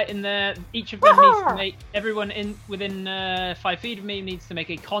 Right in there, each of them needs to make, everyone within 5 feet of me needs to make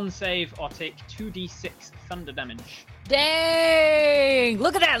a con save or take 2d6 thunder damage. Dang!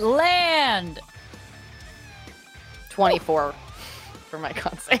 Look at that land! 24 for my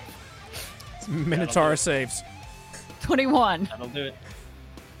con save. Minotaur saves. 21. That'll do it.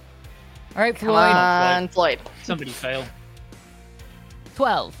 All right, Come Floyd. on, Floyd. Somebody fail.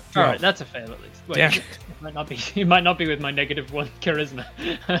 12. All right, that's a fail at least. Wait, Damn. It might not be with my -1 charisma.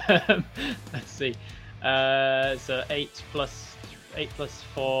 Let's see. So 8 plus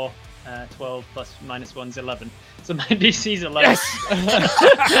 4, 12 plus -1's 11. So my DC's 11. Yes!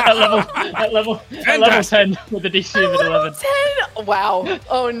 at level 10 with a DC of 11. 10? Wow.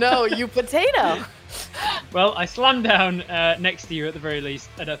 Oh no, you potato. Well, I slam down next to you at the very least,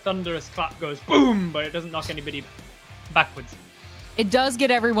 and a thunderous clap goes boom, but it doesn't knock anybody backwards. It does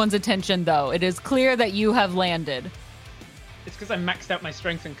get everyone's attention, though. It is clear that you have landed. It's because I maxed out my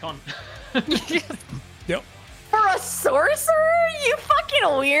strength and con. Yep. For a sorcerer? You fucking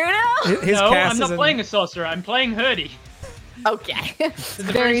weirdo. His No, cast I'm not is playing a sorcerer. I'm playing Hurdy. Okay. It's a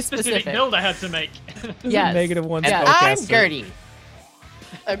Very specific specific. build I had to make. Yes. -1 Yes. I'm spellcaster. Gertie.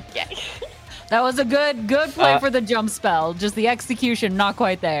 Okay. That was a good play for the jump spell. Just the execution, not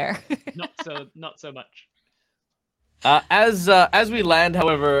quite there. Not so much. As we land,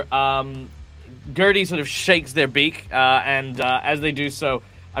 however, Gertie sort of shakes their beak, and as they do so,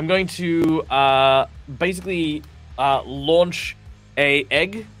 I'm going to basically launch a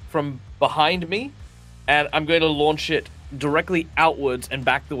egg from behind me, and I'm going to launch it directly outwards and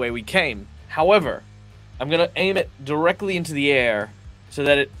back the way we came. However, I'm going to aim it directly into the air so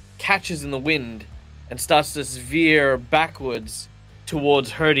that it catches in the wind and starts to veer backwards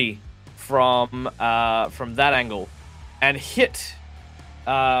towards Hurdy from that angle, and hit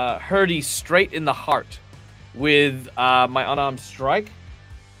Hurdy straight in the heart with my unarmed strike,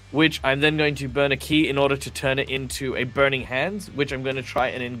 which I'm then going to burn a key in order to turn it into a burning hands, which I'm going to try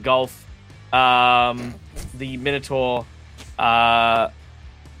and engulf the Minotaur,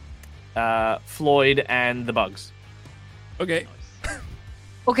 Floyd, and the bugs. Okay.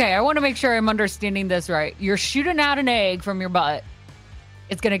 Okay, I want to make sure I'm understanding this right. You're shooting out an egg from your butt.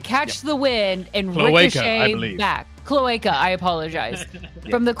 It's going to catch the wind and Cloaca, ricochet I believe. back. Cloaca, I apologize.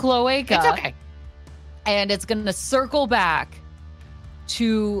 From the cloaca. It's okay. And it's going to circle back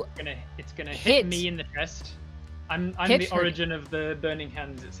to... It's gonna Hit. hit me in the chest. I'm Hit the Hurdy. origin of the burning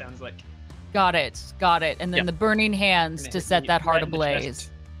hands, it sounds like. Got it. And then Yeah. the burning hands Gonna to hit set me that heart right in the ablaze.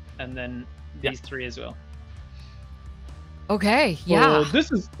 chest. And then Yeah. these three as well. Okay, yeah.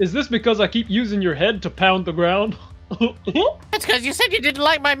 Is this because I keep using your head to pound the ground? That's because you said you didn't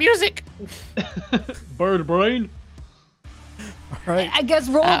like my music. Bird brain. All right. I guess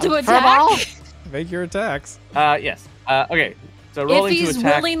roll to Furball? attack. Make your attacks. Yes. Okay. So If rolling he's to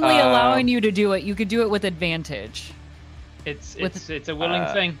attack. willingly allowing you to do it, you could do it with advantage. It's With- a willing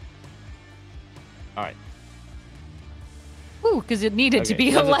thing. All right. Ooh, because it needed to Okay,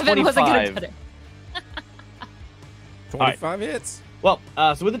 be so that's a 11 wasn't going to 25. cut it. 25 hits. Well,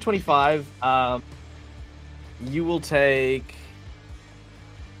 so with the 25, you will take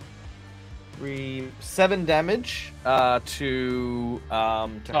 7 damage to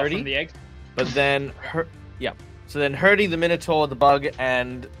Apart Hurdy. from the egg. But then, So then Hurdy, the Minotaur, the Bug,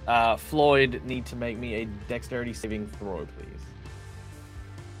 and Floyd need to make me a dexterity saving throw, please.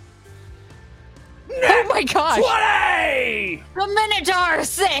 Oh my gosh! 20! The Minotaur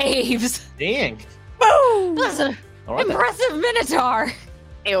saves! Dang. That's an All right, then. impressive Minotaur!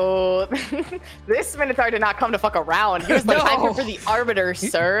 Ew. This Minotaur did not come to fuck around. He was like, I'm here for the Arbiter,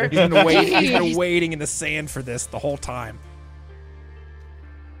 sir. He's been waiting. He's been waiting in the sand for this the whole time.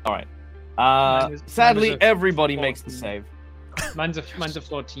 All right. Mine was Sadly, a everybody 14. makes the save. Mine's a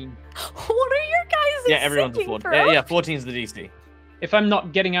 14. What are your guys' Yeah, everyone's a saving 14. throws? Yeah, 14's the DC. If I'm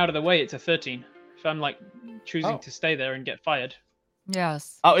not getting out of the way, it's a 13. If I'm like choosing Oh. to stay there and get fired.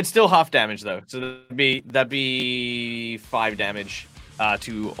 Yes. Oh, it's still half damage though, so that'd be 5 damage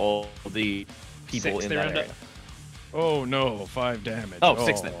to all the people 6 in they that round area. up. Oh no, 5 damage. Oh,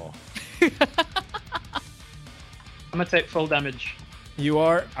 6 then. I'm gonna take full damage. You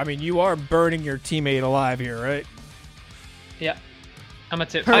are burning your teammate alive here, right? Yeah. I'm gonna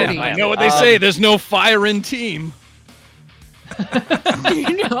take Purdy. I I am. know what they say. There's no fire in team.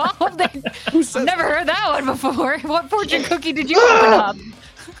 You know, I've never heard that one before. What fortune cookie did you open up?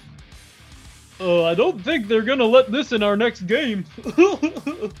 Oh, I don't think they're gonna let this in our next game.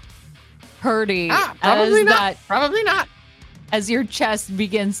 Purdy, Probably as not. Probably not. as your chest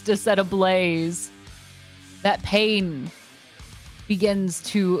begins to set ablaze, that pain begins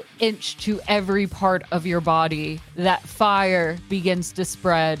to inch to every part of your body. That fire begins to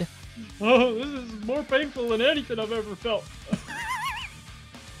spread. Oh, this is more painful than anything I've ever felt.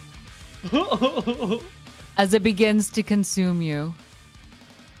 As it begins to consume you.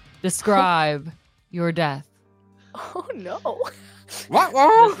 Describe your death. Oh no. What?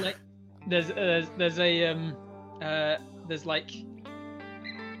 There's like, there's like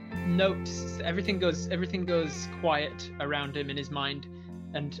notes. Everything goes quiet around him in his mind,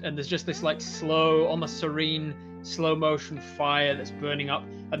 and there's just this like slow, almost serene, slow motion fire that's burning up,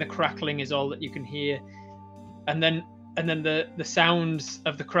 and the crackling is all that you can hear, and then the sounds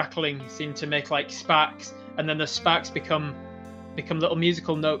of the crackling seem to make like sparks, and then the sparks become little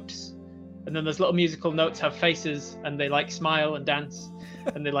musical notes, and then those little musical notes have faces, and they like smile and dance,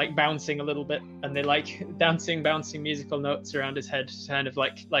 and they like bouncing a little bit, and they like bouncing musical notes around his head, kind of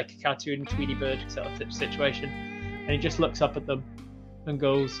like a cartoon Tweety Bird sort of situation. And he just looks up at them and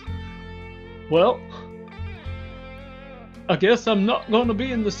goes, "Well, I guess I'm not going to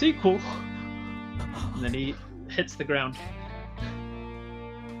be in the sequel." And then he hits the ground.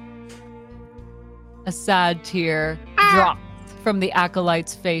 A sad tear drops from the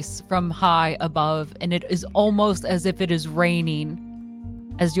acolyte's face from high above, and it is almost as if it is raining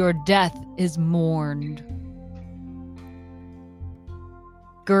as your death is mourned.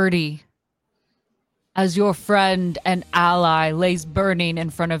 Gertie, as your friend and ally lays burning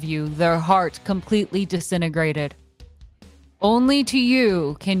in front of you, their heart completely disintegrated. Only to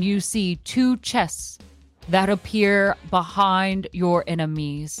you can you see 2 chests that appear behind your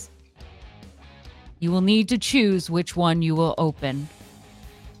enemies. You will need to choose which one you will open.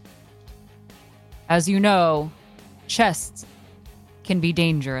 As you know, chests can be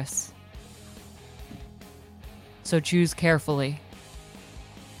dangerous. So choose carefully.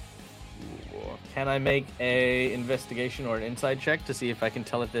 Can I make a investigation or an insight check to see if I can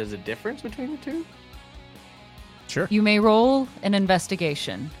tell if there's a difference between the two? Sure. You may roll an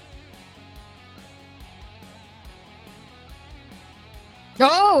investigation.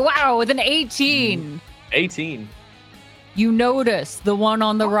 Oh, wow, with an 18. 18. You notice the one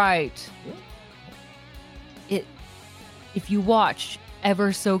on the right. If you watch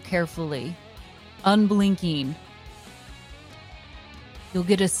ever so carefully, unblinking, you'll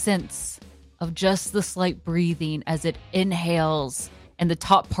get a sense of just the slight breathing as it inhales and the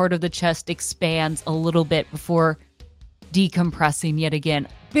top part of the chest expands a little bit before decompressing yet again.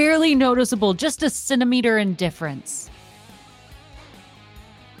 Barely noticeable, just a centimeter in difference.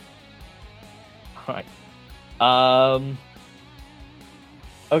 All right.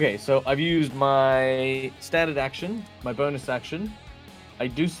 Okay, so I've used my standard action, my bonus action. I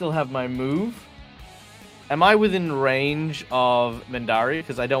do still have my move. Am I within range of Mendari?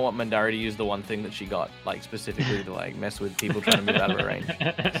 Because I don't want Mendari to use the one thing that she got, like specifically to like mess with people trying to move out of her range.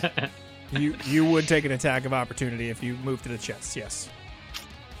 You would take an attack of opportunity if you move to the chest. Yes.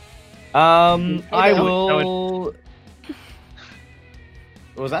 I will.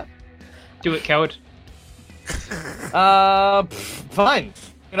 What was that? Do it, coward. Fine.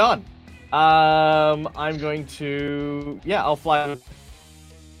 Get on. I'm going to. Yeah, I'll fly.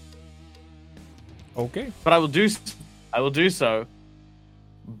 Okay. But I will do so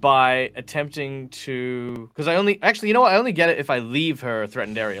by attempting to, because I only I only get it if I leave her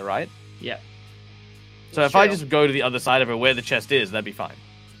threatened area, right? Yeah. So if I just go to the other side of her where the chest is, that'd be fine.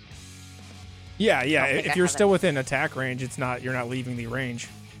 Yeah, yeah. think If I you're have still within attack range, you're not leaving the range.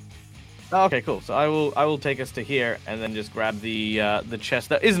 Oh, okay, cool. So I will take us to here and then just grab the chest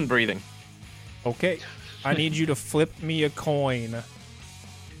that isn't breathing. Okay. I need you to flip me a coin.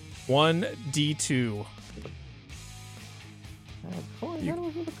 1d2.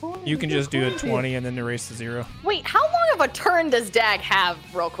 You can just do a 20 and then erase the 0. Wait, how long of a turn does Dag have,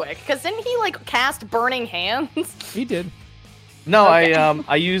 real quick? Because didn't he like cast Burning Hands? He did. No, Okay.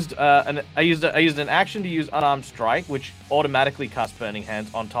 I used an action to use unarmed strike, which automatically casts Burning Hands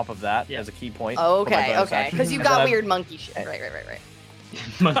on top of that as a key point. for my Okay, bonus okay. action. Because you And got then weird monkey shit. Right.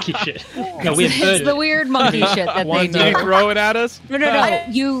 Monkey shit. No, we It's heard the it. weird monkey shit that they One Did you do. throw it at us? No.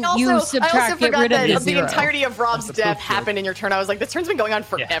 You I also subtract, get forgot rid of that the the 0. entirety of Rob's death happened in your turn. I was like, this turn's been going on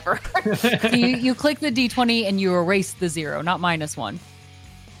forever. So you click the d20 and you erase the 0, not -1.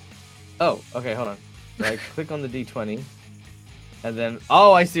 Oh, okay, hold on. So I click on the d20, and then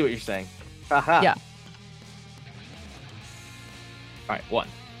I see what you're saying. Haha. Yeah. All right, 1.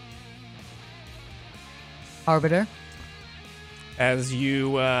 Arbiter. As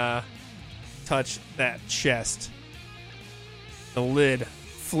you touch that chest, the lid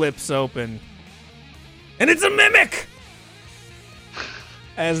flips open, and it's a mimic.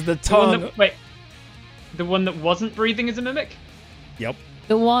 As the tongue. The one that wasn't breathing is a mimic? Yep.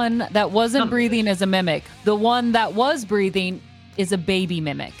 The one that wasn't breathing is a mimic. The one that was breathing is a baby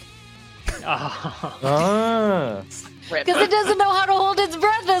mimic. Ah. Because it doesn't know how to hold its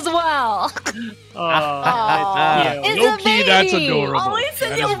breath as well. It's Low a key, that's baby. adorable. Oh, it's a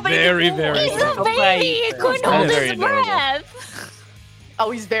That little is very, baby very He's a adorable. baby. It couldn't hold Very his adorable. breath.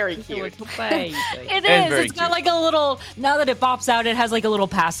 Oh, he's very cute. It It's is. very It's got cute. like a little. Now that it pops out, it has like a little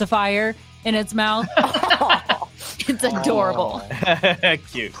pacifier in its mouth. It's adorable.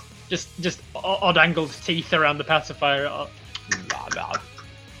 Cute. Just odd angled teeth around the pacifier.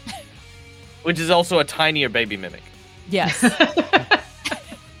 Which is also a tinier baby mimic. Yes.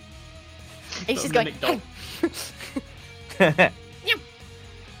 And she's going, Mimic dog.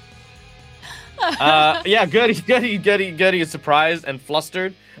 Yeah, Gertie is surprised and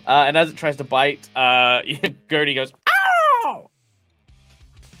flustered, and as it tries to bite, Gertie goes, "Ow!"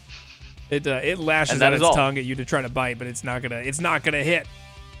 It lashes And that out is its all. tongue at you to try to bite, but it's not gonna hit.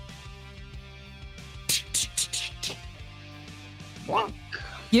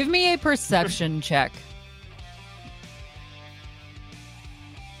 Give me a perception check.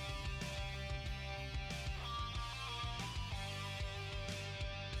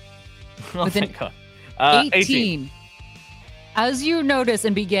 Oh, With an thank God. 18. As you notice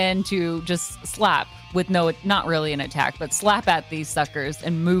and begin to just slap with not really an attack, but slap at these suckers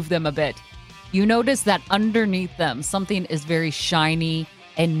and move them a bit, you notice that underneath them, something is very shiny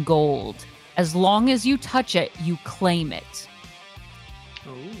and gold. As long as you touch it, you claim it.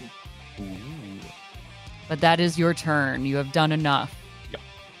 But that is your turn. You have done enough.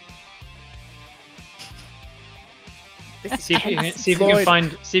 See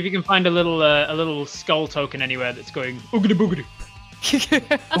if you can find a little skull token anywhere that's going oogity boogity.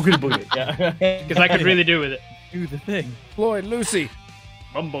 Yeah. Because I could really do with it. Do the thing. Floyd, Lucy.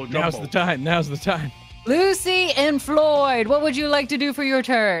 Mumbo Now's jumbo. the time. Now's the time. Lucy and Floyd, what would you like to do for your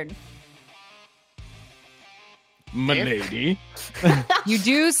turn? Milady. You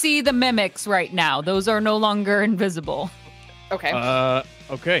do see the mimics right now. Those are no longer invisible. okay.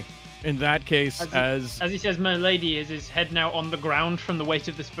 Okay. In that case, As he says, my lady, is his head now on the ground from the weight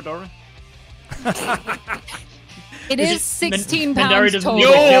of this fedora? It is 16 Mendari pounds doesn't total. need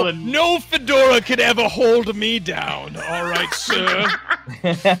to kill no, him. no fedora could ever hold me down. All right, sir.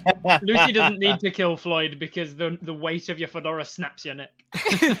 Lucy doesn't need to kill Floyd because the weight of your fedora snaps your neck.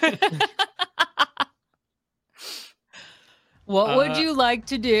 What would you like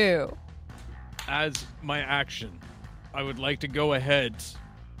to do? As my action, I would like to go ahead,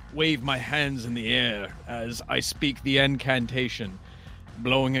 wave my hands in the air as I speak the incantation,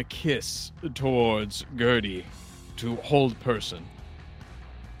 blowing a kiss towards Gertie to hold person.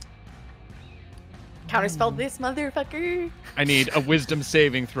 Counterspell this motherfucker. I need a wisdom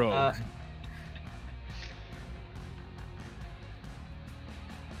saving throw.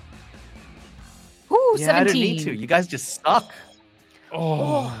 Ooh, Yeah, I 17. didn't need to. You guys just suck.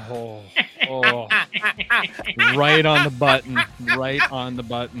 Oh. Right on the button. Right on the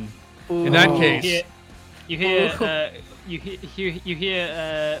button. In that case, You hear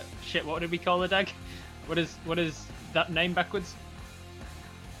shit. What did we call the dag? What is that name backwards?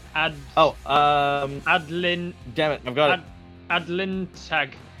 Adlin. Damn it, I've got it.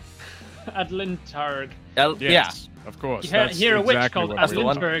 Adlintag. Adlintarg. yes, of course. You That's hear a witch exactly called what it is.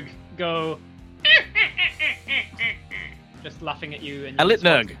 Adlintarg go. Just laughing at you. And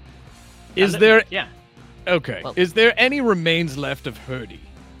Alitnerg. Is there Yeah. okay? Well- Is there any remains left of Hurdy?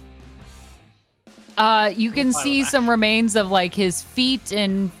 You can see some remains of like his feet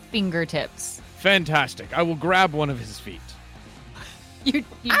and fingertips. Fantastic. I will grab one of his feet. You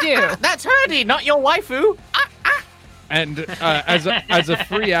do. That's Herdy, not your waifu. And as a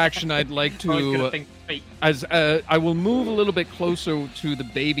free action, I'd like I was gonna to, think fate. I will move a little bit closer to the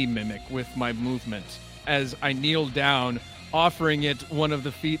baby mimic with my movement as I kneel down, offering it one of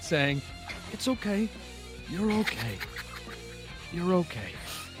the feet, saying, "It's okay. You're okay. You're okay."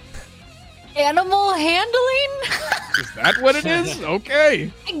 Animal handling? Is that what it is?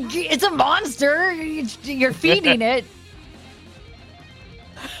 Okay. It's a monster. You're feeding it.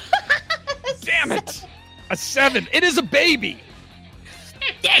 Damn it! A 7. It is a baby.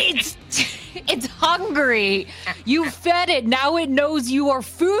 It's hungry. You fed it. Now it knows you are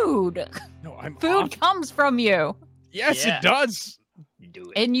food. No, I'm Food off. comes from you, Yes, Yeah. it does.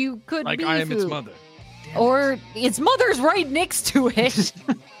 Do it. and you could Like be I am food. its mother. Or its mother's right next to it.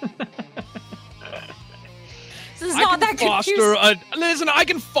 This is I not can that foster confusing. listen, I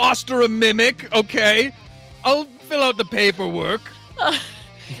can foster a mimic, okay? I'll fill out the paperwork.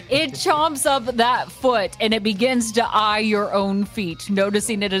 It chomps up that foot and it begins to eye your own feet,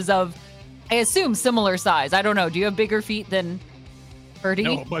 noticing it is of, I assume, similar size. I don't know. Do you have bigger feet than Birdie?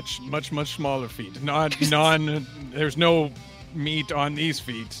 No, much smaller feet. There's no meat on these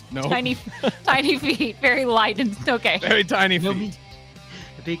feet. No. Tiny feet, very light and okay. Very tiny feet.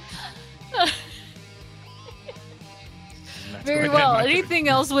 Big. That's Very going well. in my- Anything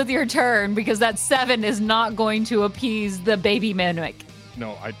else with your turn? Because that 7 is not going to appease the baby mimic.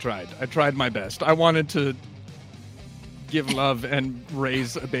 No, I tried. I tried my best. I wanted to give love and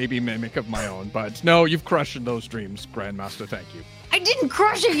raise a baby mimic of my own, but no, you've crushed those dreams, Grandmaster. Thank you. I didn't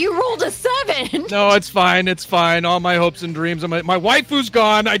crush it. You rolled a 7. No, it's fine. It's fine. All my hopes and dreams. My waifu's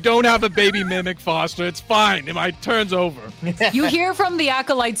gone. I don't have a baby mimic foster. It's fine. My turn's over. You hear from the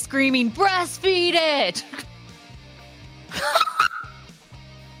acolyte screaming, "Breastfeed it!"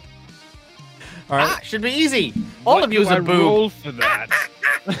 All right. Should be easy. All What of you do are I boob. roll for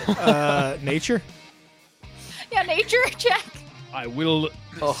that? Nature. Yeah, nature check. I will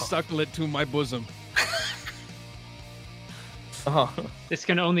suckle it to my bosom. Oh. This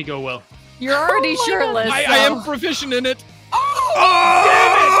can only go well. You're already shirtless. I so- am proficient in it.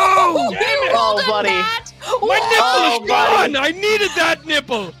 Oh! Damn it! Oh, buddy. My nipple Oh, is gone! I needed that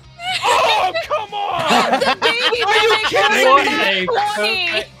nipple! Oh, come on! The baby Are you mimic kidding was me?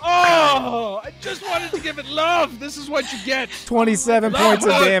 at 20. Oh! I just wanted to give it love. This is what you get. 27 points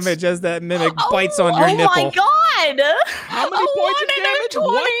of hurts. damage as that mimic bites on your nipple. Oh my god! How many points of damage?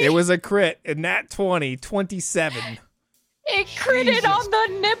 What? It was a crit, and that 27. It critted on the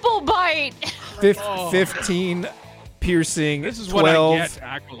nipple bite. 15 piercing, This is what I 12 get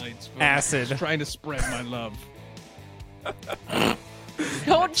accolades for. acid. Just trying to spread my love.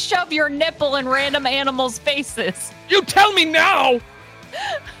 Don't shove your nipple in random animals' faces. You tell me now!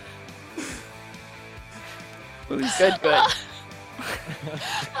 Good.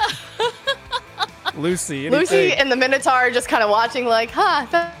 Lucy, Lucy anything? and the Minotaur are just kind of watching, like, huh,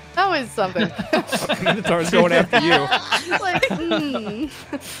 that was something. Minotaur's going after you. Like,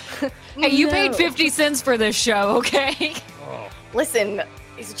 Hey, you No. paid 50 cents for this show, okay? Listen,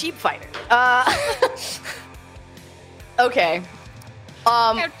 he's a cheap fighter. Okay.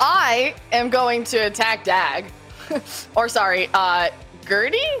 I am going to attack Dag. Or sorry,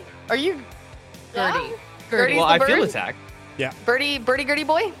 Gertie? Are you Gertie. Gertie's Well, the I feel bird? attacked. Birdie, Gertie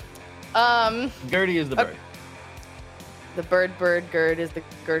boy? Gertie is the bird. The gird is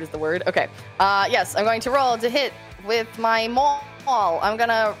the word. Okay. Yes, I'm going to roll to hit with my maul. I'm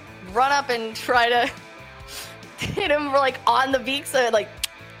gonna run up and try to hit him like on the beak so it like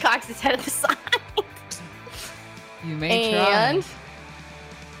cocks his head at the side. You may And try.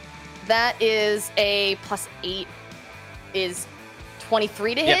 that is a +8 is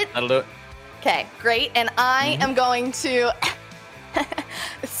 23 to Yeah, hit. that'll do it. Okay, great. And I am going to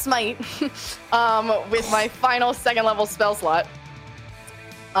smite with my final 2nd level spell slot.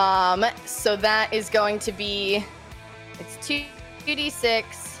 So that is going to be it's 2d6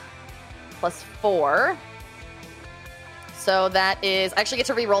 plus 4. So that is I actually get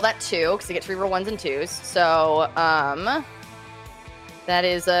to re-roll that too because I get to re-roll 1s and 2s. So that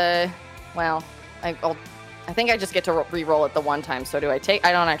is I think I just get to re-roll it the one time. So do I take?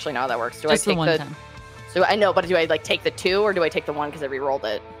 I don't actually know how that works. Do Just I take the one time. So I know, but do I like take the 2 or do I take the 1 because I re-rolled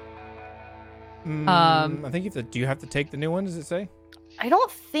it? I think do you have to take the new one, does it say? I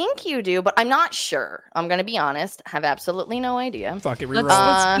don't think you do, but I'm not sure. I'm gonna be honest. Have absolutely no idea. Fuck it, Let's, reroll it.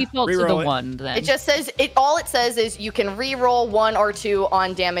 let's default to the Reroll it. 1 then. It just says all it says is you can re-roll 1 or 2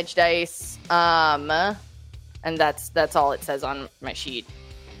 on damage dice. And that's all it says on my sheet.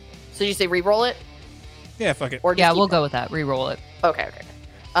 So you say re-roll it? Yeah, fuck it. Or just Yeah, keep we'll it? go with that. Reroll it. Okay.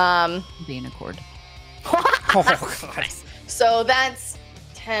 Being accord. Oh, God. So that's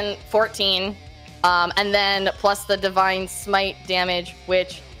 10, 14. And then plus the Divine Smite damage,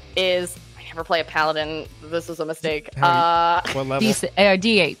 which is... I never play a Paladin. This was a mistake. What level?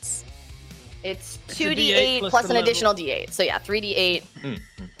 D8s. It's It's a 2d8 D8 plus the an level. additional d8. So yeah, 3d8.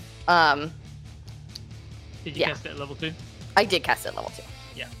 Did you Yeah. cast it at level 2? I did cast it at level 2.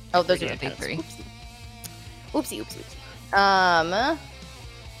 Yeah. Oh, those are the 3d3. Oopsie.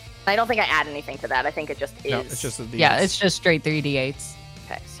 I don't think I add anything to that. I think it just is. No, it's just a D8. Yeah, it's just straight 3d8s.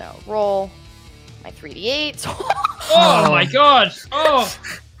 Okay, so roll my 3d8. Oh my god! Oh!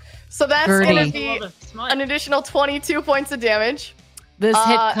 So that's Gertie. going to be an additional 22 points of damage. This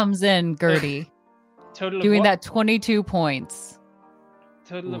hit comes in, Gertie. Total of Doing what? that 22 points.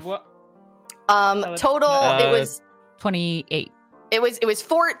 Total of what? Total, it was 28. It was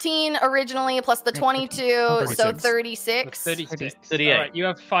 14 originally plus the 22, so 36. 36. 38. Alright, you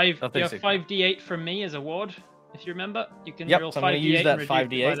have 5 Oh, you have 36. 5d8 from me as a ward, if you remember. You can Yep, roll so I'm gonna 5d8 use that and reduce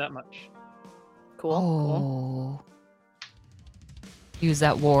it 5d8. by that much. Cool. Use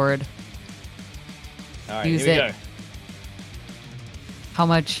that ward. All right, Use here we it. go. How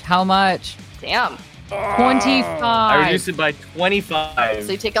much? Damn. 25. I reduced it by 25.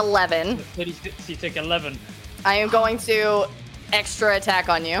 So you take 11. 36, you take 11. I am going to extra attack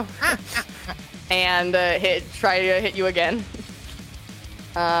on you. And try to hit you again.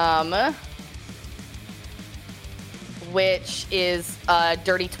 Which is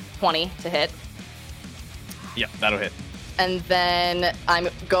dirty 20 to hit. Yep, that'll hit. And then I'm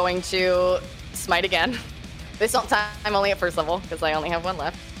going to smite again. This time I'm only at first level because I only have one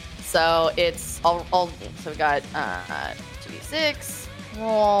left. So it's so we got 2d6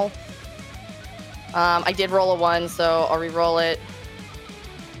 roll. I did roll a 1, so I'll re-roll it.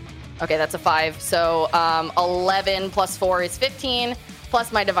 Okay, that's a 5. So 11 plus 4 is 15,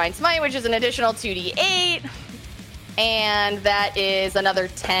 plus my Divine Smite, which is an additional 2d8. And that is another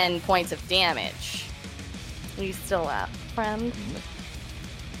 10 points of damage. Are you still up, friend?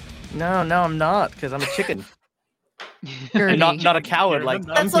 No, I'm not, because I'm a chicken. Gertie. not a coward like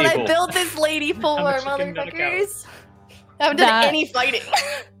some That's what people. I built this lady for, I'm a chicken, not a motherfuckers. I haven't done That- any fighting.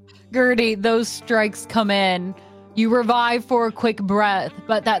 Gertie, those strikes come in. You revive for a quick breath,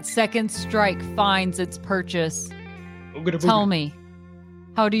 but that second strike finds its purchase. Tell me,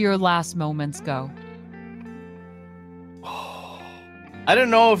 how do your last moments go? I don't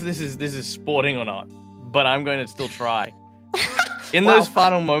know if this is sporting or not, but I'm going to still try. In those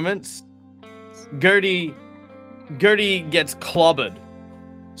final moments, Gertie gets clobbered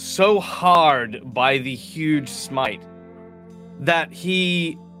so hard by the huge smite that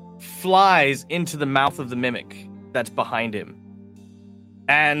he flies into the mouth of the mimic that's behind him.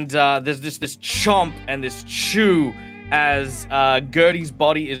 And there's this chomp and this chew as Gertie's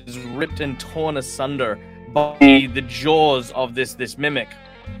body is ripped and torn asunder by the jaws of this mimic.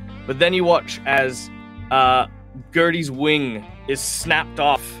 But then you watch as Gertie's wing is snapped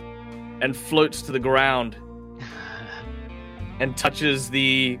off and floats to the ground and touches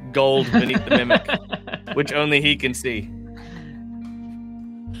the gold beneath the mimic, which only he can see.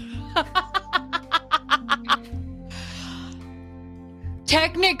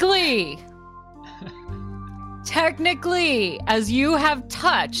 Technically, as you have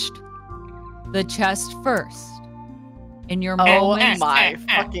touched the chest first, in your Oh moments my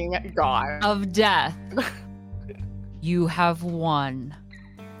fucking god. of death, you have won.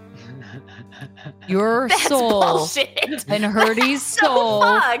 Your That's soul bullshit. and Hurdy's So soul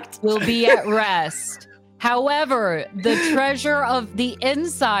fucked. will be at rest. However, the treasure of the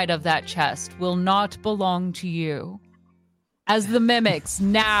inside of that chest will not belong to you. As the mimics,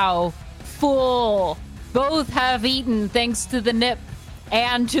 now full, both have eaten thanks to the nip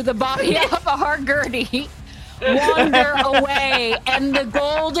and to the body of our Gertie, wander away, and the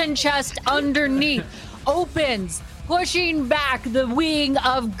golden chest underneath opens, pushing back the wing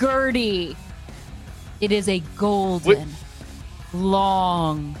of Gertie. It is a golden,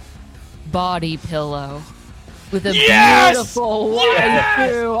 long body pillow with a beautiful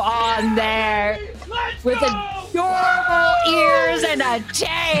waifu on there with adorable ears and a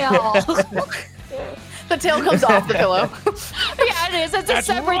tail. The tail comes off the pillow. Yeah, it is. It's a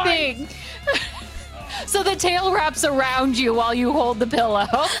separate thing. So the tail wraps around you while you hold the pillow.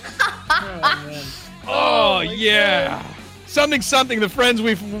 Oh, yeah. Something, the friends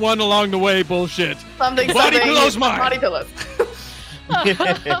we've won along the way, bullshit. Something. Body pillows mine. Body pillows.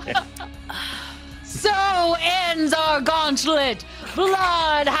 So ends our gauntlet.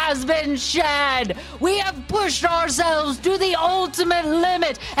 Blood has been shed. We have pushed ourselves to the ultimate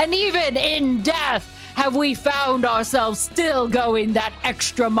limit, and even in death have we found ourselves still going that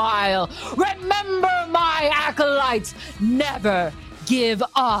extra mile. Remember, my acolytes, never give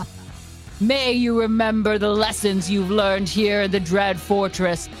up. May you remember the lessons you've learned here in the Dread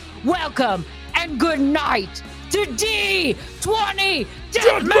Fortress. Welcome and good night to D20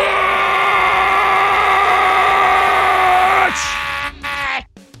 Deathmatch!